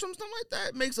business from something like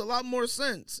that makes a lot more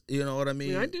sense. You know what I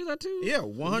mean? Yeah, I do that too. Yeah,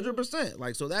 100%.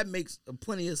 Like, so that makes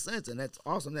plenty of sense, and that's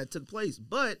awesome that took place.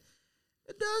 But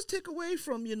it does take away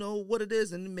from, what it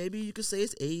is, and maybe you could say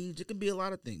it's age. It could be a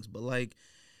lot of things. But, like,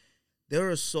 there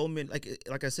are so many,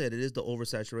 like I said, it is the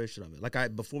oversaturation of it.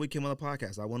 Like, before we came on the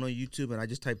podcast, I went on YouTube, and I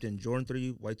just typed in Jordan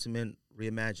 3 White Cement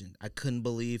Reimagined. I couldn't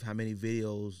believe how many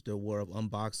videos there were of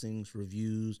unboxings,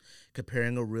 reviews,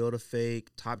 comparing a real to fake,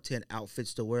 top 10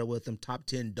 outfits to wear with them, top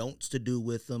 10 don'ts to do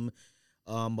with them.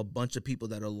 A bunch of people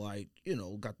that are like,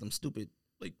 got them stupid,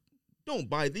 don't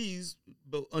buy these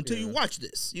until you watch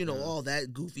this. You know, all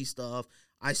that goofy stuff.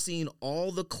 I seen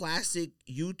all the classic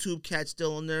YouTube cats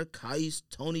still on there. Kais,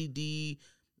 Tony D,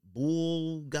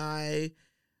 Bull Guy,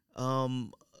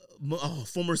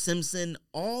 former Simpson.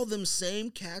 All them same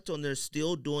cats on there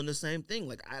still doing the same thing.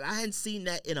 Like, I hadn't seen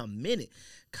that in a minute.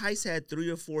 Kais had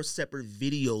 3 or 4 separate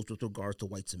videos with regards to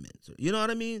white cement. You know what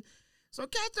I mean? So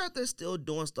cats out there still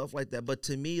doing stuff like that. But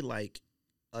to me, like,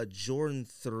 a Jordan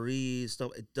 3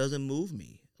 stuff, it doesn't move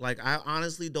me. Like, I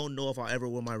honestly don't know if I'll ever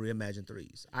wear my Reimagined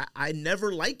 3s. I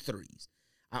never liked 3s.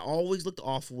 I always looked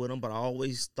awful with them, but I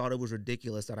always thought it was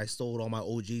ridiculous that I sold all my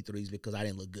OG 3s because I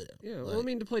didn't look good at them. Yeah, well, I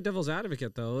mean, to play devil's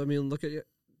advocate, though, I mean, look at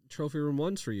Trophy Room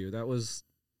 1s for you. That was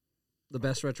the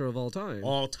best retro of all time.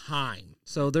 All time.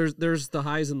 So there's the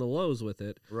highs and the lows with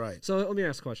it. Right. So let me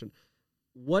ask a question.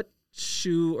 What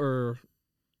shoe or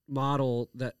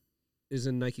model that is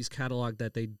in Nike's catalog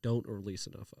that they don't release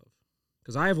enough of?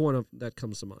 Because I have one that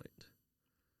comes to mind.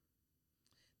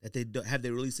 That they don't, have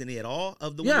they released any at all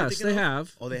of the? Yes, they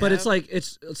have. Oh, they but have? It's like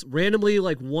it's randomly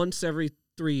like once every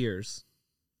 3 years.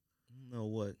 No,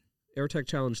 what? AirTech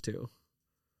Challenge 2.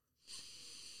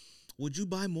 Would you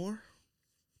buy more?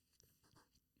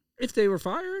 If they were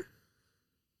fire,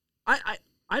 I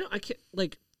can't,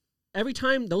 like, every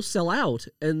time those sell out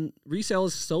and resale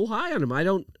is so high on them, I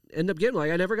don't end up getting, like,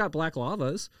 I never got Black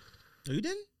Lavas. Oh, you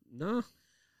didn't? No.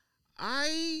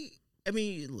 I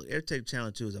mean, look, AirTech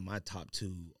Challenge 2 is in my top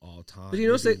 2 all time. But you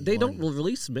notice they don't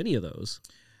release many of those.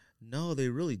 No, they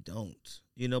really don't.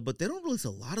 You know, but they don't release a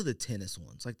lot of the tennis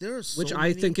ones. Like, there are so which many.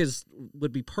 I think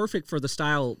would be perfect for the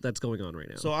style that's going on right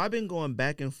now. So I've been going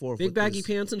back and forth. Big baggy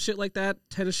pants and shit like that.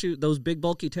 Tennis shoe, those big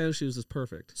bulky tennis shoes is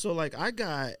perfect. So, like, I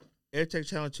got AirTech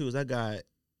Challenge 2s. I got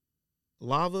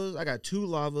Lavas. I got 2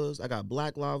 Lavas. I got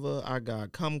Black Lava. I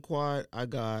got Kumquat. I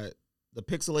got the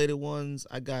pixelated ones.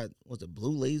 I got, what's it,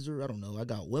 Blue Laser? I don't know. I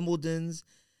got Wimbledon's.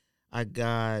 I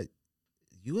got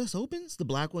U.S. Opens, the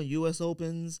black one, U.S.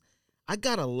 Opens. I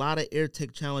got a lot of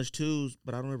AirTech Challenge 2s,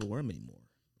 but I don't ever wear them anymore.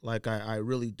 Like, I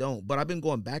really don't. But I've been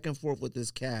going back and forth with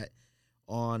this cat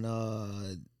on,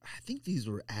 I think these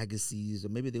were Agassiz, or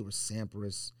maybe they were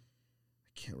Sampras. I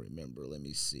can't remember. Let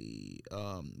me see.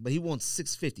 But he wants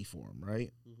 $650 for them,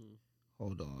 right? Mm-hmm.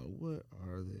 Hold on. What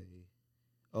are they?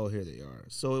 Oh, here they are.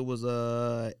 So it was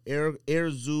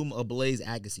Air Zoom Ablaze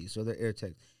Agassiz. So they're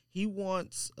AirTech. He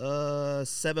wants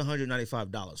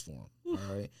 $795 for them. All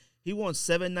right. He wants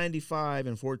 $795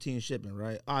 and 14 shipping,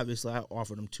 right? Obviously, I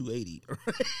offered him $280. Right?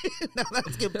 Now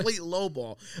that's complete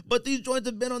lowball. But these joints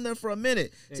have been on there for a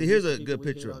minute. Yeah, see, here's a good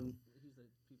picture of them.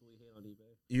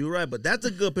 You're right, but that's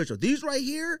a good picture. These right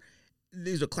here,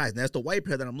 these are classics. That's the white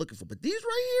pair that I'm looking for. But these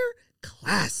right here,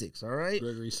 classics, all right?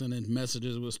 Gregory sending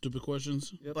messages with stupid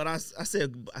questions. Yep. But I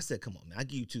said, come on, man, I'll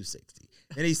give you $260.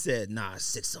 And he said, nah,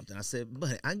 6 something. I said,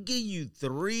 but I'll give you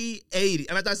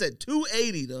 $380. I mean, I said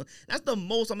 $280 though. That's the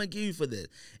most I'm gonna give you for this.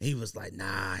 And he was like,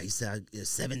 nah. He said it's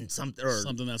 7 something or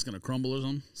something that's gonna crumble or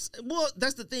something. Well,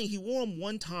 that's the thing. He wore them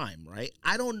one time, right?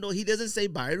 I don't know. He doesn't say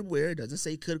buy or wear. Doesn't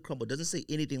say could crumble. Doesn't say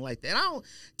anything like that.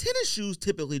 Tennis shoes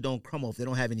typically don't crumble if they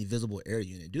don't have any visible air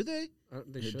unit, do they?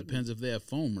 It depends if they have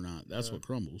foam or not. That's what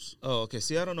crumbles. Oh, okay.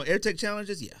 See, I don't know. AirTech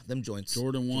Challenges, yeah, them joints.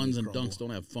 Jordan 1s and Dunks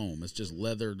don't have foam. It's just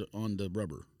leathered on the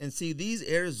rubber. And see, these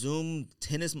Air Zoom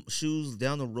tennis shoes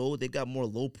down the road, they got more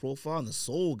low profile, and the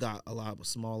sole got a lot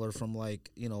smaller from,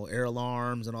 like, you know, air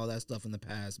alarms and all that stuff in the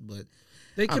past. But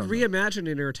they could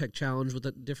reimagine an AirTech Challenge with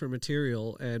a different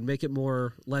material and make it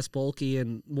less bulky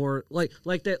and more like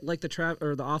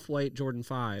the Off-White Jordan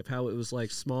 5, how it was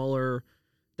like smaller.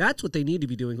 That's what they need to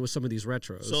be doing with some of these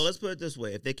retros. So let's put it this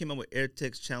way: if they came out with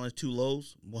AirTech Challenge 2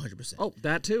 lows, 100%. Oh,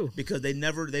 that too. Because they've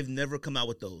never come out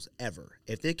with those ever.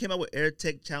 If they came out with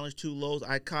AirTech Challenge 2 lows,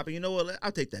 I copy. You know what?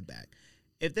 I'll take that back.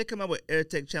 If they come out with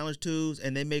AirTech Challenge 2s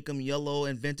and they make them yellow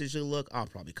and vintage look, I'll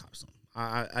probably cop some.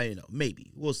 I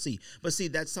maybe we'll see. But see,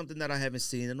 that's something that I haven't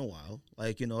seen in a while.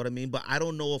 Like, you know what I mean? But I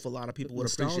don't know if a lot of people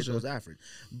would appreciate those efforts.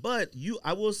 But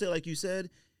I will say, like you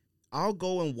said, I'll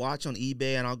go and watch on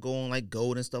eBay and I'll go on like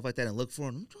Gold and stuff like that and look for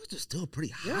them. They're still pretty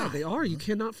high. Yeah, they are. You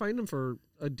cannot find them for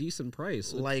a decent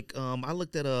price. Like I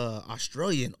looked at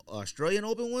Australian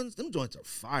Open ones. Them joints are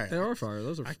fire. They are fire.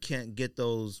 Those are. I can't get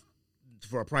those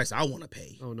for a price I want to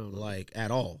pay. Oh no, like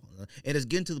at all. And it's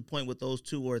getting to the point with those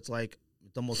two where it's like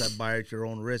it's almost that buy at your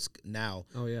own risk now.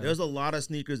 Oh yeah. There's a lot of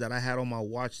sneakers that I had on my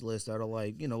watch list that are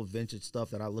like, you know, vintage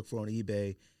stuff that I look for on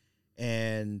eBay,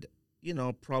 and you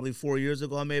know, probably 4 years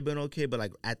ago I may have been okay, but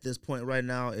like at this point right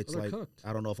now, it's like cooked.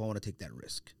 I don't know if I want to take that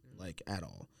risk, like at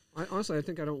all. I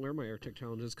think I don't wear my AirTech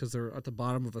challenges because they're at the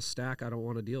bottom of a stack I don't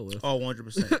want to deal with. Oh,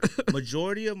 100%.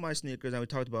 Majority of my sneakers, and we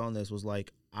talked about on this, was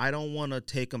like, I don't want to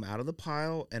take them out of the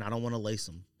pile, and I don't want to lace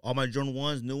them. All my Jordan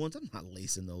 1s, new ones, I'm not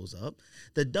lacing those up.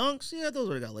 The Dunks, yeah, those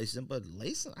already got laces in, but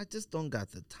lacing, I just don't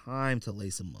got the time to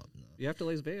lace them up. No. You have to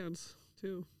lace Vans,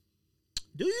 too.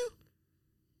 Do you?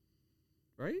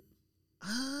 Right?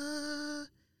 I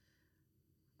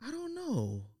don't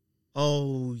know.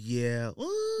 Oh, yeah.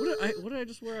 What did I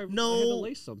just wear? I had to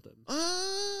lace something.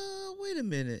 Wait a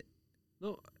minute.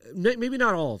 No, maybe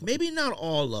not all of them. Maybe not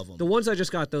all of them. The ones I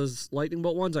just got, those lightning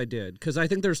bolt ones, I did. Because I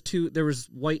think there's two. There was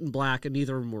white and black, and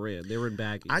neither of them were in. They were in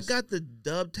baggies. I got the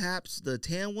dub taps, the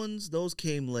tan ones. Those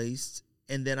came laced.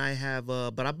 And then I have,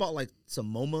 but I bought like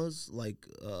some MoMAs, like,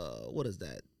 what is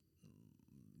that?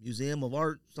 Museum of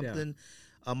Art, something. Yeah.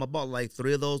 I bought like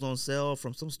 3 of those on sale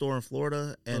from some store in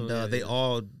Florida, and they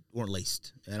all weren't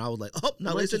laced. And I was like, oh,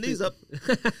 not lacing these up.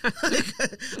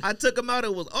 I took them out.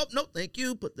 It was, oh, no, thank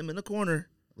you. Put them in the corner.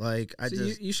 Like,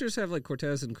 you should just have like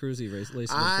Cortez and Cruzy lacing them.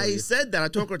 I said that. I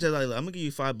told Cortez, I'm going to give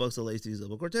you $5 to lace these up.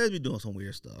 But Cortez be doing some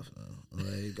weird stuff.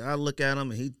 Like, I look at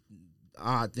him, and he,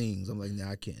 odd things. I'm like,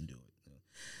 nah, I can't do it.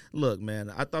 Look,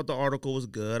 man, I thought the article was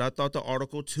good. I thought the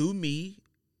article, to me,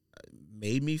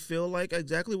 made me feel like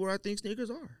exactly where I think sneakers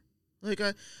are. Like,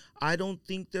 I don't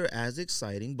think they're as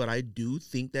exciting, but I do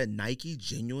think that Nike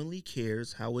genuinely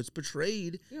cares how it's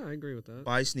portrayed. Yeah, I agree with that.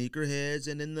 By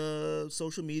sneakerheads and in the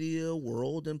social media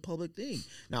world and public thing.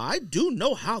 Now, I do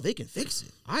know how they can fix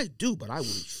it. I do, but I will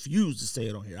refuse to say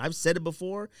it on here. I've said it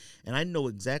before, and I know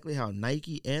exactly how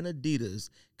Nike and Adidas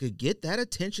could get that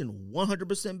attention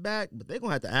 100% back, but they're going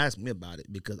to have to ask me about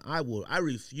it because I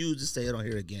refuse to say it on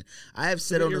here again. I have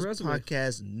said on this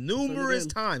podcast numerous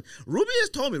times. Ruby has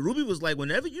told me, Ruby was like,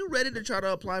 whenever you're ready to try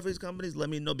to apply for these companies, let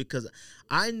me know because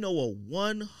I know a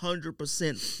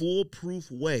 100%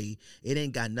 foolproof way. It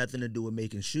ain't got nothing to do with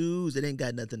making shoes. It ain't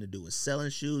got nothing to do with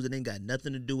selling shoes. It ain't got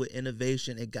nothing to do with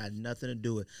innovation. It got nothing to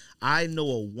do with I know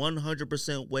a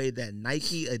 100% way that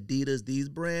Nike, Adidas, these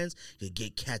brands could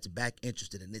get cats back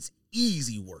interested in. It's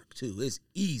easy work, too. It's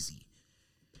easy.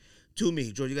 To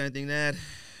me. George, you got anything to add?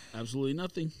 Absolutely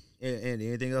nothing. Andy,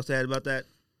 anything else to add about that?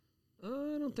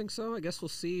 I don't think so. I guess we'll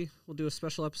see. We'll do a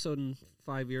special episode in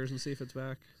 5 years and see if it's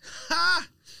back. Ha!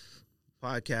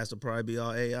 Podcast will probably be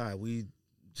all AI.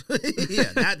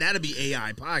 That'll be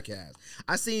AI podcast.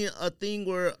 I seen a thing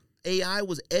where AI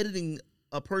was editing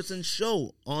a person's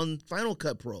show on Final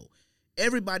Cut Pro.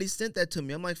 Everybody sent that to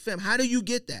me. I'm like, fam, how do you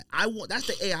get that? That's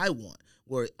the AI I want,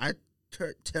 where I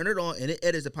turn it on and it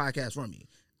edits the podcast for me.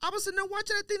 I was sitting there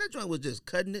watching that thing. That joint was just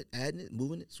cutting it, adding it,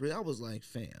 moving it. I was like,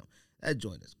 fam, that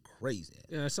joint is crazy.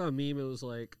 Yeah, I saw a meme. It was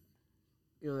like,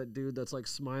 that dude that's like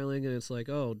smiling, and it's like,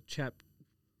 oh,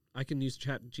 I can use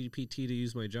Chat GPT to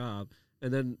use my job.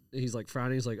 And then he's like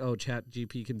frowning. He's like, oh, Chat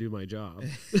GP can do my job.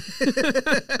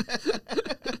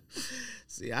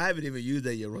 See, I haven't even used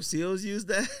that yet. Rosil's used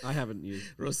that. I haven't used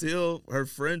it. Rosil, her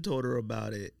friend told her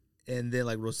about it. And then,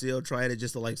 like, Rosil tried it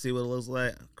just to, like, see what it looks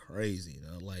like. Crazy,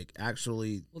 like,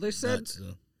 actually. Well, they said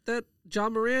that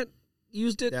John Morant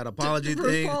used it. That apology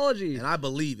thing. And I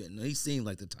believe it. He seemed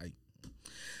like the type.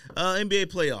 NBA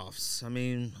playoffs. I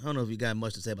mean, I don't know if you got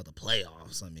much to say about the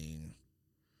playoffs. I mean.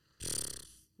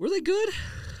 Were they good?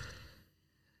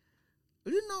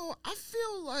 I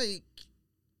feel like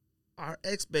our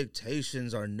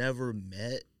expectations are never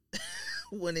met.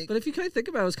 But if you kind of think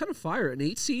about it, it was kind of fire. An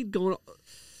 8 seed going.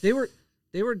 They were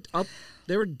up.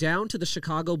 They were down to the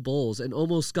Chicago Bulls and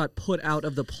almost got put out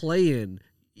of the play-in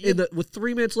with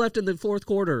 3 minutes left in the fourth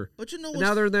quarter. But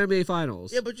now they're in the NBA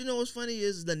Finals. Yeah, but what's funny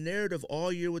is the narrative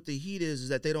all year with the Heat is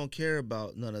that they don't care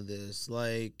about none of this.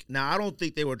 Like, now I don't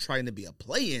think they were trying to be a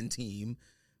play-in team,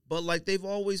 but like they've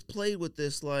always played with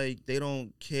this. Like, they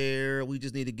don't care. We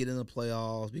just need to get in the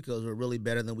playoffs because we're really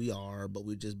better than we are, but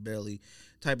we just barely.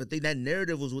 Type of thing. That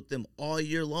narrative was with them all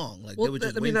year long. Like, they were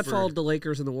just that followed the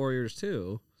Lakers and the Warriors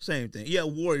too. Same thing. Yeah,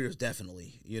 Warriors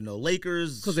definitely.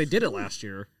 Lakers because they did it last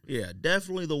year. Yeah,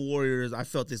 definitely the Warriors. I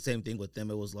felt the same thing with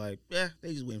them. It was like, yeah,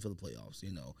 they just waiting for the playoffs.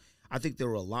 I think they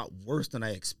were a lot worse than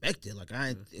I expected. Like, I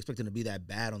didn't expect them to be that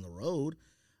bad on the road.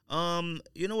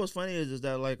 What's funny is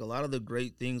that like a lot of the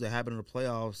great things that happen in the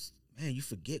playoffs, man, you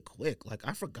forget quick. Like,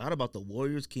 I forgot about the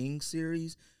Warriors Kings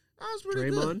series. That was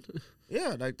pretty Draymond. Good.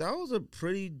 Yeah, like that was a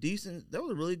pretty decent. That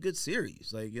was a really good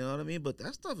series. Like, you know what I mean. But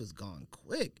that stuff is gone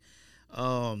quick.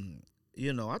 I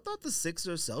thought the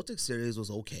Sixers Celtics series was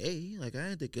okay. Like, I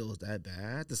didn't think it was that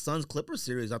bad. The Suns Clippers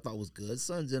series I thought was good.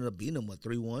 Suns ended up beating them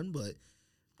 3-1,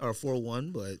 or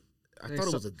 4-1, but I thought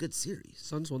it was a good series.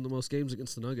 Suns won the most games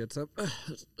against the Nuggets. Look,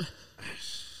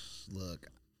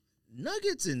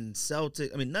 Nuggets and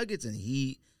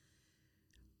Heat,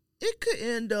 it could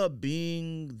end up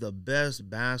being the best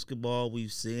basketball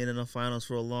we've seen in the finals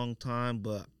for a long time,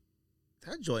 but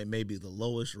that joint may be the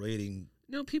lowest rating.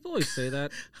 No, people always say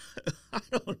that. I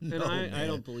don't know. And I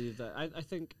don't believe that. I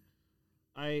think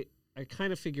I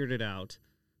kind of figured it out.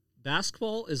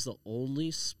 Basketball is the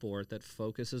only sport that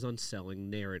focuses on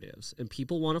selling narratives, and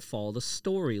people want to follow the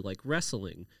story like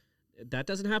wrestling. That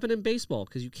doesn't happen in baseball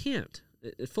because you can't.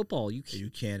 In football, you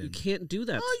can't do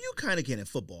that. Oh, you kind of can in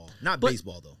football, not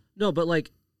baseball though. No, but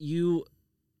like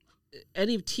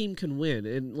any team can win,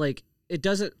 and like it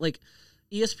doesn't like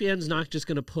ESPN's not just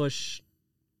going to push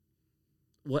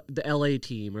what the LA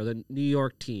team or the New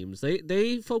York teams.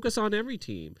 They focus on every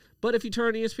team. But if you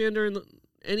turn on ESPN during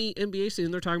any NBA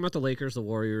season, they're talking about the Lakers, the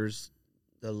Warriors,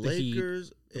 the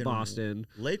Lakers, Heat, Boston.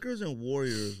 Lakers and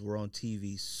Warriors were on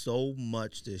TV so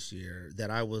much this year that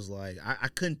I was like, I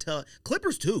couldn't tell.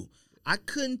 Clippers too. I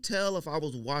couldn't tell if I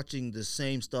was watching the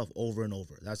same stuff over and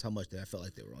over. That's how much that I felt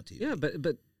like they were on TV. Yeah,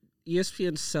 but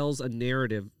ESPN sells a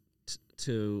narrative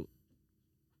to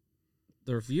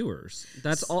their viewers.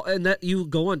 That's all. And that you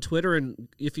go on Twitter, and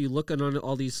if you look on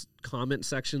all these comment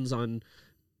sections on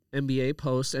NBA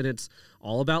posts, and it's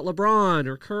all about LeBron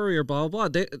or Curry or blah, blah,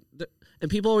 blah. And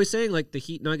people always saying, like, the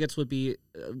Heat Nuggets would be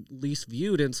least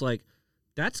viewed, and it's like,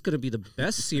 that's going to be the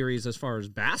best series as far as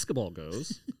basketball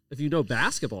goes, if you know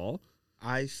basketball.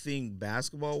 I think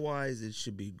basketball-wise, it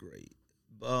should be great.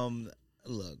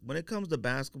 Look, when it comes to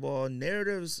basketball,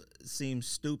 narratives seem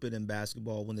stupid in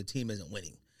basketball when the team isn't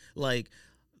winning. Like,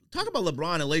 talk about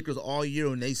LeBron and Lakers all year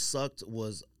when they sucked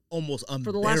was almost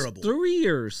unbearable. For the last 3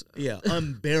 years. Yeah,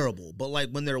 unbearable. But, like,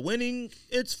 when they're winning,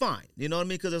 it's fine. You know what I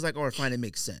mean? Because it's like, all right, fine, it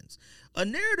makes sense. A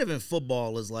narrative in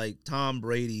football is like Tom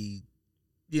Brady,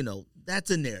 you know, that's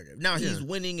a narrative. Now, he's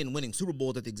winning and winning Super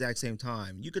Bowls at the exact same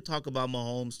time. You could talk about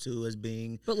Mahomes, too, as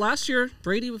being... But last year,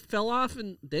 Brady fell off,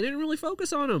 and they didn't really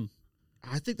focus on him.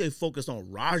 I think they focused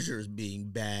on Rodgers being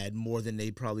bad more than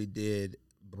they probably did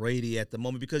Brady at the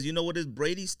moment, because you know what is,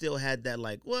 Brady still had that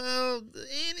like, well,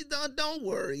 don't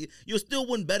worry, you'll still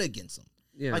win bet against him.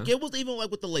 Yeah. Like it was even like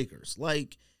with the Lakers,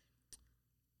 like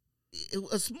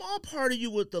a small part of you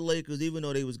with the Lakers, even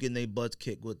though they was getting their butts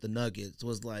kicked with the Nuggets,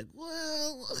 was like,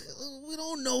 well, we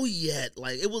don't know yet.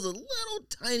 Like it was a little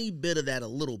tiny bit of that, a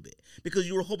little bit, because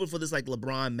you were hoping for this like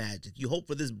LeBron magic. You hope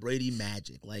for this Brady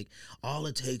magic. Like all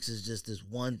it takes is just this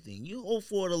one thing. You hope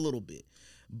for it a little bit.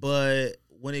 But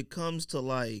when it comes to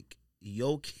like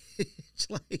Jokic,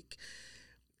 like,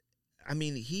 I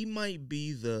mean, he might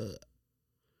be the.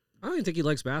 I don't even think he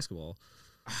likes basketball.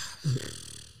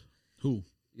 Who?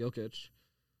 Jokic.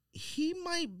 He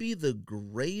might be the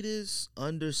greatest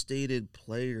understated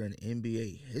player in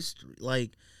NBA history.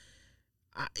 Like,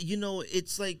 you know,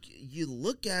 it's like you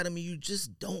look at him and you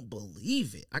just don't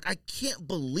believe it. Like, I can't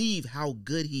believe how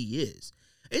good he is.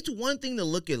 It's one thing to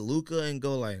look at Luka and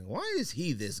go like, why is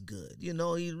he this good? You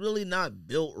know, he's really not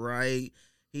built right.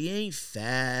 He ain't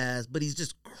fast, but he's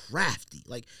just crafty.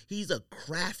 Like, he's a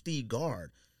crafty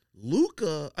guard.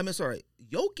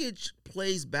 Jokic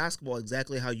plays basketball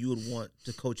exactly how you would want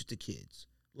to coach it to kids.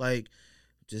 Like,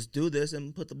 just do this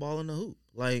and put the ball in the hoop.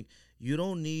 Like, you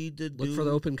don't need to look for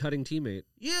the open cutting teammate.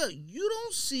 Yeah, you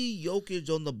don't see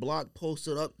Jokic on the block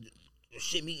posted up,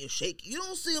 shimmy and shake. You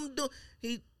don't see him do.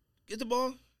 He gets the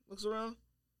ball, looks around,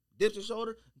 dips his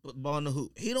shoulder, put the ball in the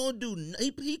hoop. He don't do.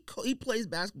 He plays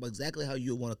basketball exactly how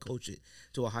you want to coach it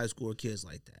to a high school kids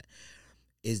like that.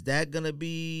 Is that going to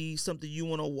be something you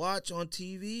want to watch on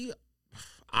TV?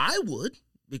 I would,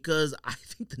 because I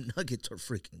think the Nuggets are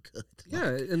freaking good. Yeah,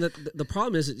 and the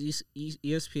problem is that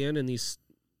ESPN and these,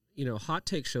 you know, hot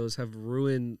take shows have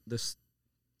ruined this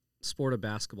sport of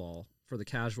basketball for the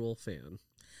casual fan.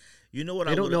 You know what?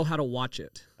 They don't know how to watch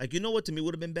it. Like, you know what to me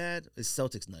would have been bad? Is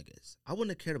Celtics Nuggets. I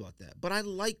wouldn't have cared about that. But I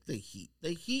like the Heat.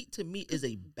 The Heat, to me, is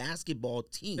a basketball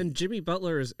team. And Jimmy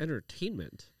Butler is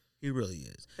entertainment. He really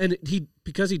is. And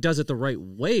because he does it the right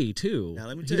way too. Now,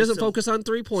 let me tell he you doesn't focus on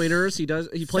 3-pointers. He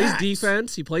plays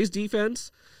defense. He plays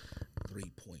defense.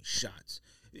 3-point shots.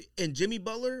 And Jimmy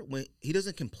Butler, when he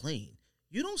doesn't complain,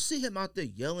 you don't see him out there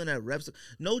yelling at refs.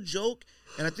 No joke.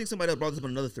 And I think somebody else brought this up on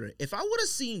another thread. If I would have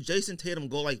seen Jason Tatum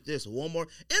go like this one more,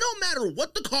 it don't matter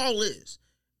what the call is.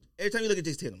 Every time you look at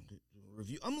Jason Tatum,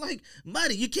 review. I'm like,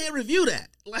 buddy, you can't review that.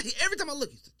 Like every time I look,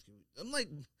 I'm like,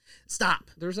 stop.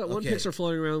 There's that one picture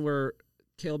floating around where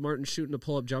Caleb Martin's shooting a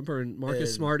pull-up jumper and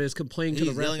Marcus Smart is complaining to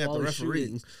the ref yelling at the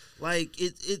referee. Like,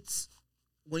 it's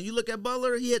when you look at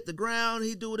Butler, he hit the ground,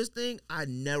 he doing his thing. I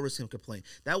never see him complain.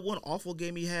 That one awful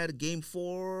game he had, game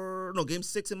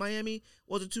 6 in Miami,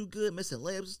 wasn't too good, missing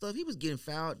layups and stuff. He was getting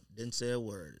fouled, didn't say a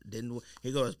word.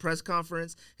 He go to his press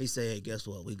conference, he say, hey, guess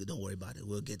what? Don't worry about it.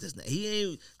 We'll get this. He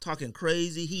ain't talking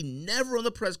crazy. He never on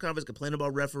the press conference complaining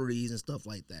about referees and stuff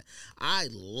like that. I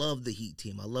love the Heat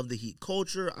team. I love the Heat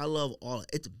culture. I love all.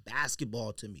 It's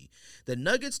basketball to me. The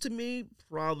Nuggets, to me,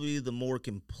 probably the more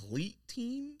complete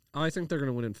team. I think they're going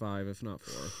to win in 5, if not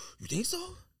 4. You think so?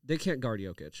 They can't guard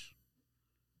Jokic.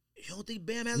 You don't think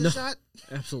Bam has a shot?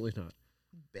 Absolutely not.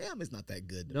 Bam is not that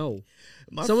good. No.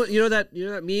 Someone, you know that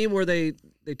meme where they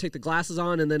take the glasses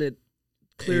on and then it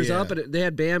clears up, and they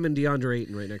had Bam and DeAndre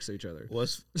Ayton right next to each other.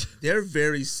 They're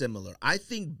very similar. I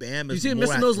think Bam is. You see him more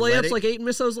missing those athletic. layups like Ayton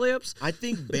missed those layups? I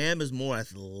think Bam is more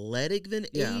athletic than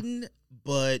Ayton,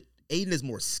 but Ayton is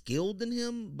more skilled than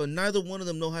him, but neither one of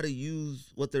them know how to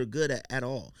use what they're good at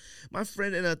all. My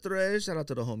friend in a thread, shout out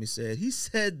to the homie, he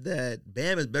said that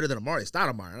Bam is better than Amari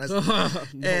Stoudemire.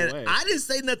 No way. I didn't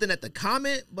say nothing at the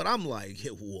comment, but I'm like,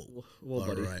 whoa, all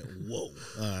buddy. right, whoa,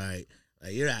 all right.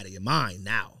 Like, you're out of your mind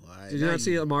now. All right? Did you not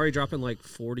see Amari dropping like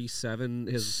 47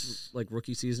 his like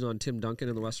rookie season on Tim Duncan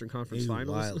in the Western Conference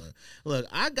Finals? Look,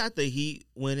 I got the Heat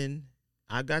winning.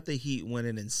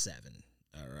 In 7.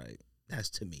 All right, that's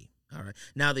to me. All right.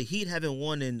 Now the Heat haven't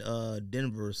won in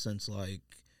Denver since like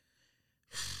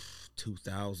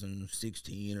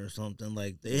 2016 or something.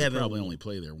 Like they haven't probably only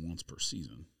play there once per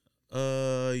season.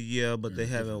 Yeah, but they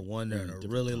haven't won there in a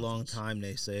really long time.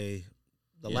 They say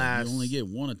last you only get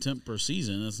one attempt per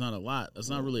season. That's not a lot. That's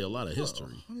not really a lot of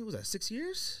history. How many was that? 6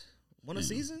 years? One a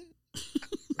season?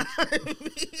 I mean,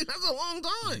 that's a long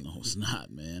time. No, it's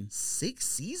not, man. 6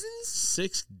 seasons?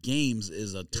 6 games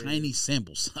is a tiny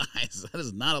sample size. That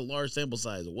is not a large sample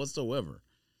size whatsoever.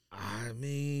 I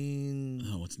mean...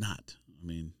 No, it's not. I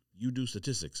mean, you do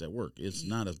statistics at work. It's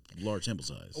not a large sample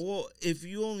size. Well, if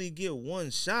you only get one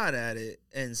shot at it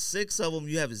and 6 of them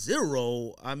you have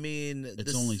 0, I mean...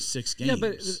 It's only 6 games. Yeah,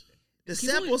 but the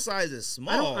sample size is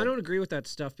small. I don't agree with that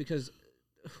stuff because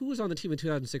who was on the team in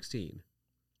 2016?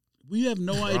 We have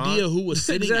no idea who was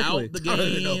sitting out the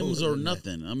games or that.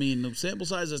 Nothing. I mean, the sample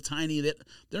size is tiny.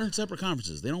 They're in separate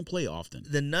conferences. They don't play often.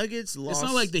 The Nuggets lost.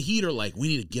 It's not like the Heat are like, we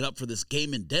need to get up for this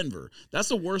game in Denver. That's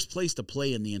the worst place to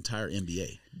play in the entire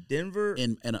NBA. Denver.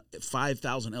 In a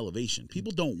 5,000 elevation.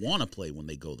 People don't want to play when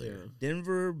they go there. Yeah.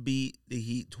 Denver beat the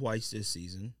Heat twice this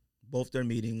season, both their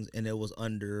meetings, and it was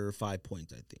under 5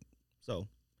 points, I think. So,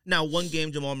 now one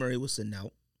game Jamal Murray was sitting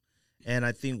out. And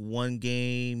I think one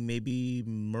game, maybe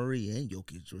Murray and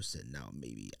Jokic were sitting out,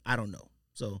 maybe. I don't know.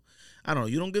 So, I don't know.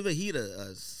 You don't give a Heat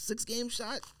a 6-game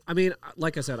shot? I mean,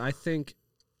 like I said, I think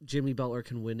Jimmy Butler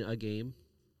can win a game.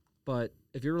 But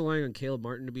if you're relying on Caleb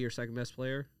Martin to be your second-best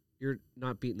player, you're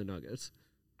not beating the Nuggets.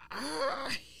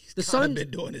 He's kind of been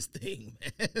doing his thing,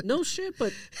 man. No shit,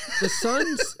 but the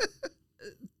Suns,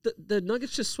 the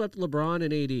Nuggets just swept LeBron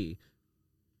and AD.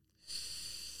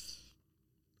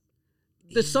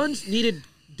 The Suns needed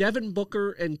Devin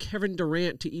Booker and Kevin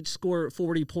Durant to each score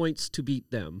 40 points to beat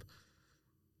them.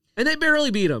 And they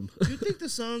barely beat them. You think the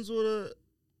Suns would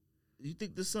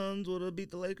have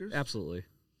beat the Lakers? Absolutely.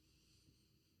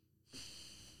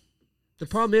 The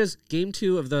problem is, game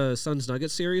 2 of the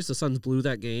Suns-Nuggets series, the Suns blew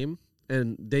that game,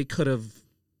 and they could have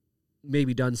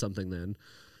maybe done something then.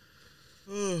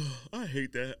 I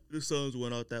hate that. The Suns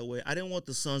went out that way. I didn't want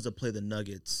the Suns to play the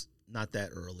Nuggets not that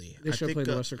early. They should have played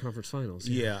the Western Conference Finals.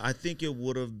 Yeah, I think it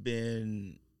would have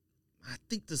been... I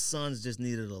think the Suns just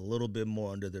needed a little bit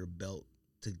more under their belt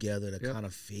together to kind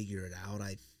of figure it out,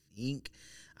 I think.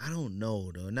 I don't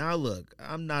know, though. Now, look,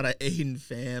 I'm not an Aiden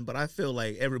fan, but I feel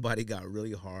like everybody got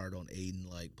really hard on Aiden,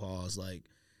 like,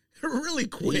 really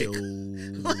quick.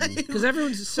 Because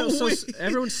everyone's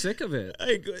sick of it.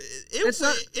 Like,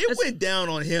 it went down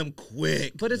on him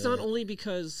quick. But it's not only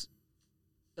because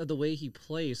of the way he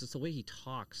plays, it's the way he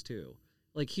talks, too.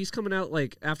 Like, he's coming out,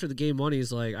 like, after the game 1,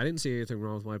 he's like, I didn't see anything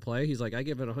wrong with my play. He's like, I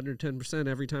give it 110%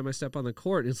 every time I step on the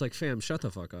court. And it's like, fam, shut the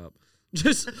fuck up.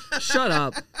 Just shut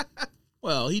up.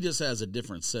 Well, he just has a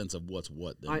different sense of what's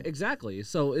what. Exactly.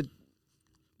 So it...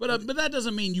 But that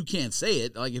doesn't mean you can't say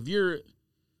it. Like, if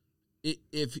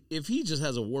he just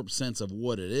has a warped sense of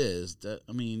what it is,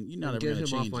 you're not ever going to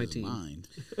change his mind.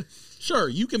 Sure,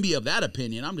 you can be of that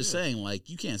opinion. I'm just saying, like,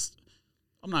 you can't...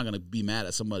 I'm not going to be mad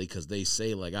at somebody because they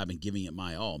say, like, I've been giving it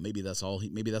my all. Maybe that's all.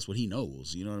 Maybe that's what he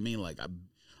knows. You know what I mean? Like,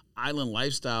 island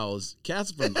lifestyles.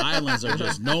 Cats from islands are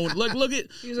just known. Look at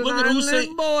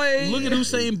Usain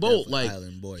Bolt. Like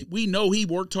we know he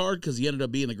worked hard because he ended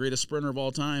up being the greatest sprinter of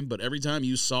all time. But every time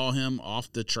you saw him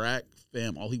off the track,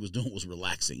 fam, all he was doing was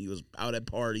relaxing. He was out at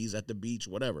parties, at the beach,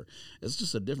 whatever. It's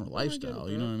just a different lifestyle.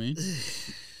 You know what I mean?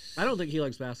 I don't think he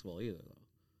likes basketball either, though.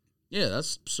 Yeah,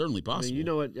 that's certainly possible. I mean, you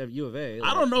know, at U of A.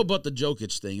 I don't know about the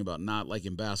Jokic thing about not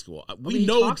liking basketball. He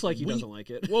talks like he doesn't like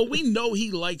it. Well, we know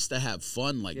he likes to have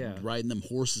fun, like riding them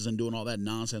horses and doing all that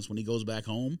nonsense when he goes back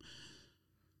home.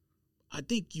 I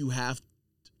think you have.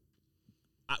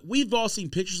 We've all seen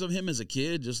pictures of him as a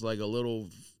kid, just like a little,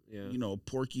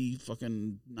 porky,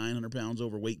 fucking 900 pounds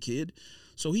overweight kid.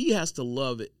 So he has to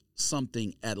love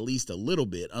something at least a little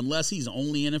bit, unless he's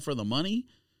only in it for the money.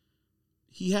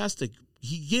 He has to.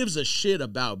 He gives a shit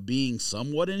about being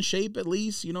somewhat in shape, at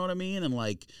least, you know what I mean? And,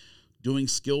 like, doing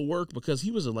skill work because he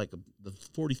was, the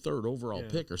 43rd overall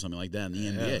pick or something like that in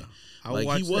the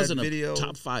NBA. He wasn't a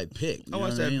top 5 pick. I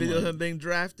watched that video of him being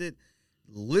drafted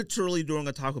literally during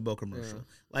a Taco Bell commercial. Yeah.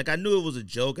 Like, I knew it was a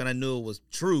joke and I knew it was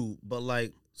true, but,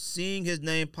 like, seeing his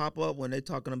name pop up when they're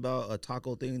talking about a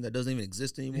taco thing that doesn't even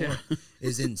exist anymore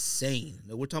is insane.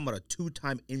 We're talking about a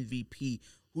 2-time MVP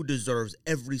who deserves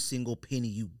every single penny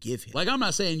you give him. Like, I'm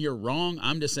not saying you're wrong.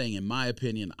 I'm just saying, in my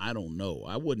opinion, I don't know.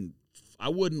 I wouldn't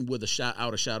with a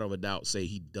shadow of a doubt say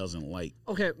he doesn't like.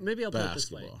 Okay, maybe I'll put it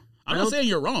this way. I'm not saying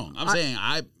you're wrong. I'm saying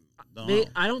I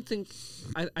don't think.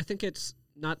 I think it's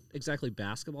not exactly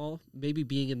basketball. Maybe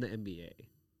being in the NBA,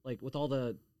 like with all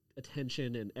the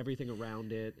attention and everything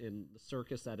around it and the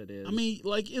circus that it is. I mean,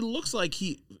 like, it looks like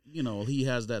he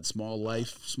has that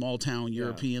small town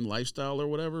European lifestyle or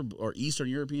whatever, or Eastern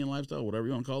European lifestyle, whatever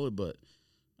you want to call it. But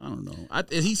I don't know.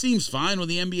 He seems fine with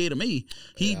the NBA to me.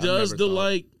 He does some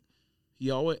of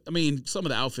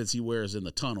the outfits he wears in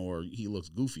the tunnel, or he looks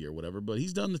goofy or whatever, but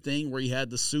he's done the thing where he had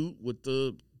the suit with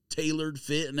the tailored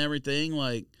fit and everything,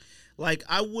 Like,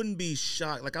 I wouldn't be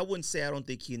shocked. Like, I wouldn't say I don't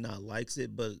think he not likes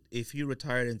it, but if he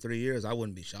retired in 3 years, I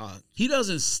wouldn't be shocked. He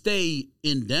doesn't stay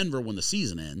in Denver when the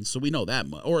season ends, so we know that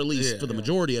much. Or at least for the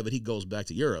majority of it, he goes back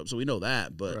to Europe, so we know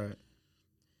that. But,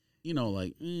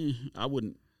 I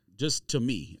wouldn't. Just to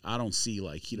me, I don't see,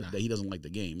 that he doesn't like the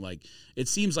game. Like, it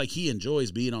seems like he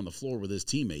enjoys being on the floor with his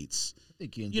teammates. I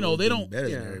think he enjoys being better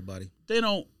than everybody. They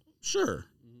don't. Sure.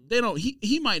 They don't.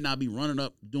 He might not be running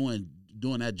up doing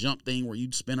that jump thing where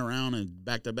you spin around and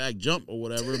back-to-back jump or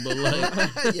whatever, but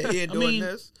he ain't doing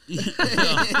this.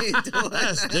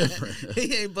 That's different.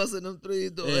 He ain't busting them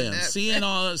threes doing that. Seeing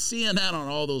that on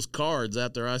all those cards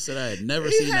after I said I had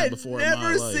never seen that before in my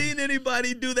life. Never seen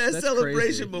anybody do that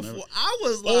celebration before. Never. I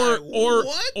was like,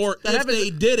 what? Or if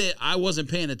they did it, I wasn't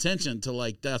paying attention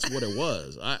to that's what it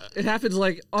was. It happens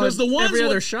on every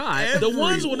other shot. The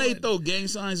ones when they throw gang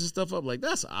signs and stuff up,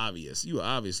 that's obvious. You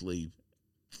obviously.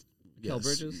 Kel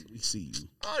Bridges? We see you.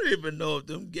 I don't even know if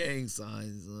them gang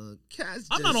signs.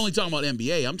 I'm not only talking about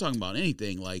NBA. I'm talking about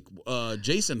anything. Like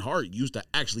Jason Hart used to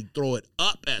actually throw it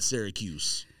up at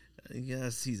Syracuse.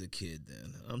 Yes, he's a kid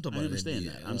then. I'm talking I about understand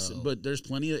NBA. that. But there's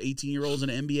plenty of 18-year-olds in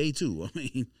the NBA too. I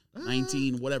mean,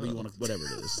 19, whatever you want, whatever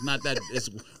it is. Not that it's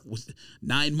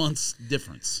 9 months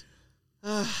difference.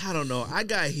 I don't know. I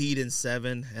got Heat in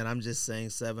 7, and I'm just saying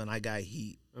 7. I got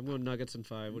Heat. I'm going Nuggets in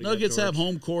 5. Nuggets have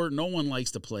home court. No one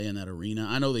likes to play in that arena.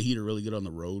 I know the Heat are really good on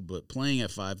the road, but playing at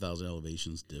 5,000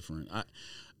 elevation is different.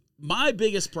 My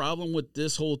biggest problem with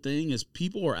this whole thing is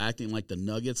people are acting like the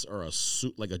Nuggets are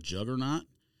like a juggernaut.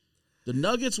 The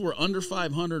Nuggets were under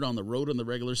 500 on the road in the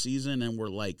regular season and were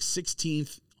like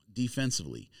 16th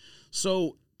defensively.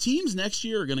 So teams next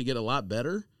year are going to get a lot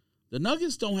better. The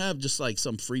Nuggets don't have just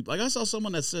some free. I saw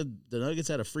someone that said the Nuggets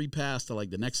had a free pass to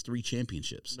the next 3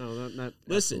 championships. No, not.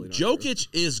 Listen, Jokic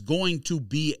is going to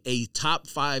be a top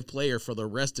 5 player for the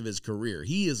rest of his career.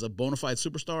 He is a bona fide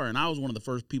superstar, and I was one of the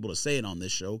first people to say it on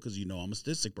this show because I'm a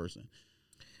statistic person.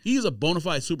 He is a bona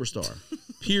fide superstar.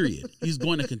 Period. He's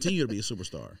going to continue to be a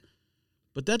superstar.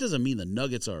 But that doesn't mean the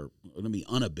Nuggets are going to be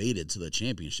unabated to the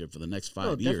championship for the next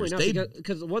 5 years. Definitely not.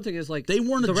 Because one thing is they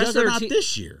weren't a juggernaut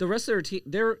this year. The rest of their team,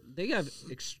 they had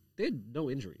no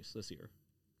injuries this year.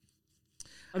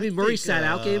 I mean, Murray sat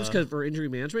out games for injury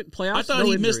management. Playoffs, I thought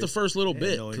he missed the first little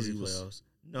bit because he was. Playoffs.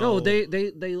 No, they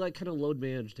kind of load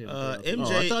managed him. I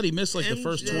thought he missed the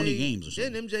first 20 games or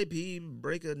something. Didn't MJP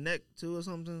break a neck too or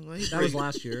something? That was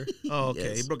last year. Oh, okay.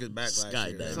 Yes. He broke his back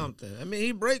last year. Something. I mean,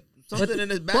 he break something in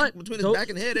his back between his back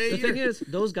and head. The thing is,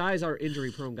 those guys are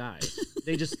injury prone guys.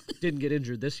 They just didn't get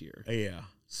injured this year. Yeah.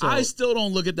 So, I still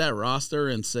don't look at that roster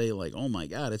and say oh my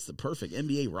God, it's the perfect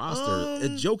NBA roster.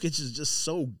 And Jokic is just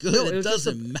so good. It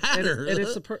doesn't matter. And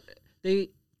it's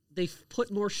they've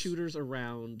put more shooters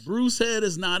around. Bruce Head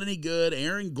is not any good.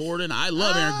 Aaron Gordon, I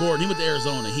love Aaron Gordon. He went to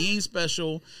Arizona. He ain't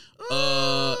special.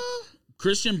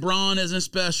 Christian Braun isn't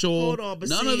special. Hold on, but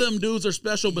none of them dudes are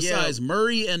special besides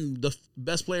Murray and the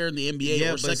best player in the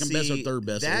NBA or second best or third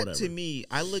best or whatever. That to me,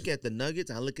 I look at the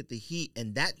Nuggets, I look at the Heat,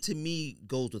 and that to me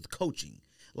goes with coaching.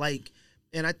 Like,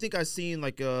 and I think I seen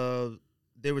like they were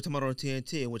talking about on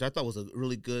TNT, which I thought was a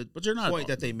really good point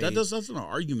that they made. That's not an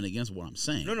argument against what I'm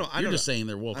saying. No, you're just saying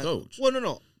they're well coached. Well,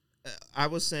 no. I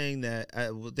was saying that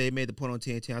they made the point on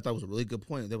TNT. I thought it was a really good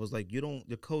point. That was like, your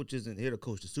coach isn't here to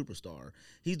coach the superstar.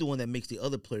 He's the one that makes the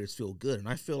other players feel good. And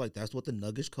I feel like that's what the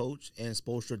Nuggets coach and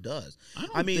Spoelstra does. I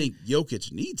don't think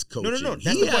Jokic needs coaching. No.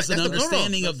 He has an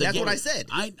understanding of the game. That's what I said.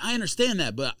 I understand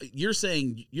that, but you're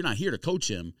saying you're not here to coach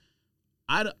him.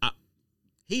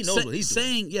 He knows what he's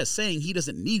saying. Yes, saying he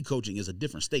doesn't need coaching is a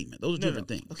different statement. Those are different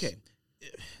things. Okay.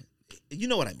 You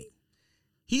know what I mean.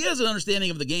 He has an understanding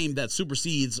of the game that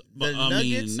supersedes,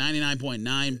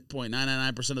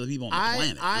 99.999% of the people on the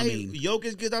planet.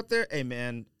 Jokic gets out there, hey,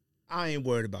 man, I ain't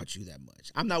worried about you that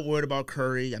much. I'm not worried about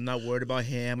Curry. I'm not worried about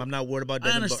Ham. I'm not worried about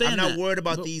Devin. I'm not worried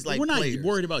about these players. We're not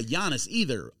worried about Giannis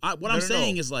either. What I'm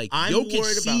saying is Jokic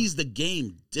sees the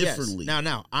game differently. Yes.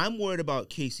 Now, I'm worried about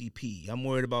KCP. I'm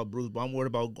worried about Bruce. I'm worried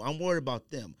about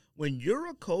them. When you're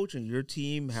a coach and your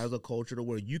team has a culture to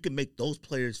where you can make those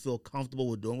players feel comfortable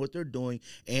with doing what they're doing,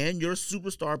 and your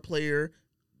superstar player,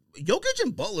 Jokic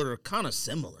and Butler are kind of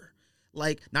similar.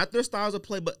 Like, not their styles of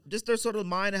play, but just their sort of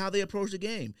mind and how they approach the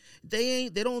game. They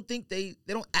don't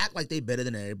act like they better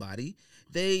than everybody.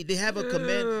 They have a command.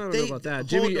 I don't know about that.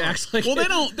 Jimmy acts like they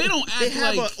don't act they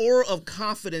have an aura of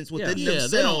confidence within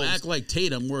themselves. They don't act like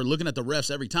Tatum. We're looking at the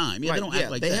refs every time. Yeah, right, they don't act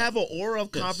like that. They have an aura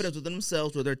of confidence within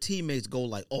themselves where their teammates go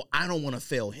like, "Oh, I don't want to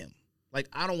fail him. Like,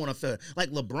 I don't want to fail."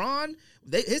 Like LeBron,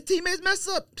 his teammates mess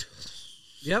up.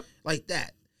 Yep, like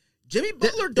that. Jimmy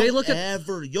Butler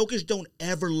Jokic don't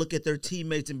ever look at their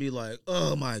teammates and be like,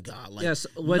 "Oh my God," like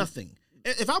nothing.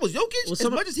 If I was Jokic,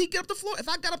 as much as he get up the floor, if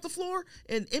I got up the floor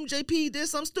and MJP did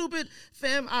something stupid,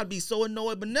 fam, I'd be so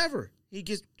annoyed. But never. He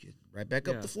gets right back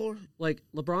up the floor. Like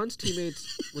LeBron's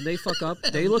teammates, when they fuck up,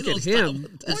 they look at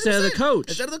him instead of the coach.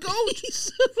 Instead of the coach.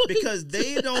 Because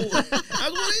they don't.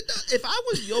 If I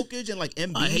was Jokic and like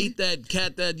Embiid. I hate that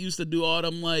cat that used to do all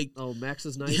them like. Oh, Max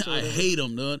is nice. Yeah, I hate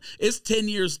him, dude. It's 10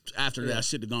 years after that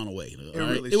shit had gone away.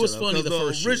 It was funny the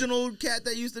first original cat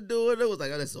that used to do it. It was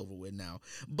like, oh, that's over with now.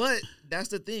 But that's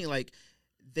the thing. Like,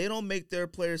 they don't make their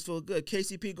players feel good.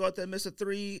 KCP go out there and miss a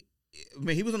three. I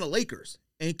mean, he was on the Lakers.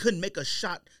 And he couldn't make a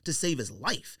shot to save his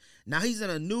life. Now he's in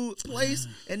a new place,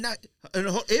 and it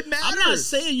matters. I'm not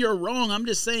saying you're wrong. I'm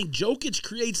just saying Jokic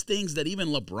creates things that even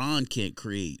LeBron can't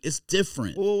create. It's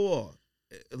different. Whoa.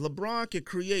 LeBron can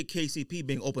create KCP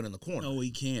being open in the corner. No,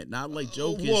 he can't. Not like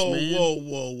Jokic, man.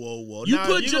 Whoa.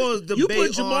 You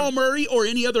put Jamal Murray or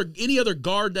any other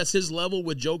guard that's his level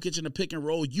with Jokic in a pick and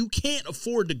roll. You can't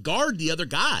afford to guard the other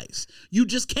guys. You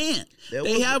just can't.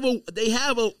 They have a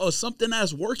something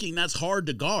that's working that's hard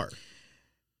to guard.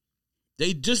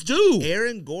 They just do.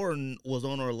 Aaron Gordon was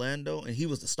on Orlando, and he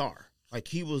was the star. Like,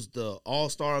 he was the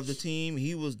all-star of the team.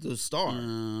 He was the star.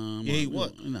 He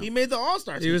was. No. He made the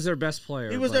all-star team. He was their best player.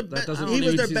 He was their best player. I don't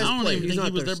even think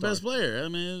he was their best player. I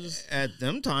mean, at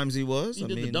them times he was. He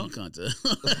did the dunk contest.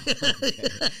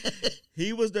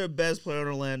 He was their best player in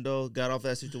Orlando. Got off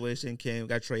that situation,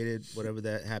 got traded, whatever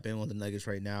that happened on the Nuggets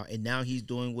right now. And now he's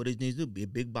doing what he needs to do. Be a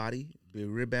big body, be a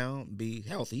rebound, be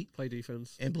healthy. Play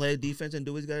defense. And play defense and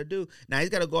do what he's got to do. Now he's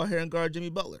got to go out here and guard Jimmy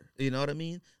Butler. You know what I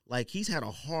mean? Like, he's had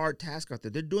a hard task out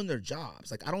there. They're doing their jobs.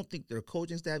 Like, I don't think their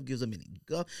coaching staff gives them any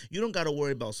guff. You don't got to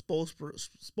worry about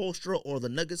Spoelstra or the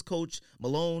Nuggets coach,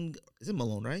 Malone. Is it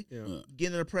Malone, right? Yeah.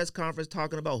 Getting in a press conference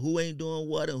talking about who ain't doing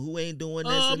what and who ain't doing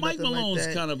this and Mike Malone's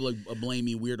like kind of like a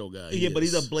blamey weirdo guy. Yeah, but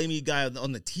he's a blamey guy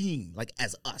on the team, like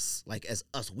as us.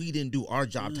 We didn't do our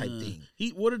job type thing.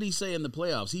 What did he say in the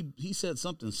playoffs? He said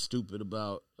something stupid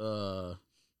about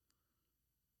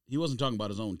he wasn't talking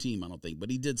about his own team, I don't think, but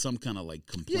he did some kind of like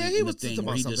complaint. Yeah, he was thing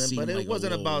talking about something, but it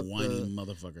wasn't about whiny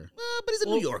motherfucker. But he's a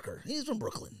New Yorker. He's from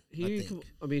Brooklyn. He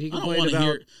complained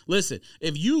about. Listen,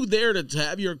 if you there to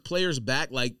have your players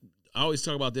back, like I always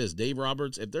talk about this, Dave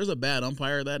Roberts. If there's a bad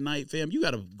umpire that night, fam, you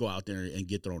got to go out there and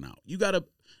get thrown out. You got to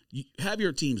have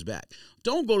your teams back.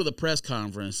 Don't go to the press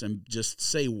conference and just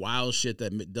say wild shit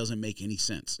that doesn't make any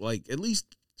sense. Like, at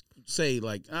least say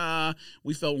like,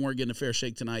 we felt we weren't getting a fair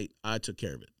shake tonight. I took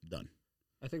care of it. Done.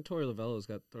 I think Torey Lovella's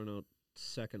got thrown out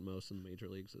second most in the major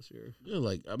leagues this year. Yeah,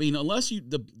 like, I mean, unless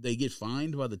they get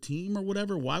fined by the team or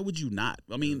whatever, why would you not?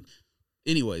 I mean,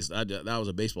 Anyways, that was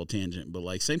a baseball tangent, but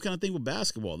like same kind of thing with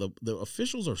basketball. The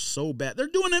officials are so bad. They're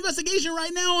doing an investigation right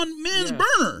now on Men's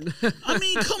Burner. I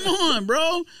mean, come on,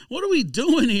 bro. What are we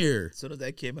doing here? As soon as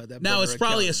that came out, that now it's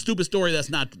probably account, a stupid story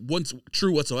that's not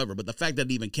true whatsoever. But the fact that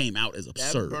it even came out is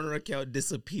absurd. That burner account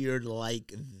disappeared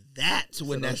like that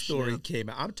when that story came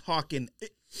out. I'm talking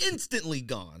instantly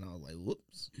gone. I was like,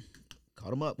 whoops,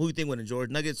 caught him up. Who do you think winning,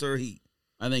 George? Nuggets or Heat?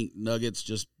 I think Nuggets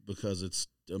just because it's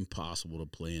impossible to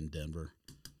play in Denver.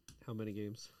 How many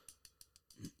games?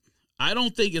 I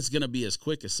don't think it's going to be as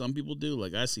quick as some people do.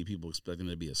 Like I see people expecting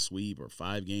it to be a sweep or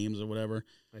 5 games or whatever.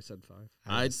 I said 5.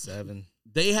 I'd 7.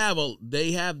 They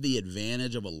have the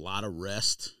advantage of a lot of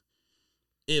rest.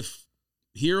 If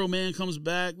Hero Man comes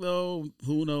back though,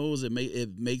 who knows?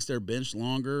 It makes their bench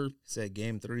longer. Said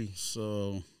game 3.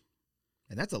 So,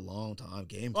 and that's a long time.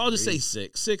 Game. I'll just say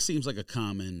 6. 6 seems like a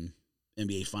common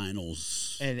NBA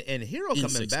Finals. And Hero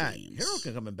coming back. Games.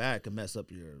 Hero coming back can mess up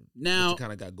what you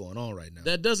kind of got going on right now.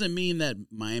 That doesn't mean that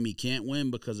Miami can't win,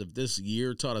 because if this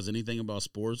year taught us anything about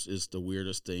sports, it's the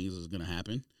weirdest things is going to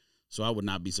happen. So I would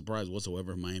not be surprised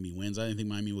whatsoever if Miami wins. I didn't think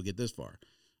Miami would get this far.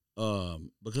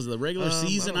 Because of the regular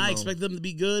season, I expected them to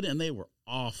be good, and they were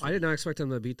awful. I did not expect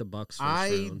them to beat the Bucks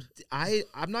first round.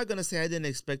 I'm not going to say I didn't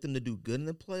expect them to do good in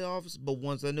the playoffs, but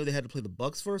once I knew they had to play the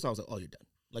Bucks first, I was like, oh, you're done.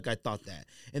 Like, I thought that.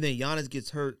 And then Giannis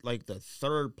gets hurt, like, the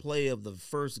third play of the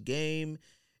first game.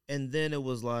 And then it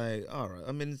was like, all right,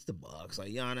 I mean, it's the Bucks.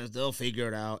 Like, Giannis, they'll figure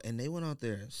it out. And they went out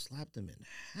there and slapped them in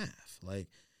half. Like,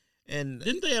 and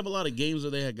didn't they have a lot of games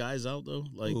where they had guys out, though?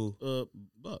 Like,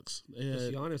 Bucks. They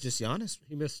had Just Giannis.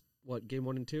 He missed, what, game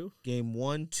 1 and 2? Game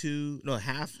 1, 2. No,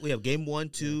 half. We have game 1,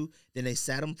 2. Yeah. Then they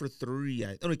sat him for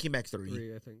 3. He came back 3.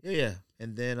 3, I think. Yeah.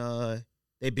 And then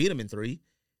they beat him in 3.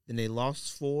 Then they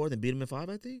lost 4, then beat them in 5,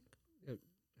 I think. Yeah,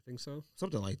 I think so.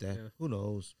 Something like that. Yeah. Who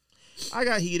knows? I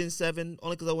got Heat in 7,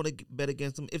 only because I want to bet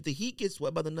against them. If the Heat gets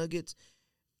swept by the Nuggets,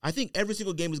 I think every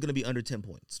single game is going to be under 10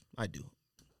 points. I do.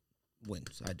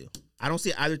 Wins. I do. I don't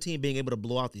see either team being able to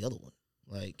blow out the other one.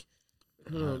 Like,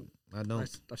 I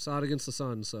don't. I saw it against the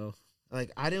Suns, so. Like,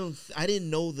 I didn't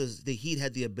know the Heat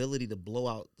had the ability to blow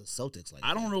out the Celtics like that.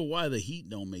 I don't know why the Heat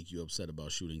don't make you upset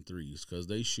about shooting threes, because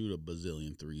they shoot a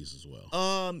bazillion threes as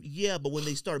well. Yeah, but when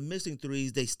they start missing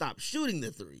threes, they stop shooting the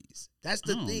threes. That's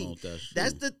the thing.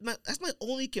 That's my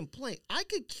only complaint. I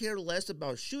could care less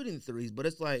about shooting threes, but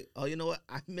it's like, oh, you know what?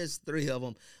 I missed 3 of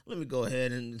them. Let me go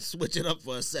ahead and switch it up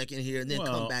for a second here and then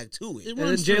come back to it. And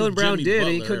then Jaylen Brown did.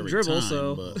 He couldn't dribble,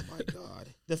 so. Oh, my God.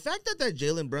 The fact that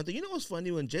Jaylen Brown thing, you know what's funny?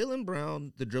 When Jaylen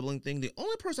Brown, the dribbling thing, the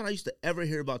only person I used to ever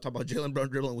hear talk about Jaylen Brown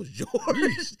dribbling was George.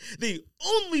 The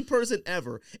only person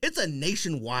ever. It's a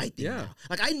nationwide thing now.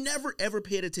 Like, I never, ever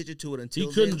paid attention to it until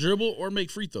he couldn't dribble or make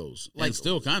free throws. Like, and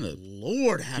still kind of.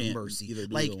 Lord have mercy.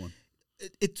 Like,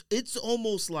 it's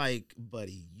almost like,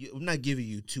 buddy, I'm not giving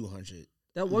you 200.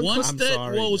 That one I'm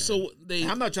sorry, well, so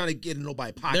I'm not trying to get in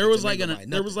nobody's pocket. There was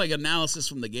like analysis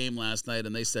from the game last night,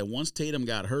 and they said once Tatum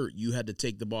got hurt, you had to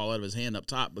take the ball out of his hand up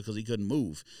top because he couldn't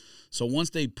move. So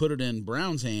once they put it in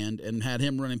Brown's hand and had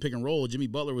him running pick and roll, Jimmy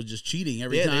Butler was just cheating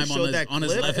every time on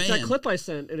his left hand. It's that clip I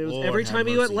sent, and it was every time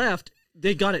he went left,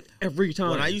 they got it every time.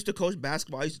 When I used to coach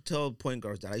basketball, I used to tell point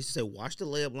guards that. I used to say, watch the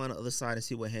layup line on the other side and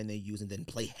see what hand they use, and then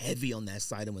play heavy on that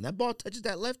side. And when that ball touches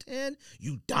that left hand,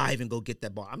 you dive and go get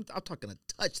that ball. I'm talking to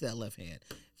touch that left hand.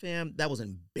 Fam, that was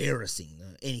embarrassing.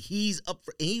 And he's up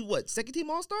for, second team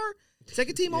All-Star?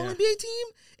 Second team All-NBA team?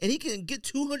 And he can get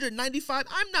 295.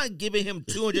 I'm not giving him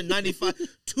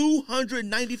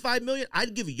 295 million.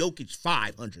 I'd give Jokic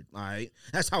 500, all right?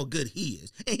 That's how good he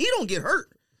is. And he don't get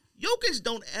hurt. Jokic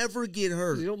don't ever get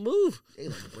hurt. He don't move.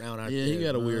 Jaylen Brown out there. Yeah, he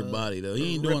got a weird body, though.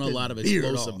 He ain't doing a lot of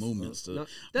explosive movements. So. No,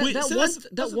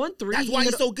 that one three. That's why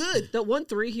he's so good. That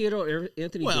 1-3 he had on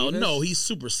Anthony Davis. Well, no, he's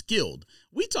super skilled.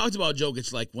 We talked about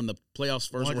Jokic like when the playoffs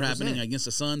first 100%. Were happening against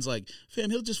the Suns. Like, fam,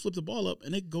 he'll just flip the ball up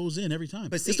and it goes in every time.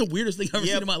 But see, it's the weirdest thing I've ever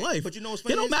seen in my life. But you know what's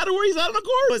funny? It don't matter where he's out on the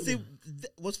court. But see,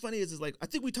 what's funny is like, I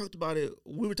think we talked about it.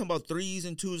 We were talking about 3s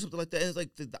and 2s, something like that. And it's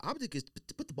like the object is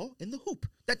to put the ball in the hoop.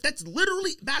 That's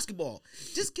literally basketball.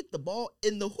 Just get the ball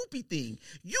in the hoopy thing.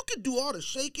 You can do all the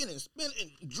shaking and spin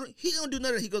and drink. He don't do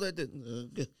none of that. He goes like this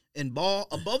and ball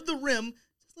above the rim.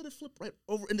 Let it flip right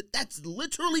over, and that's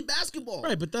literally basketball.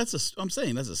 Right, but I'm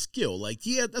saying that's a skill. Like,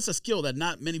 that's a skill that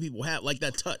not many people have, like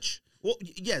that touch. Well,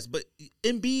 yes, but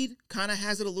Embiid kind of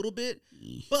has it a little bit,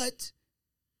 but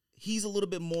he's a little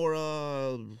bit more, I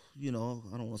don't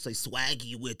want to say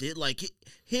swaggy with it. Like,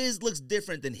 his looks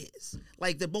different than his.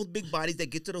 Like, they're both big bodies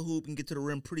that get to the hoop and get to the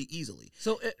rim pretty easily.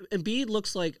 So, Embiid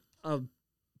looks like a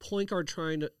point guard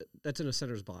that's in a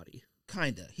center's body.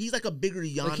 Kinda. He's like a bigger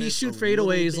Giannis. Like, he shoot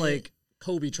fadeaways like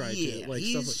Kobe tried to. Like,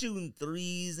 he's shooting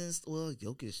threes and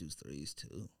Jokic shoots threes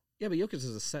too. Yeah, but Jokic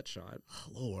is a set shot.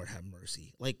 Lord have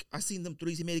mercy. Like, I seen them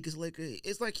threes he made against Lakers.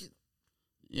 It's like,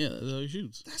 yeah, that's how he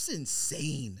shoots. That's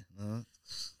insane.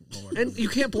 And you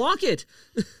can't block it.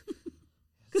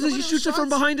 Because he shoots it from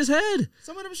behind his head.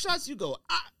 Some of them shots you go,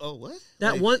 what?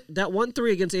 That one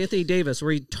three against Anthony Davis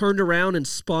where he turned around and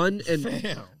spun and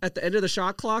at the end of the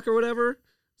shot clock or whatever.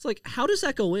 It's like, how does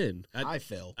that go in? I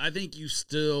fell. I think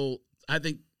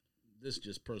this is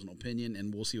just personal opinion,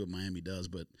 and we'll see what Miami does,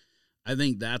 but I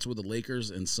think that's where the Lakers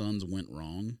and Suns went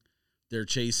wrong. They're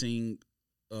chasing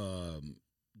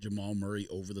Jamal Murray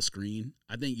over the screen.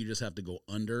 I think you just have to go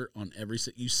under on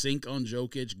you sink on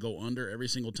Jokic, go under every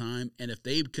single time. And if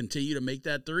they continue to make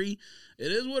that three,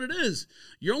 it is what it is.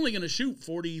 You're only going to shoot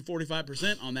 40,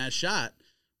 45% on that shot.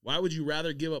 Why would you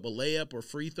rather give up a layup or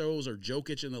free throws or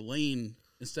Jokic in the lane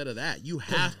instead of that? You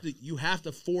have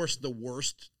to force the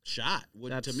worst shot.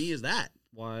 What to me is that.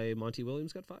 Why Monty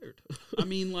Williams got fired. I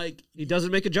mean, like, he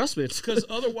doesn't make adjustments because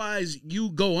otherwise you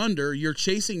go under. You're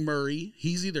chasing Murray.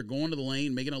 He's either going to the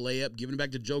lane, making a layup, giving it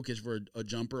back to Jokic for a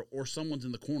jumper, or someone's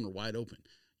in the corner wide open.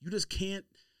 You just can't.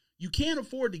 You can't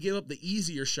afford to give up the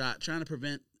easier shot trying to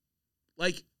prevent.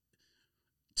 Like,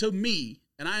 to me,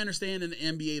 and I understand in the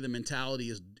NBA the mentality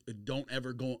is don't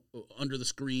ever go under the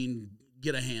screen,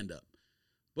 get a hand up.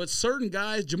 But certain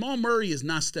guys, Jamal Murray is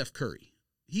not Steph Curry.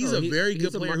 He's a very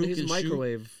good player who can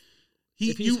microwave. Shoot.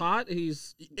 If he's hot,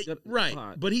 he's right.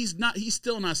 Hot. But he's not. He's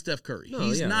still not Steph Curry. No,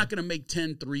 he's not going to make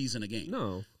 10 threes in a game.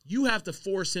 No. You have to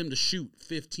force him to shoot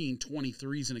 15, 20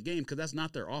 threes in a game because that's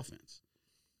not their offense.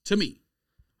 To me,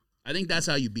 I think that's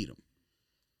how you beat them.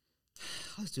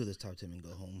 Let's do this top 10 and go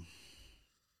home.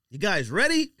 You guys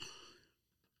ready?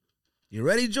 You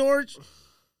ready, George?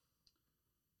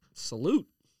 Salute.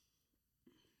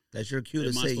 That's your cue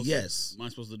to say yes. Am I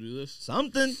supposed to do this?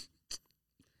 Something.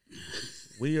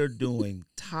 We are doing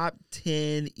top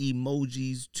 10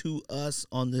 emojis to us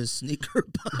on the Sneaker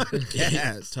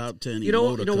Podcast. Top 10 You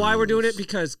know why we're doing it?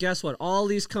 Because guess what? All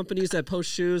these companies that post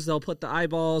shoes, they'll put the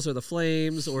eyeballs or the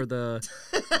flames or the...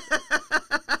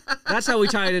 That's how we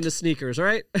tie it into sneakers,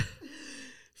 right?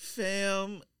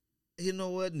 Fam, you know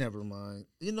what? Never mind.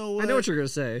 You know what? I know what you're going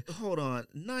to say. Hold on.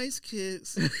 Nice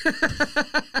kicks.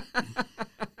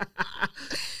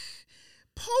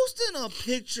 Posting a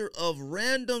picture of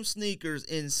random sneakers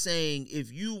and saying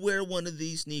if you wear one of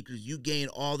these sneakers, you gain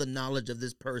all the knowledge of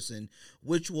this person.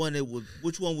 Which one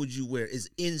would you wear is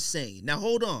insane. Now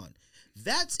hold on,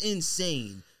 that's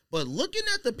insane. But looking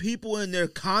at the people in there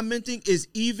commenting is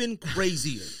even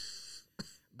crazier.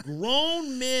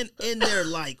 Grown men in there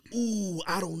like, ooh,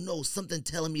 I don't know, something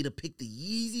telling me to pick the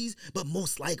Yeezys, but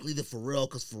most likely the Pharrell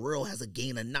because Pharrell has a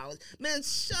gain of knowledge. Man,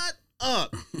 shut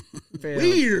up.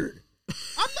 Weird.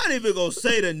 I'm not even going to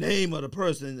say the name of the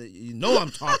person that you know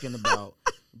I'm talking about,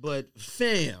 but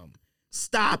fam,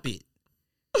 stop it.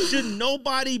 Should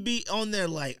nobody be on there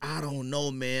like, I don't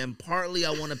know, man. Partly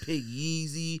I want to pick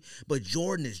Yeezy, but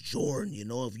Jordan is Jordan, you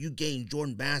know. If you gain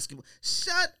Jordan basketball,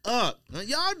 shut up. Now,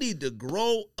 y'all need to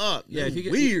grow up. Yeah, if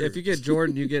you get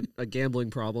Jordan, you get a gambling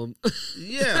problem.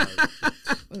 Yeah.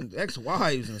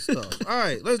 Ex-wives and stuff. All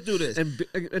right, let's do this.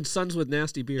 And sons with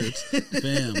nasty beards.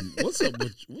 Fam, what's up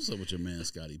with your man,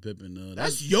 Scottie Pippen?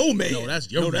 That's your man. No,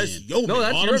 that's your man. That's your man. No,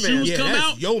 that's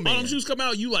your man. All them shoes come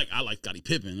out, you like, I like Scottie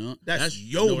Pippen, huh? That's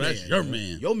your man. That's your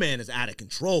man. Your man is out of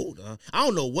control, huh? I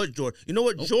don't know what Jordan. You know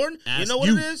what, Jordan? You know what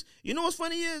it is? You know what's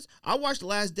funny is? I watched The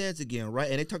Last Dance again, right?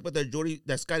 And they talked about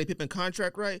that Scottie Pippen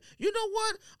contract, right? You know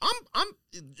what?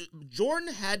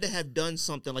 Jordan had to have done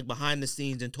something like behind the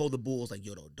scenes and told the Bulls, like,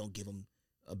 yo, don't give him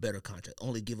a better contract.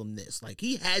 Only give him this. Like,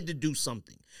 he had to do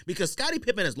something because Scottie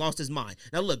Pippen has lost his mind.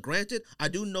 Now, look, granted, I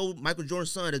do know Michael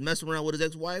Jordan's son is messing around with his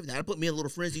ex-wife. That put me in a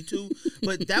little frenzy too,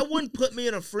 but that wouldn't put me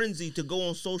in a frenzy to go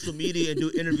on social media and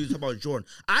do interviews about Jordan.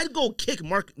 I'd go kick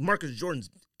Marcus Jordan's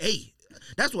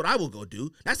that's what I will go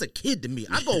do. That's a kid to me.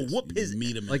 I go whoop his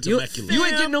meet him like in Temecula. You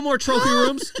ain't getting no more trophy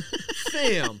rooms.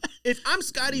 Fam, if I'm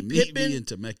Scottie Pippen, Pippen in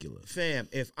Temecula. Fam,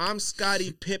 if I'm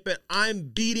Scottie Pippen, I'm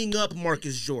beating up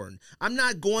Marcus Jordan. I'm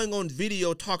not going on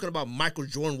video talking about Michael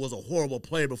Jordan was a horrible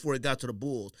player before he got to the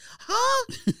Bulls.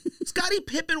 Huh? Scottie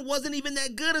Pippen wasn't even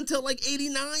that good until like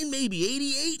 89 maybe,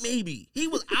 88 maybe. He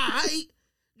was aight.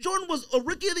 Jordan was a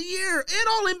Rookie of the Year and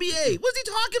All-NBA. What's he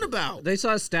talking about? They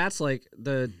saw his stats like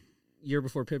the year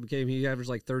before Pippen came, he averaged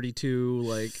like 32,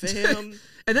 like fam.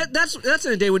 And that's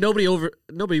in a day when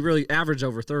nobody really averaged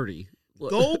over 30.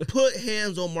 Go put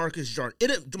hands on Marcus Jordan.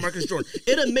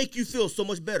 It'll make you feel so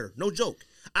much better. No joke.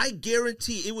 I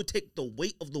guarantee it would take the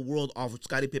weight of the world off of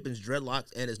Scottie Pippen's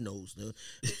dreadlocks and his nose, dude.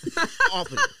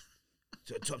 Off of it.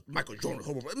 Michael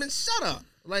Jordan. I mean, shut up.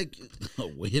 Like, a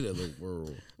weight of the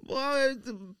world. Boy,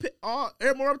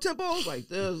 air more up tempo like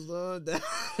this.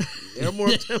 Air more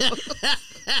up tempo.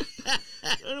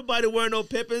 Anybody wearing no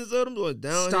Pippins? Them doing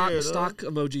down here. Stock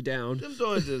emoji down. Them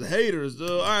doing just haters.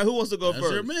 All right, who wants to go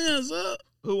first? Your man's up.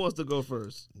 Who wants to go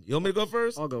first? You want me to go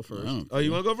first? I'll go first. Oh,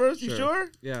 you want to go first? You sure?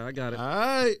 Yeah, I got it. All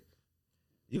right.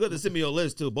 You got to send me your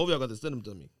list too. Both of y'all got to send them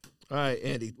to me. All right,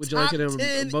 Andy. Would you like it in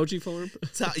emoji form?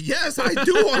 Yes, I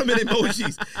do want them in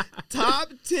emojis.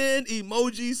 Top 10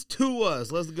 emojis to us.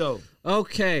 Let's go.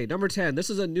 Okay, number 10. This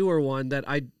is a newer one that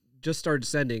I just started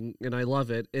sending, and I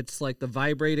love it. It's like the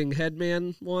vibrating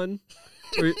headman one.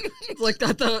 It's like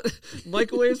got the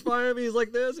microwaves firing. He's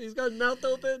like this. He's got his mouth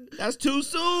open. That's too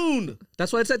soon.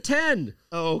 That's why it's at 10.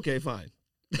 Oh, okay, fine.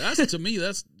 That's to me.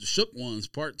 That's Shook Ones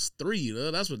Parts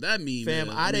 3. That's what that means. Fam,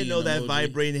 I didn't know that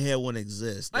vibrating head one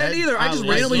exists. I didn't either. I just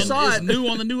randomly saw it. It's new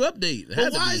on the new update.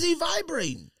 But why is he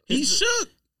vibrating? He's shook.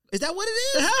 Is that what it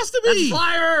is? It has to be. That's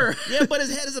fire. Yeah, but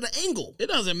his head is at an angle. It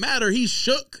doesn't matter. He's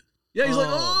shook. Yeah, he's like,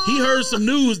 oh. He heard some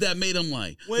news that made him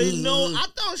like. Wait, no, I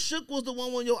thought shook was the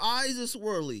one when your eyes are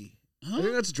swirly. Huh? I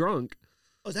think that's drunk.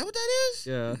 Oh, is that what that is?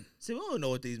 Yeah. See, we don't know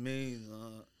what these mean.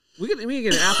 We can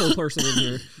get an Apple person in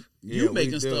here. You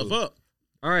making stuff up.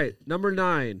 All right, number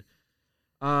 9,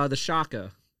 the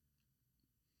Shaka.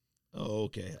 Oh,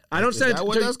 okay. I don't say. Is that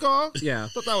what that's called? Yeah. I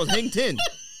thought that was Hang 10.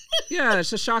 Yeah,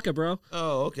 it's a Shaka, bro.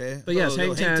 Oh, okay. But yes,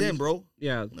 Hang 10. 10, bro.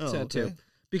 Yeah, that too.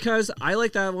 Because I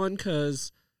like that one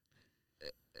because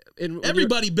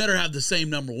everybody better have the same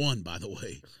number 1, by the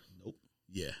way. Nope.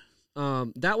 Yeah.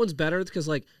 That one's better because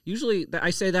like usually I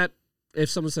say that if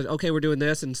someone says, okay, we're doing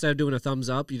this, instead of doing a thumbs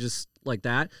up, you just like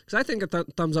that. Because I think a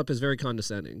thumbs up is very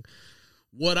condescending.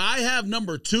 What I have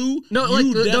number 2, no, you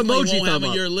like the definitely emoji won't have on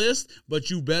up. your list, but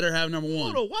you better have number 1.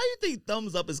 Hold on, why do you think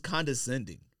thumbs up is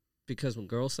condescending? Because when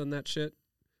girls send that shit,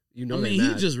 you know. I mean,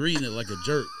 he's just reading it like a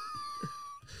jerk.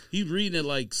 He's reading it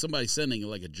like somebody sending it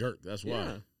like a jerk. That's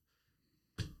why.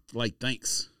 Yeah. Like,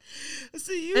 thanks.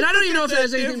 See, and I don't even know if it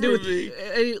has anything to do with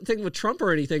anything with Trump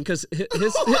or anything, because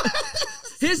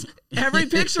his every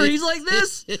picture he's like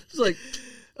this. It's like,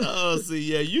 oh,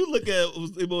 see, yeah, you look at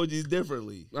emojis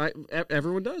differently.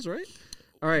 Everyone does, right?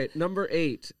 All right, number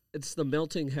 8. It's the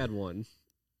melting head one,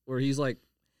 where he's like.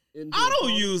 I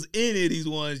don't use any of these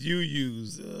ones you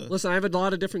use. Listen, I have a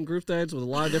lot of different group threads with a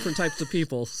lot of different types of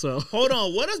people. So hold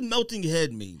on, what does melting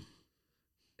head mean?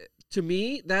 To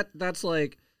me, that's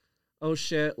like, oh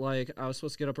shit, like I was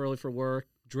supposed to get up early for work,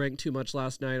 drank too much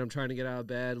last night. I'm trying to get out of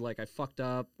bed, like I fucked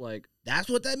up. Like that's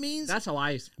what that means. That's how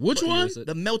I. Which one?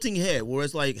 The melting head, where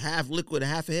it's like half liquid,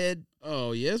 half head.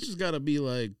 Oh yeah, it's just got to be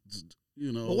like.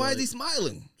 You know, but why is he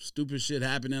smiling? Stupid shit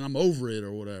happening. I'm over it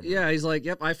or whatever. Yeah, he's like,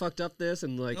 yep, I fucked up this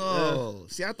and like. Oh,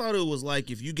 see, I thought it was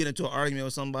like if you get into an argument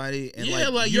with somebody and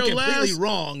like you're completely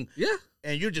wrong. Yeah.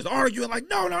 And you're just arguing like,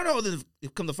 no. Then you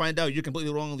come to find out you're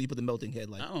completely wrong and you put the melting head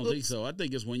like. I don't think so. I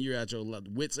think it's when you're at your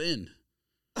wit's end.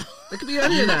 It could be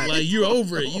any of that. Like you're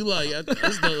over it. You like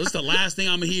it's the last thing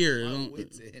I'm here.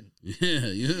 Wit's end.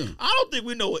 Yeah. I don't think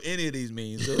we know what any of these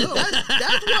means. So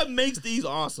that's what makes these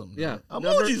awesome. Yeah,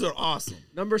 emojis are awesome.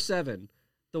 Number 7,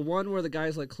 the one where the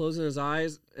guy's like closing his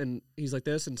eyes and he's like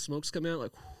this and smoke's coming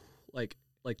out like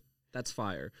that's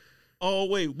fire. Oh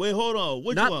wait, hold on.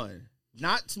 Which one?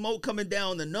 Not smoke coming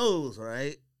down the nose,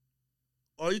 right?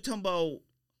 Or are you talking about?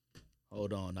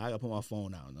 Hold on, I gotta put my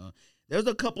phone out. No. There's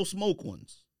a couple smoke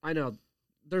ones. I know.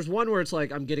 There's one where it's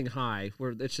like I'm getting high,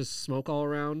 where it's just smoke all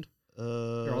around. Here,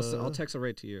 I'll text it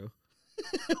right to you.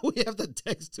 We have to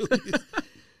text to it.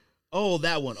 Oh,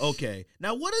 that one. Okay.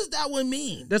 Now, what does that one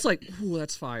mean? That's like, ooh,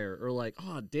 that's fire, or like,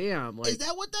 oh, damn. Like, is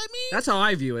that what that means? That's how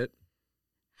I view it.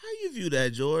 How you view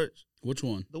that, George? Which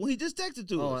one? The one he just texted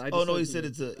to us. Oh no, he said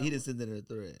it to. He didn't send it in a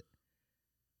thread.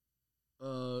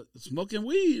 Smoking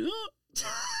weed.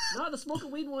 No, the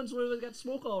smoking weed ones where they got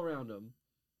smoke all around them.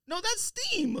 No, that's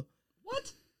steam.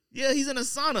 What? Yeah, he's in a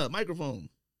sauna microphone.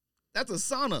 That's a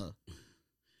sauna.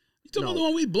 You talking about the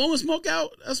one we blowing smoke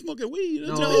out? That's smoking weed.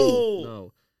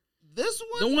 No. This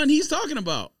one? The one he's talking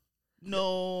about.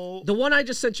 No. The one I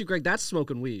just sent you, Greg, that's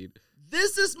smoking weed.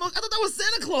 This is smoke. I thought that was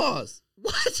Santa Claus.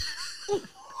 What?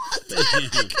 What the heck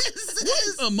is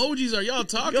this? What emojis are y'all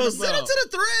talking about? Send it to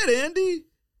the thread, Andy.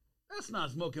 That's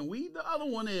not smoking weed. The other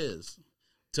one is.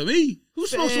 To me. Who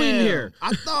smokes weed in here?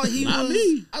 I thought he not was.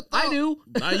 Me. I do.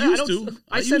 I used to.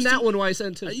 I send that one when I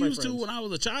send to my friends. I used to when I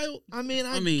was a child. I mean,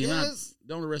 I guess.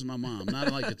 Don't arrest my mom.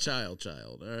 Not like a child,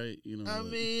 all right? You know. I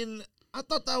mean, I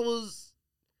thought that was.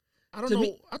 I don't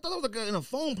know. I thought that was like in a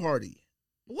phone party.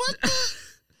 What?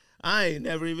 I ain't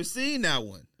never even seen that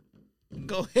one.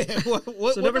 Go ahead.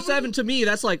 What So number 7 to me,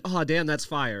 that's like, oh damn, that's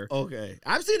fire. Okay,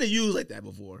 I've seen it used like that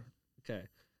before. Okay.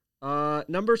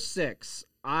 Number 6,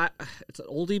 it's an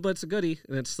oldie but it's a goodie,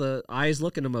 and it's the eyes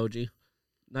looking emoji.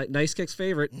 Nice Kick's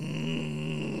favorite.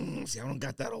 See, I don't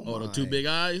got that on mine. Oh, the 2 big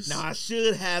eyes? Now, I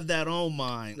should have that on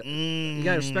mine. You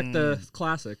gotta respect the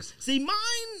classics. See, mine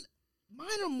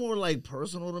are more like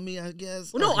personal to me, I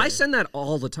guess. Well, no, I send that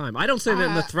all the time. I don't send it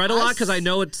in the thread a lot because I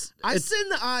know it's. I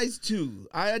send the eyes too.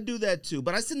 I do that too,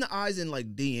 but I send the eyes in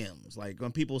like DMs, like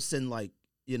when people send like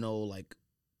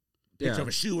picture of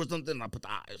a shoe or something. I put the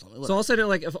eyes on it. So I'll send it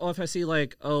like if I see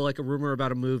like a rumor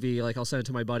about a movie, like I'll send it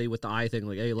to my buddy with the eye thing,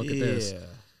 like, hey, look at this.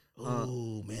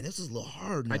 Oh man, this is a little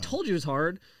hard now. I told you it's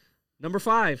hard. Number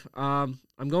 5, I'm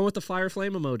going with the fire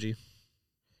flame emoji.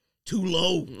 Too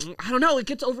low. I don't know. It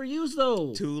gets overused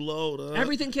though. Too low.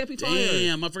 Everything can't be fire.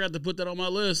 Damn, I forgot to put that on my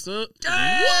list. What?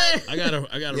 I gotta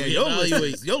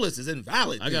reevaluate. Your list is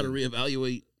invalid. I gotta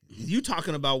reevaluate. You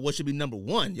talking about what should be number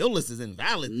 1? Your list is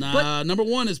invalid. Nah, but number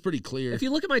 1 is pretty clear. If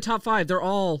you look at my top 5, they're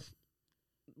all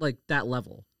like that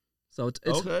level. So it's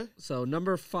okay. So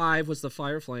number 5 was the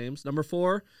fire flames. Number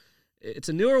 4, it's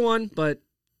a newer one, but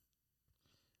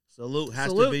Salute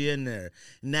has to be in there.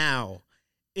 Now,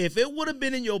 if it would have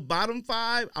been in your bottom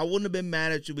 5, I wouldn't have been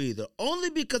mad at you either. Only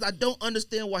because I don't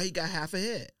understand why he got half a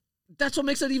head. That's what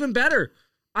makes it even better.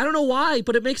 I don't know why,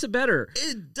 but it makes it better.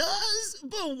 It does,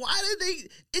 but why did they?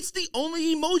 It's the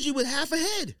only emoji with half a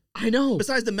head. I know.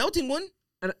 Besides the melting one.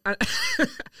 And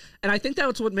I think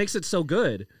that's what makes it so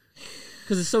good,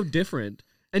 because it's so different.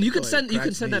 And you can send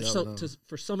that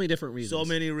for so many different reasons. So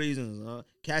many reasons.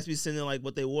 Cats be sending like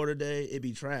what they wore today. It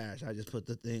be trash. I just put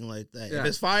the thing like that. Yeah. If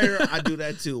it's fire, I do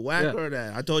that too. Whack or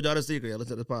that. I told y'all the secret. I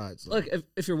listen to the pod. So. Look,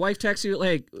 if your wife texts you,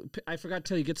 like, I forgot to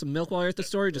tell you, get some milk while you're at the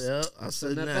store, just I'll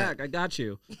send that back. I got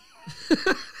you.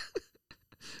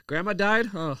 Grandma died?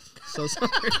 Oh, so sorry.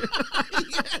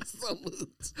 Yes,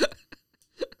 salute.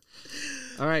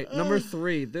 All right, number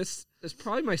 3. This is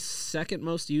probably my second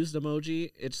most used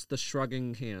emoji. It's the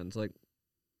shrugging hands. Like,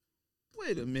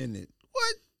 wait a minute.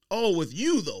 What? Oh, with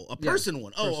you though, a person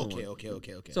one. Oh,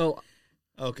 okay. So,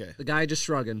 okay, the guy just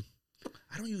shrugging.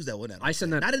 I don't use that one. I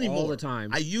send that not anymore. all the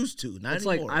time. I used to. Not it's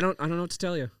anymore. Like I don't know what to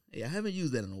tell you. Yeah, I haven't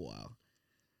used that in a while.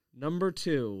 Number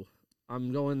 2,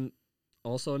 I'm going.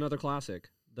 Also another classic,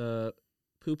 the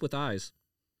poop with eyes.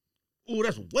 Oh,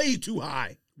 that's way too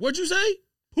high. What'd you say?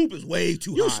 Poop is way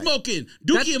too high. You smoking.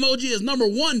 Dookie emoji is number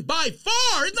 1 by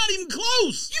far. It's not even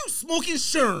close. You smoking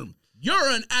Sherm. You're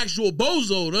an actual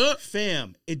bozo, duh.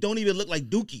 Fam, it don't even look like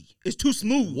Dookie. It's too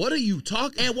smooth. What are you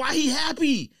talking? And why he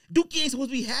happy? Dookie ain't supposed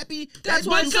to be happy. That's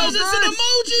why because it's an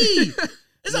emoji.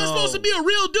 Is that supposed to be a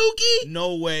real Dookie?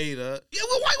 No way. Yeah,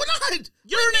 well, why would not?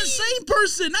 You're an insane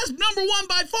person. That's number 1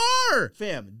 by far.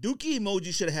 Fam, Dookie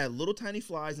emoji should have had little tiny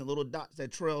flies and little dots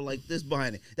that trail like this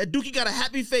behind it. That Dookie got a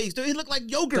happy face. Dude, he look like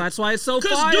yogurt. That's why it's so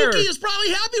fire. Because Dookie is probably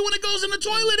happy when it goes in the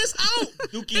toilet. It's out.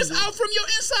 It's out from your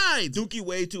insides. Dookie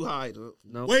way too high. Dude.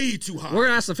 Nope. Way too high. We're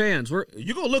going to ask the fans.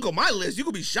 You going to look on my list. You're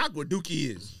going to be shocked where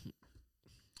Dookie is.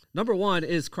 Number 1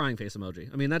 is crying face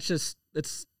emoji. I mean, it's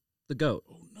the GOAT.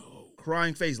 Oh, no.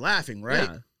 Crying face laughing, right?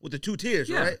 Yeah. With the 2 tears,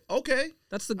 right? Okay.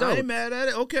 That's the GOAT. I ain't mad at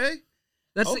it. Okay.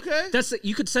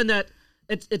 You could send that.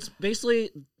 It's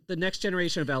basically the next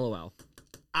generation of LOL.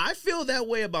 I feel that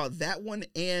way about that one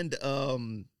and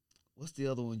what's the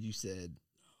other one you said?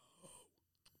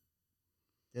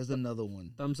 There's another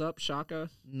one. Thumbs up, Shaka.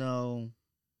 No.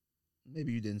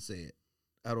 Maybe you didn't say it.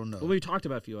 I don't know. Well, we talked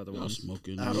about a few other ones.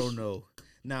 I don't know.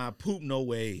 Nah, poop, no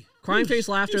way. Crying face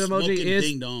laughter emoji is.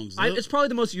 Ding-dongs, it's probably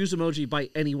the most used emoji by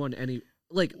anyone. 100%.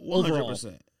 Overall.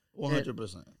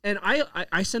 100%. And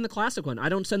I send the classic one. I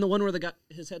don't send the one where the guy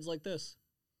his head's like this.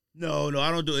 No, I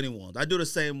don't do any ones. I do the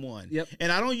same one. Yep.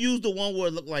 And I don't use the one where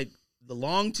it look like the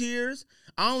long tears.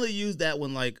 I only use that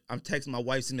when like I'm texting my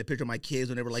wife, seeing a picture of my kids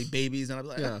when they were like babies, and I'm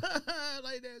like,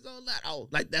 like there's all that. Oh,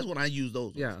 like that's when I use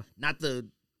those. Yeah. Ones. Not the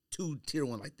 2-tier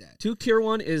one like that. 2-tier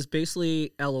one is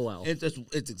basically LOL.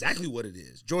 It's exactly what it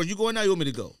is. George, you going now? You want me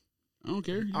to go? I don't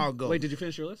care. I'll go. Wait, did you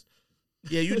finish your list?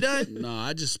 Yeah, you done? No,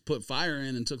 I just put fire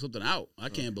in and took something out. I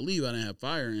can't believe I didn't have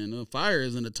fire in. Fire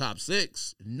is in the top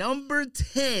 6. Number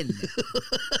 10.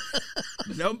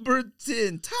 Number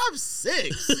 10. Top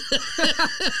 6.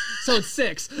 So it's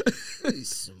 6. He's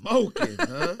smoking,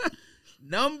 huh?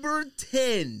 Number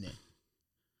 10.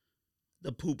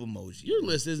 The poop emoji. Your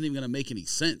list isn't even going to make any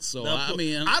sense. So, I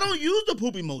don't use the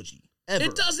poop emoji. Ever.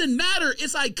 It doesn't matter.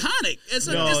 It's iconic. It's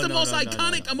the most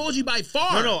iconic emoji by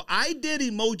far. No, I did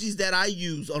emojis that I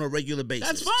use on a regular basis.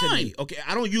 That's fine. Okay,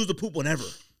 I don't use the poop one ever.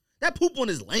 That poop one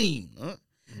is lame. Huh?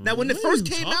 Now, when it What first are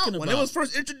you came out, talking when it about? was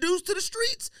first introduced to the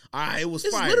streets, it was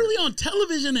It's fire. literally on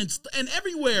television and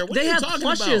everywhere. What They are you have talking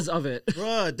plushes about? of it.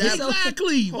 Bruh,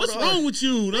 Exactly. Hold What's on. wrong with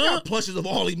you? They Huh? got plushes of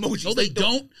all emojis. No, they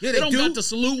don't. Yeah, they don't do. got the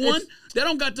salute one. They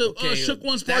don't got the shook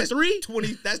ones part 3.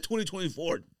 That's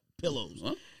 2024 pillows.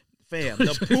 Huh? Fam,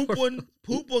 the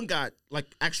poop one got like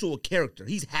actual character.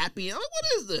 He's happy. I'm like, what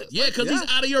is this? Yeah, because he's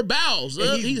out of your bowels.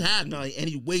 And He's happy. No, and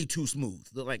he's way too smooth.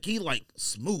 Like he like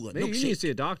smooth. Maybe you need to see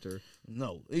a doctor.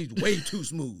 No, he's way too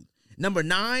smooth. Number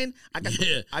 9, I got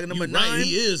number 9. Right,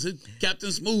 he is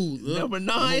Captain Smooth. Number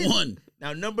 9. Number 1.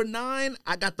 Now number 9,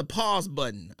 I got the pause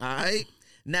button. All right.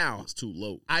 Now It's too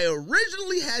low. I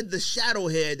originally had the shadow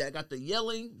head that got the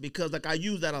yelling because like I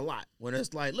use that a lot when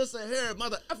it's like, listen here,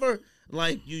 mother effer.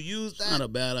 Like you use that. It's not a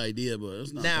bad idea, but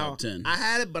it's not Now top 10. I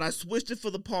had it, but I switched it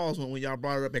for the pause one when y'all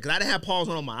brought it up because I didn't have pause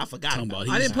one on mine. I forgot about it.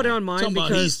 I didn't put it on mine Talking about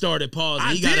he because started pause.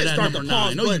 I He got did it at start number the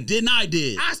pause 9. No, you button. didn't. I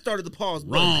did. I started the pause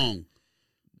button. Wrong.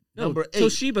 Number 8.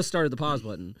 Toshiba started the pause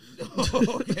button.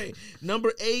 Okay.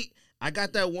 Number 8, I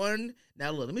got that one.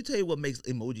 Now look, let me tell you what makes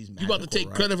emojis magical. You about to take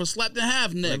right? credit for slapped in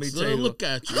half next. me tell you Look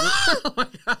at you.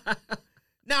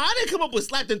 Now I didn't come up with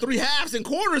slapped in 3 halves and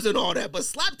quarters and all that, but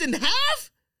slapped in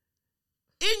half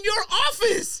in your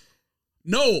office.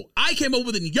 No, I came up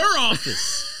with it in your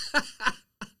office.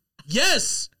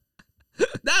 Yes.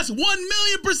 That's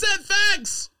 1,000,000%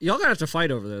 facts. Y'all gonna have to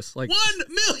fight over this. Like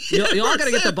 1,000,000%. y'all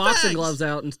gotta get the boxing facts. gloves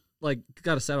out and like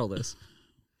gotta settle this.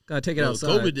 Gotta take it outside.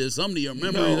 COVID did something to your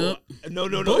memory. No.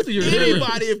 Both of your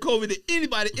Anybody, if COVID did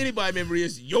anybody memory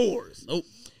is yours. Nope.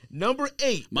 Number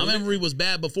 8. My memory was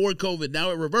bad before COVID.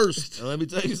 Now it reversed. Now, let me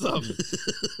tell you something.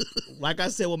 Like I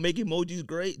said, what make emojis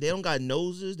great, they don't got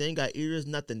noses, they ain't got ears,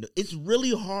 nothing. It's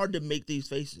really hard to make these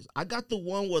faces. I got the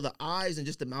one where the eyes and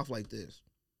just the mouth like this.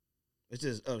 It's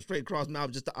just straight across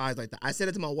mouth, just the eyes like that. I said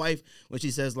it to my wife when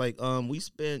she says like, you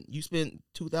spent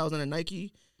 2,000 at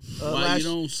Nike. Why you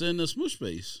don't send a smush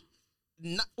face?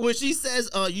 When she says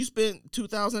you spent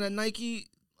 2,000 at Nike.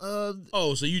 So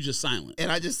you just silent.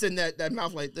 And I just send that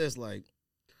mouth like this, like.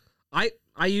 I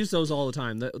use those all the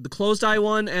time. The closed eye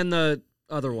one and the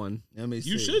other one. Let me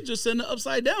see. You should just send the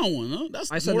upside down one. Huh?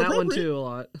 That's I send more that one appropriate. too a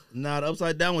lot. Nah, the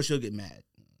upside down one, she'll get mad.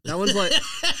 That one's like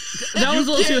that one's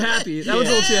a little too happy. That one's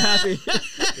a little too happy.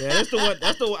 Yeah, that's the one.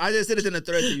 That's the one. I just sent it in the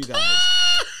thread to you guys.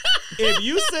 If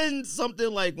you send something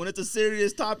like when it's a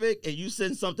serious topic and you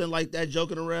send something like that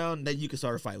joking around, then you can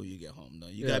start a fight when you get home. No,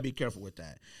 you gotta be careful with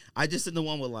that. I just sent the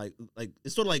one with like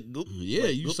it's sort of like Yeah,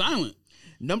 like, you silent.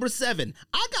 Number 7,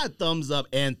 I got thumbs up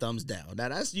and thumbs down. Now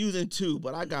that's using 2,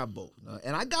 but I got both.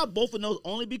 And I got both of those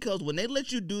only because when they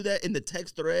let you do that in the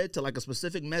text thread to like a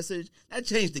specific message, that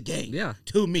changed the game. Yeah.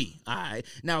 To me. All right.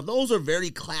 Now those are very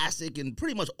classic and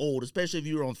pretty much old, especially if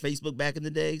you were on Facebook back in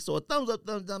the day. So a thumbs up,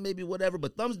 thumbs down, maybe whatever.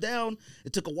 But thumbs down,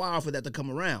 it took a while for that to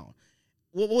come around.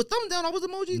 Well, with thumbs down, I was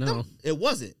emoji. No. It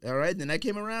wasn't. All right. Then that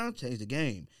came around, changed the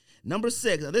game. Number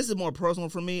 6, now this is more personal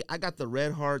for me. I got the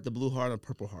red heart, the blue heart, and the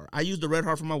purple heart. I use the red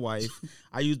heart for my wife.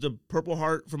 I use the purple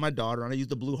heart for my daughter, and I use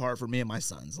the blue heart for me and my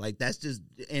sons. Like that's just.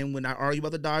 And when I argue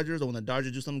about the Dodgers, or when the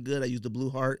Dodgers do something good, I use the blue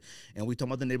heart. And we talk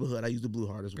about the neighborhood, I use the blue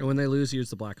heart as well. And when they lose,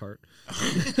 use the black heart.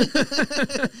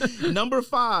 Number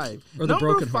 5, Or the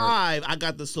broken heart. I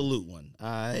got the salute one. All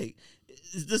right,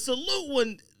 the salute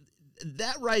one.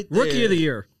 That right there, Rookie of the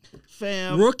year.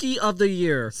 Fam. Rookie of the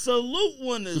year. Salute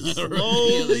one is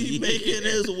slowly making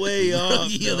his way up.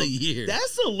 Rookie of the year. That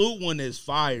salute one is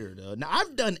fire, though. Now,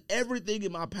 I've done everything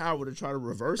in my power to try to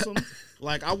reverse them.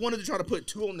 Like, I wanted to try to put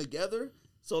 2 of them together.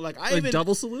 So, like,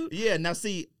 Double salute? Yeah, now,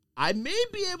 see, I may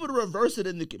be able to reverse it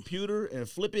in the computer and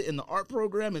flip it in the art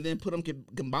program and then put them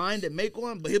combined and make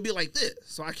one, but he'll be like this,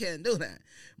 so I can't do that.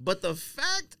 But the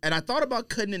fact, and I thought about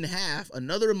cutting in half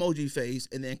another emoji face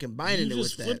and then combining it with that. You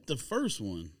just flipped the first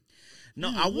one. No,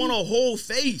 I want a whole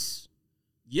face.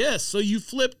 Yes, so you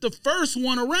flipped the first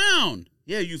one around.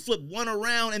 Yeah, you flip one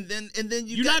around and then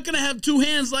You're not gonna have 2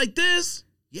 hands like this.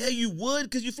 Yeah, you would,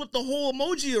 because you flip the whole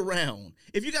emoji around.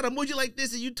 If you got an emoji like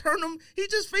this and you turn them, he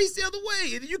just faced the other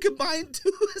way, and you combine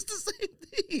 2. It's the same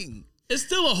thing. It's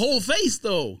still a whole face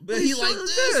though. But he like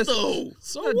this though.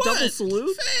 So A what? double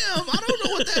salute? Fam, I don't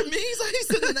know what that means. I ain't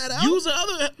sending that out. Use the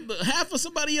other half of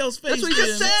somebody else's face. That's what you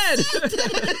just said.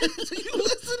 You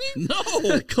listening? No.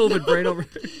 COVID brain over.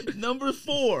 Number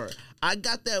 4, I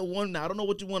got that one. I don't know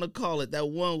what you want to call it. That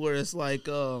one where it's like,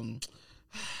 where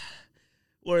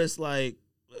it's like,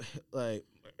 I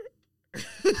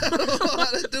don't know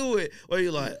how to do it. Where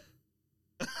you like.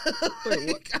 Wait,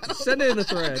 what? Send it in the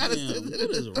thread. Damn, what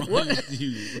is wrong with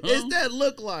you, bro? It's that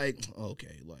look like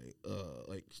okay,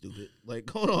 like stupid. Like,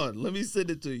 hold on, let me send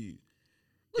it to you.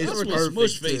 That's what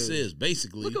Smush Face is,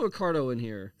 basically. Look at Ricardo in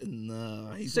here.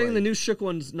 Nah, he's saying the new Shook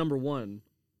one's number 1.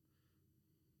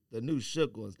 The new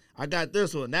Shook ones. I got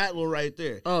this one. That one right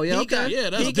there. Oh, yeah, okay. Yeah,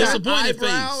 that's disappointed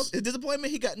face. Is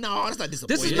disappointment? No, that's not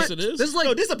disappointing. Yes, it is. This is like,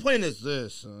 no, disappointing is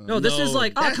this. This is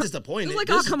like, that's disappointing. This is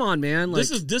like, come on, man. Like,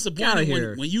 this is disappointing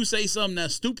when you say something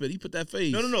that's stupid. He put that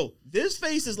face. No. This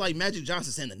face is like Magic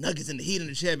Johnson saying the Nuggets in the Heat in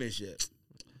the championship.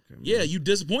 Yeah, you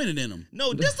disappointed in him.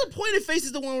 No, disappointed face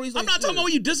is the one where he's like, I'm not talking about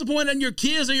when you disappointed in your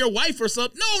kids or your wife or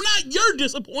something. No, not you're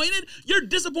disappointed. You're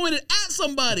disappointed at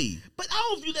somebody. But I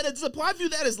don't view that as disappointment. I view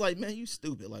that as like, man, you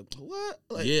stupid. Like, what?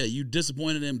 Like, yeah, you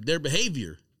disappointed in their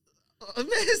behavior. Man,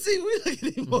 see, we look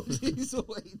at emojis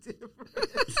way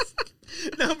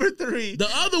different. Number 3. The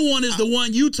other one is the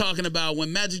one you talking about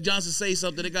when Magic Johnson say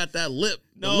something, they got that lip.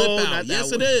 No, the lip out. Not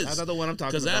Yes, one. it is. That's not the one I'm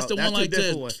talking about. Because that's the one like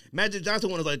this. One. Magic Johnson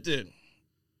one is like this.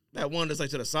 That one that's like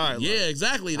to the side. Yeah,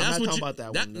 exactly. That's I'm not what talking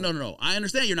about that one. No. I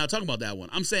understand you're not talking about that one.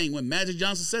 I'm saying when Magic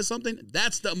Johnson says something,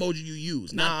 that's the emoji you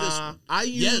use, not this one. I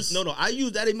use I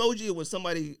use that emoji when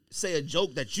somebody say a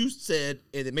joke that you said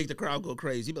and it make the crowd go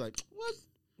crazy. You be like, what?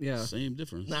 Yeah. Same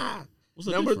difference. Nah. What's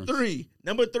the Number difference?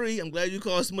 Number 3, I'm glad you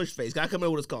call it Smush Face. Gotta come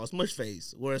in with it's called Smush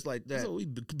Face, where it's like that. That's what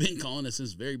we've been calling it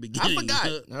since the very beginning. I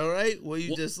forgot. All right? Where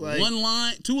you just like 1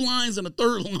 line, 2 lines, and a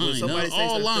third line.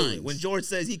 All lines. When George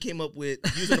says he came up with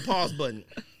using the pause button.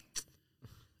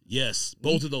 Yes,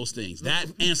 both of those things. That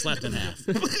and slapped in half.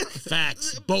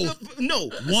 Facts. Both. No.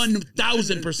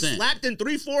 1,000%. Slapped in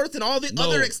 3/4 and all the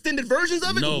other extended versions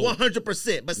of it? No.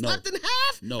 100%. But slapped in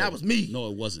half? No. That was me.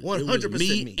 No, it wasn't. 100% it was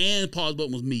me. And pause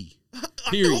button was me.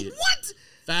 Period. What?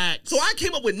 Facts. So I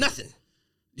came up with nothing.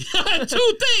 2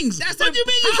 things. That's what do you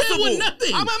mean you came up with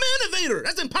nothing? I'm an innovator.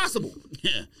 That's impossible.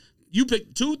 Yeah. You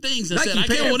picked 2 things and said I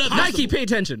came up with nothing. Nike, pay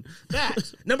attention.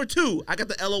 Facts. Number 2, I got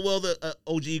the LOL, the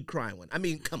OG crying one. I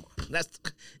mean, come on.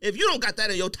 If you don't got that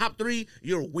in your top 3,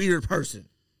 you're a weird person.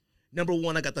 Number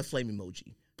 1, I got the flame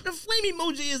emoji. The flame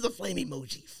emoji is the flame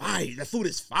emoji. Fire. The food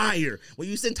is fire. When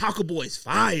you send Taco Boys,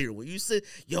 fire. When you send,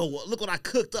 yo, look what I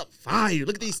cooked up, fire.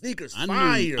 Look at these sneakers,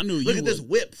 fire. I knew Look at this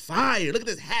whip, fire. Look at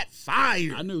this hat,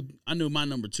 fire. I knew my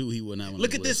number 2 he wouldn't have one.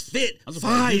 Look at this fit,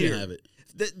 fire. He didn't have it.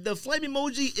 The flame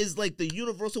emoji is like the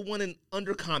universal one in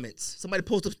under comments. Somebody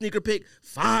post a sneaker pic,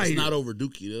 fire. It's not over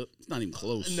Dookie though. It's not even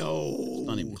close. No. It's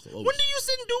not even close. When do you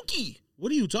send Dookie?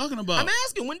 What are you talking about? I'm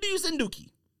asking, when do you send Dookie?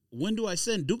 When do I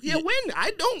send Dookie? Yeah, when?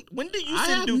 I don't. When do you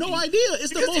send Dookie? I have no idea.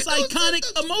 It's the most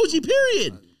iconic emoji,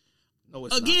 period. No,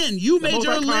 it's Again, not. you made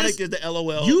your Is list. the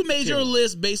LOL. You made your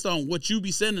list based on what you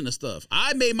be sending the stuff.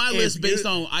 I made my list based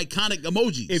on iconic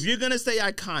emojis. If you're gonna say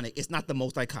iconic, it's not the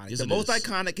most iconic. Yes, the most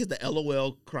iconic is the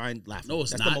LOL crying laughing. No,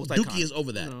 it's That's not. The most Dookie iconic. is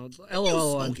over that. No,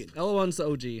 LOL one. LOL1's the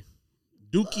OG.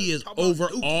 Dookie is over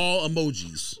all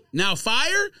emojis. Now,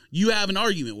 fire, you have an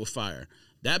argument with fire.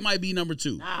 That might be number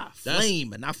 2.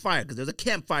 Flame, not fire, because there's a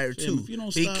campfire too. If you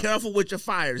don't be stop, careful with your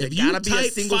fires. If It you gotta be a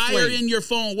type single fire flame. in your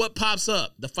phone, what pops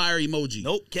up? The fire emoji.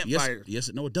 Nope, campfire.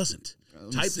 Yes, no, it doesn't.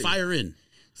 Type fire in.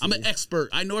 I'm an expert.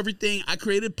 I know everything. I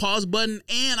created pause button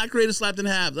and I created slapped in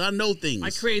half. I know things. I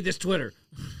created this Twitter.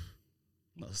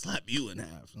 I'll slap you in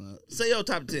half. Say your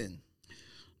top 10.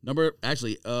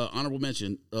 Honorable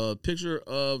mention, picture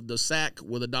of the sack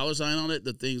with a $sign on it,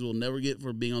 the things we'll never get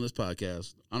for being on this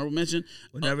podcast. Honorable mention.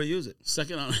 We'll never use it.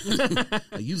 Second,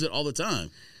 I use it all the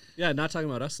time. Yeah, not talking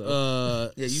about us,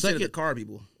 though. Yeah, you said it to car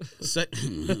people.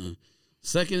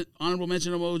 Second honorable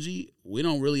mention emoji, we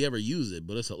don't really ever use it,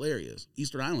 but it's hilarious.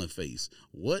 Easter Island face.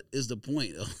 What is the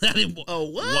point of that? Oh,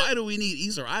 what? Why do we need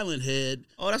Easter Island head?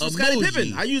 Oh, that's from Scottie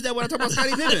Pippen. I use that when I talk about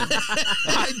Scottie Pippen.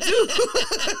 I do.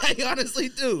 I honestly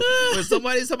do. When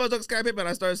somebody's talking about Scottie Pippen,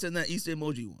 I start sending that Easter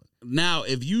emoji one. Now,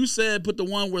 if you said put the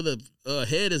one where the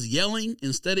head is yelling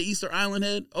instead of Easter Island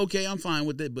head, okay, I'm fine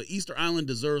with it. But Easter Island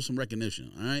deserves some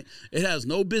recognition. All right, it has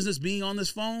no business being on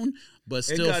this phone, but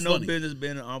still it got funny. No business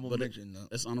being an honorable mention. No.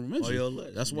 That's honorable mention. On your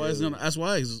list. That's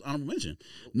why it's honorable mention.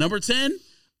 Number 10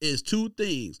 is 2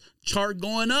 things: chart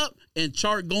going up and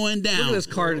chart going down. Look at this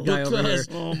card guy over here.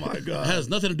 Oh my god, it has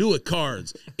nothing to do with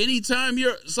cards. Anytime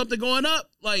you're something going up,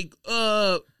 like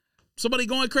somebody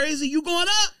going crazy, you going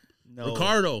up. No,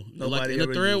 Ricardo, like in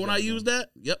the thread when I use that.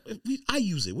 Yep, I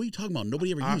use it. What are you talking about?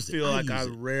 Nobody ever used it. I feel like I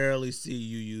rarely see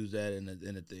you use that in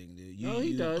a thing, dude.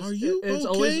 He does. Are you it's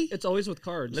okay? It's always with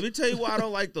cards. Let me tell you why I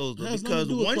don't like those, though, because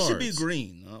one cards. should be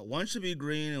green. One should be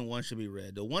green and one should be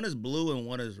red. The one is blue and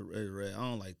one is red. I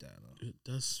don't like that.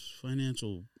 That's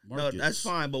financial markets. No, that's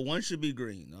fine, but one should be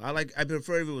green. I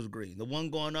prefer if it was green. The one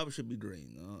going up should be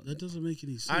green. That doesn't make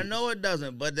any sense. I know it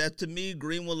doesn't, but that to me,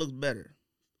 green one looks better.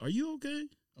 Are you okay?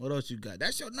 What else you got?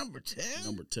 That's your number 10?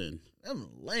 Number 10. That's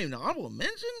lame. Now, honorable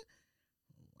mention?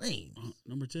 flames.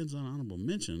 Number 10's an honorable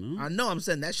mention, huh? I know. I'm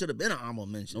saying that should have been an honorable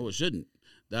mention. No, it shouldn't.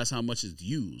 That's how much it's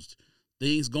used.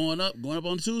 Things going up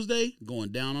on Tuesday,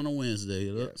 going down on a Wednesday.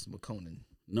 Yes, McConan.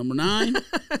 Number 9.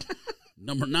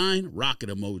 Number 9, rocket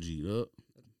emoji.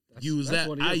 Use that.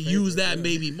 I use that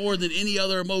maybe more than any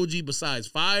other emoji besides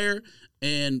fire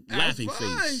and laughing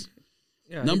face.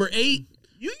 Yeah, Number 8.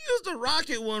 You use the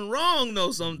rocket one wrong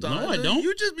though sometimes. No, I don't.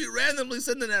 You just be randomly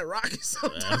sending that rocket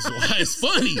sometimes. That's why it's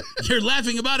funny. You're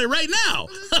laughing about it right now.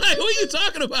 What are you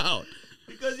talking about?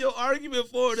 Because your argument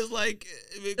for it is like...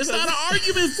 It's not an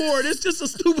argument for it. It's just a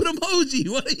stupid emoji.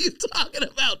 What are you talking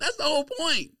about? That's the whole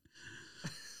point.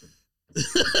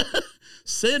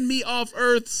 Send me off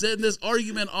Earth. Send this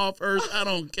argument off Earth. I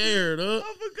don't care. Huh?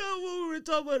 I forgot what we were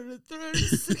talking about in the third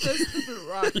stupid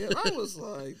rocket. I was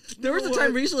like... There was a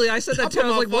time recently I said that too. I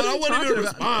was like, what are you talking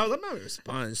about? I'm not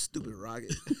responding, stupid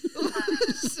rocket.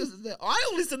 I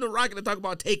only send the rocket to talk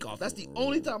about takeoff. That's the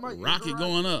only time I... Rocket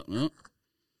going up. Huh?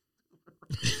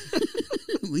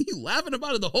 You laughing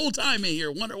about it the whole time in here.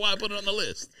 Wonder why I put it on the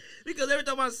list. Because every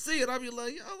time I see it, I'll be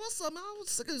like, "Yo, what's up, man? I was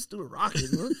sick of this stupid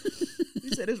rocket."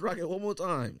 You said this rocket one more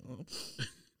time.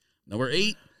 Number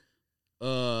 8,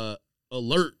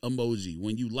 alert emoji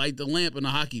when you light the lamp in a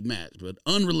hockey match, but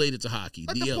unrelated to hockey.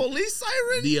 Like the police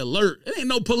siren? The alert. It ain't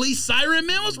no police siren,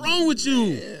 man. What's wrong with you?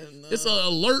 Man, it's an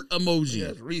alert emoji. Yeah,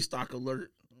 it's restock alert.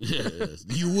 Yes,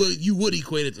 you would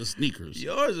equate it to sneakers.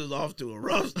 Yours is off to a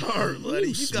rough start,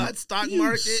 buddy. You got stock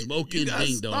market, smoking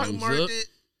ding dongs.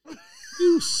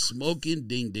 You smoking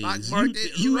ding dings.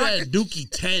 You had Dookie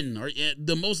 10, or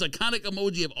the most iconic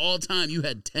emoji of all time. You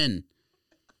had 10.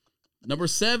 Number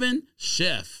 7,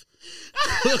 chef,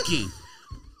 cooking.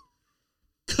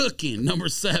 Number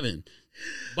 7,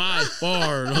 by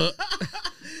far.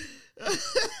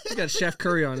 He got Chef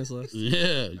Curry on his list.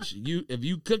 Yeah, if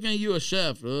you cooking, you a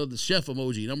chef. The chef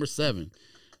emoji, number 7.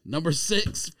 Number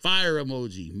 6, fire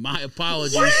emoji. My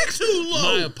apologies. Way too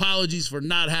low. My apologies for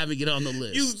not having it on the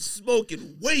list. You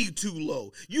smoking way too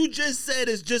low. You just said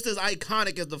it's just as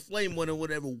iconic as the flame one or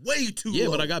whatever. Way too low. Yeah,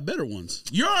 but I got better ones.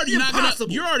 You're already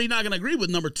not gonna agree with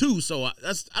number 2. So I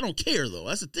don't care though.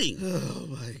 That's the thing. Oh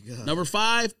my god. Number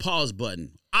 5, pause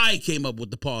button. I came up with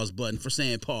the pause button for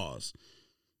saying pause.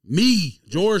 Me,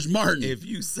 George Martin. If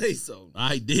you say so.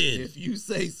 I did. If you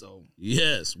say so.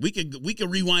 Yes. We can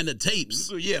rewind the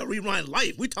tapes. Yeah, rewind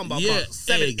life. We talking about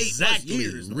 7, 8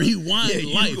 years. Rewind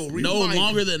life. No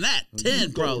longer than that.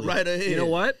 10 probably. Right ahead. You know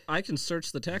what? I can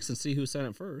search the text and see who sent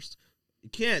it first.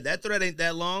 You can't. That thread ain't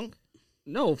that long.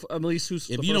 No, at least who's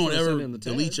if you don't ever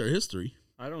delete your history.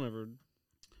 I don't ever.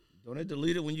 Don't they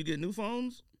delete it when you get new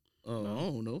phones? Oh, no. I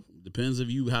don't know. Depends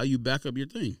how you back up your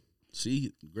thing.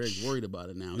 See, Greg's worried about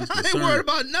it now. He's I ain't worried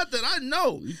about nothing. I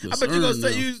know. I bet you're going to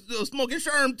say you smoking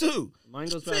Sherm, too. Mine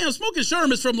goes back. Damn, smoking Sherm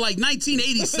is from like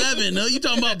 1987. You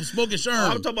talking about smoking Sherm.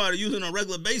 I'm talking about using it on a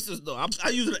regular basis, though. I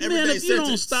use it every day. If you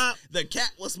don't stop. The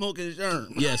cat was smoking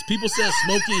Sherm. Yes, people said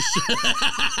smoking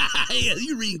Sherm. Yeah,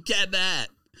 you reading cat that.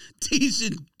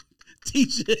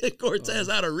 Teaching Cortez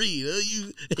how to read.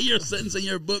 Your sentence in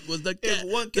your book was the cat.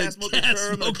 If one cat smoking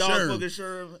Sherm, a dog smoking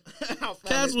Sherm.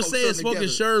 Cats was saying smoking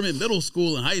Sherm in middle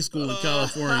school and high school in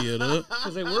California.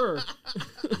 Because they were.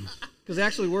 Because they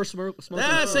actually were smoking.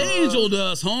 That's angel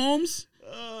dust, Holmes.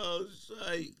 Oh,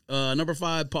 shit. Number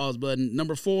 5, pause button.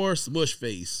 Number 4, smush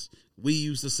face. We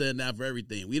used to send that for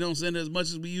everything. We don't send it as much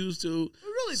as we used to. We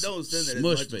really don't send it as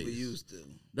much as we used to.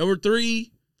 Number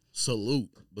 3, salute.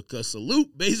 Because salute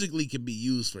basically can be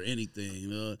used for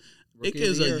anything. It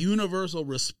is a universal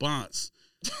response.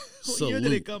 What year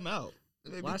did it come out?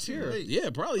 Last year. Yeah,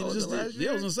 probably. Last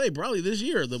year? I was gonna say probably this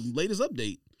year, the latest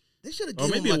update. They should have. Or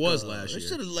maybe it was last year. They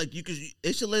should have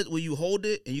It should let when you hold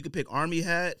it and you could pick Army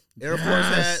hat, Air Force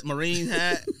hat, Marine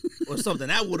hat, or something.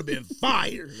 That would have been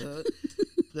fire.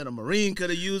 Then a Marine could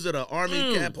have used it, an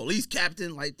Army police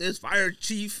captain like this, fire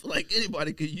chief, like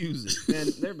anybody could use it. Man,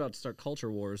 they're about to start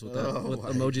culture wars with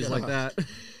emojis like that.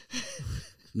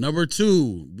 Number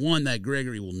 2, one that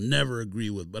Gregory will never agree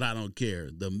with, but I don't care.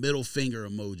 The middle finger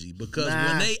emoji. Because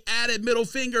when they added middle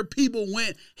finger, people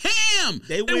went ham.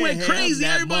 They went crazy.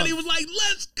 Everybody was like,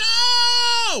 let's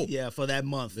go. Yeah, for that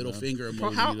month. Middle finger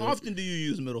emoji. How often do you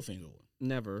use middle finger?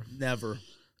 Never.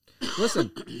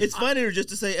 Listen. It's funnier just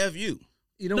to say F you.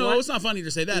 You know what? It's not funny to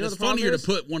say that. It's funnier to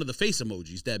put one of the face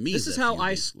emojis. That means this is how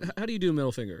how do you do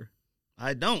middle finger?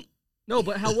 I don't. No,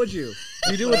 but how would you?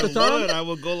 You do it with the thumb? I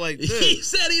would go like this. He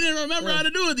said he didn't remember how to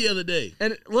do it the other day.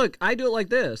 And look, I do it like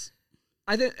this.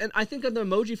 I think in the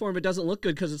emoji form it doesn't look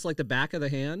good because it's like the back of the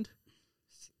hand.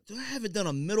 Dude, I haven't done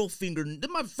a middle finger. This is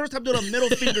my first time doing a middle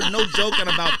finger, no joke, in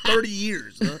about 30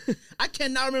 years. Huh? I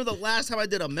cannot remember the last time I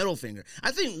did a middle finger.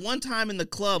 I think one time in the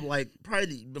club, like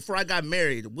probably before I got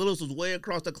married, Willis was way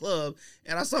across the club,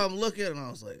 and I saw him looking, and I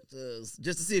was like, just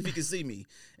to see if he could see me,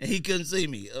 and he couldn't see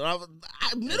me.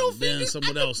 Middle finger. Then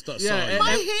someone else saw you. My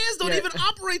hands don't even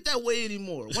operate that way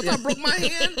anymore. Once I broke my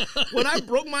hand,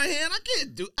 I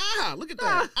can't do. Look at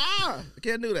that. I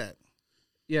can't do that.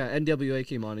 Yeah, NWA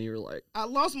came on and you were like, I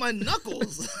lost my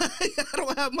knuckles. I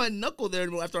don't have my knuckle there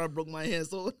anymore after I broke my hand,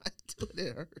 so when I do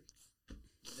it hurts.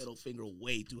 Middle finger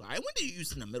way too high. When did you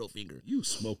use the middle finger? You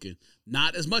smoking.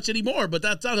 Not as much anymore, but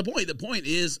that's not the point. The point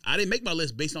is, I didn't make my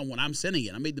list based on when I'm sending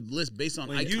it. I made the list based on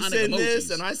iconic you send emojis. This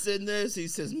and I send this, he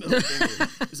says middle finger.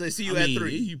 So see you at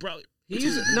 3. You probably...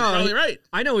 probably right.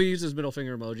 I know he uses middle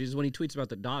finger emojis when he tweets about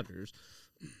the Dodgers.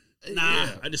 Nah,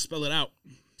 I just spell it out.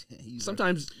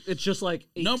 Sometimes it's just like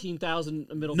 18,000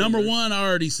 middle Number fingers. 1, I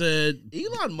already said.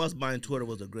 Elon Musk buying Twitter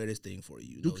was the greatest thing for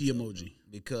you. Dookie emoji.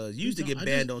 Because you used to get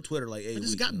banned on Twitter like 8 weeks. I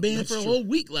just got banned for a whole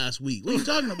week last week. What are you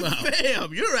talking about?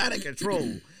 Bam, you're out of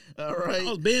control. All right. I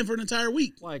was banned for an entire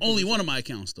week. Why? Only one of my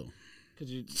accounts, though.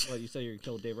 Because you say you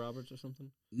killed Dave Roberts or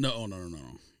something? No.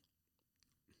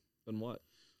 Then what?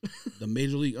 The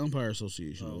Major League Umpire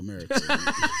Association of America.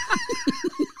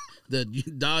 The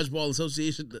Dodgeball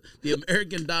Association, the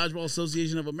American Dodgeball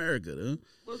Association of America. Huh?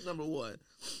 What's number 1?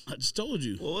 I just told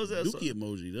you. What was that? Dookie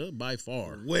emoji, huh? By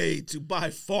far.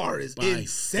 By far is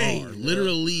insane. Far.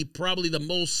 Literally, probably the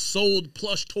most sold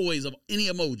plush toys of any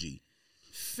emoji.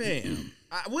 Fam,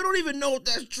 we don't even know if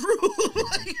that's true. We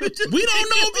don't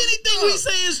know if anything we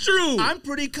say is true. I'm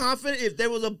pretty confident if there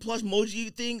was a plush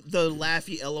emoji thing, the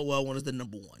Laffy LOL one is the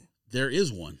number 1. There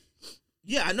is one.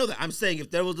 Yeah, I know that. I'm saying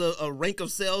if there was a rank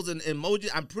of sales in emoji,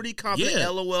 I'm pretty confident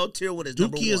LOL tier 1 is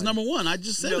number 1. Dookie is number 1. I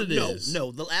just said it is.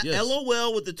 No, the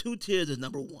LOL with the 2 tiers is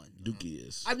number 1. Dookie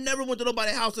is. I've never went to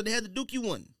nobody's house and they had the Dookie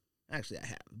one. Actually, I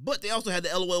have. But they also had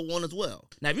the LOL one as well.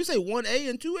 Now, if you say 1A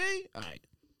and 2A, all right.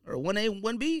 Or 1A and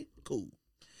 1B, cool.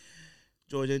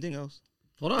 George, anything else?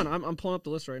 Hold on, I'm pulling up the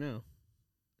list right now.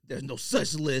 There's no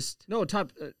such list. No,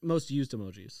 top most used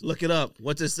emojis. Look it up.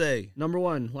 What's it say? Number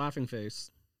 1, laughing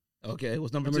face. Okay,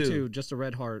 what's number 2? Just a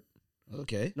red heart.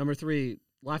 Okay. Number 3,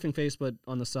 laughing face but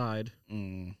on the side.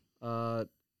 Mm.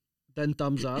 Then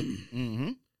thumbs up.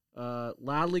 Mm-hmm.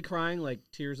 Loudly crying, like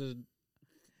tears of...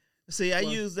 See, I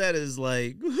use that as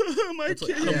like, my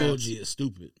kid. Emoji is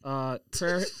stupid.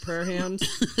 Prayer hands.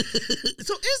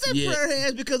 So is that prayer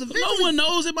hands? Because no one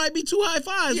knows. It might be 2 high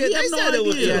fives. Yeah, we have no idea. It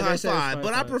was 2 high five,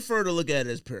 but I prefer to look at it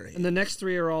as prayer hands. And the next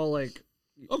 3 are all like...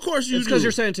 Of course you do. It's because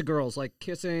you're saying it to girls, like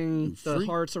kissing, the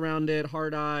hearts around it,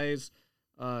 heart eyes,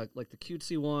 like the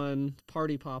cutesy one,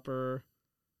 party popper.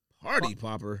 Party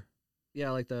popper?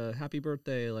 Yeah, like the happy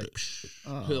birthday, like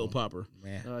pill popper.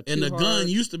 Man. And the gun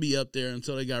used to be up there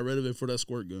until they got rid of it for that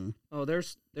squirt gun. Oh,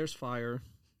 there's fire,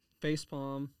 face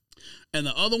palm, and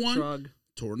the other one, shrug,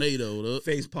 tornado,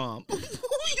 face palm. Who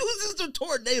uses the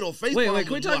tornado? Face wait, palm. Wait,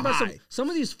 can we talk about some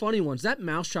of these funny ones? That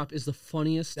mousetrap is the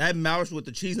funniest. That mouse with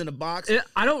the cheese in the box.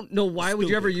 I don't know why would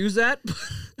you ever use that.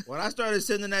 When I started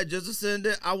sending that just to send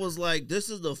it, I was like, this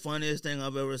is the funniest thing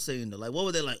I've ever seen. Like, what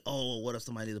were they like? Oh, what if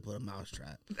somebody needed to put a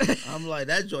mousetrap? I'm like,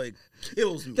 that joy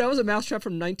kills me. That was a mousetrap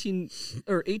from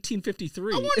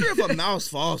 1853. I wonder if a mouse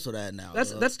falls for that now.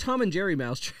 That's Tom and Jerry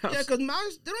mousetraps. Yeah, because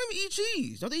mouse, they don't even eat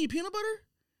cheese. Don't they eat peanut butter?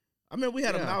 I mean, we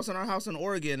had a mouse in our house in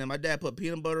Oregon, and my dad put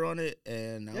peanut butter on it,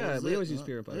 and we always use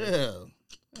peanut butter. Yeah.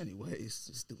 Anyways,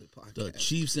 stupid podcast. The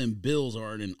Chiefs and Bills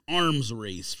are in an arms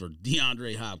race for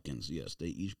DeAndre Hopkins. Yes, they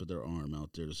each put their arm out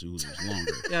there to see who's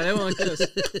longer. Yeah, they went like this.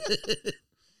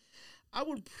 I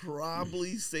would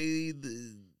probably say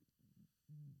the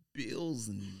Bills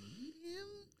need him.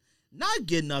 Not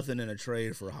get nothing in a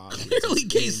trade for Hopkins. Clearly,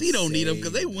 KC don't need him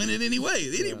because they win it anyway.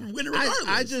 They didn't win it regardless.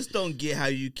 I just don't get how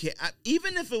you can.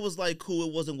 Even if it was like cool,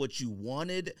 it wasn't what you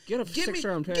wanted. Get a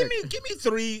 6-round pick. Give me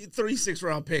three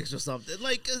 6-round picks or something.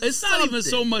 Like it's not even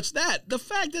so much that the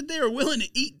fact that they are willing to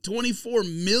eat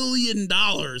 $24 million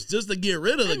just to get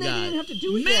rid of the guy. Didn't have to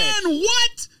do it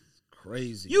what?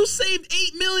 Crazy. You saved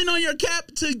 $8 million on your cap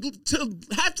to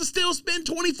have to still spend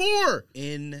 24.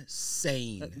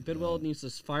 Insane. Bidwell needs to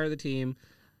fire the team.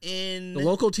 The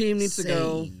local team needs to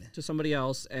go to somebody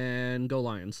else and go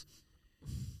Lions.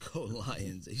 Go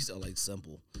Lions. You sound like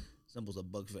Simple. Simple's a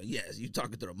Buck fan. Yes, you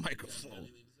talking to the microphone.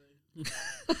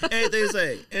 Anything to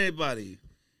say? Anybody?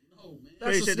 No, man.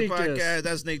 Appreciate the podcast.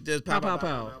 That's Sneak Diss. Pow, pow,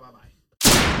 pow.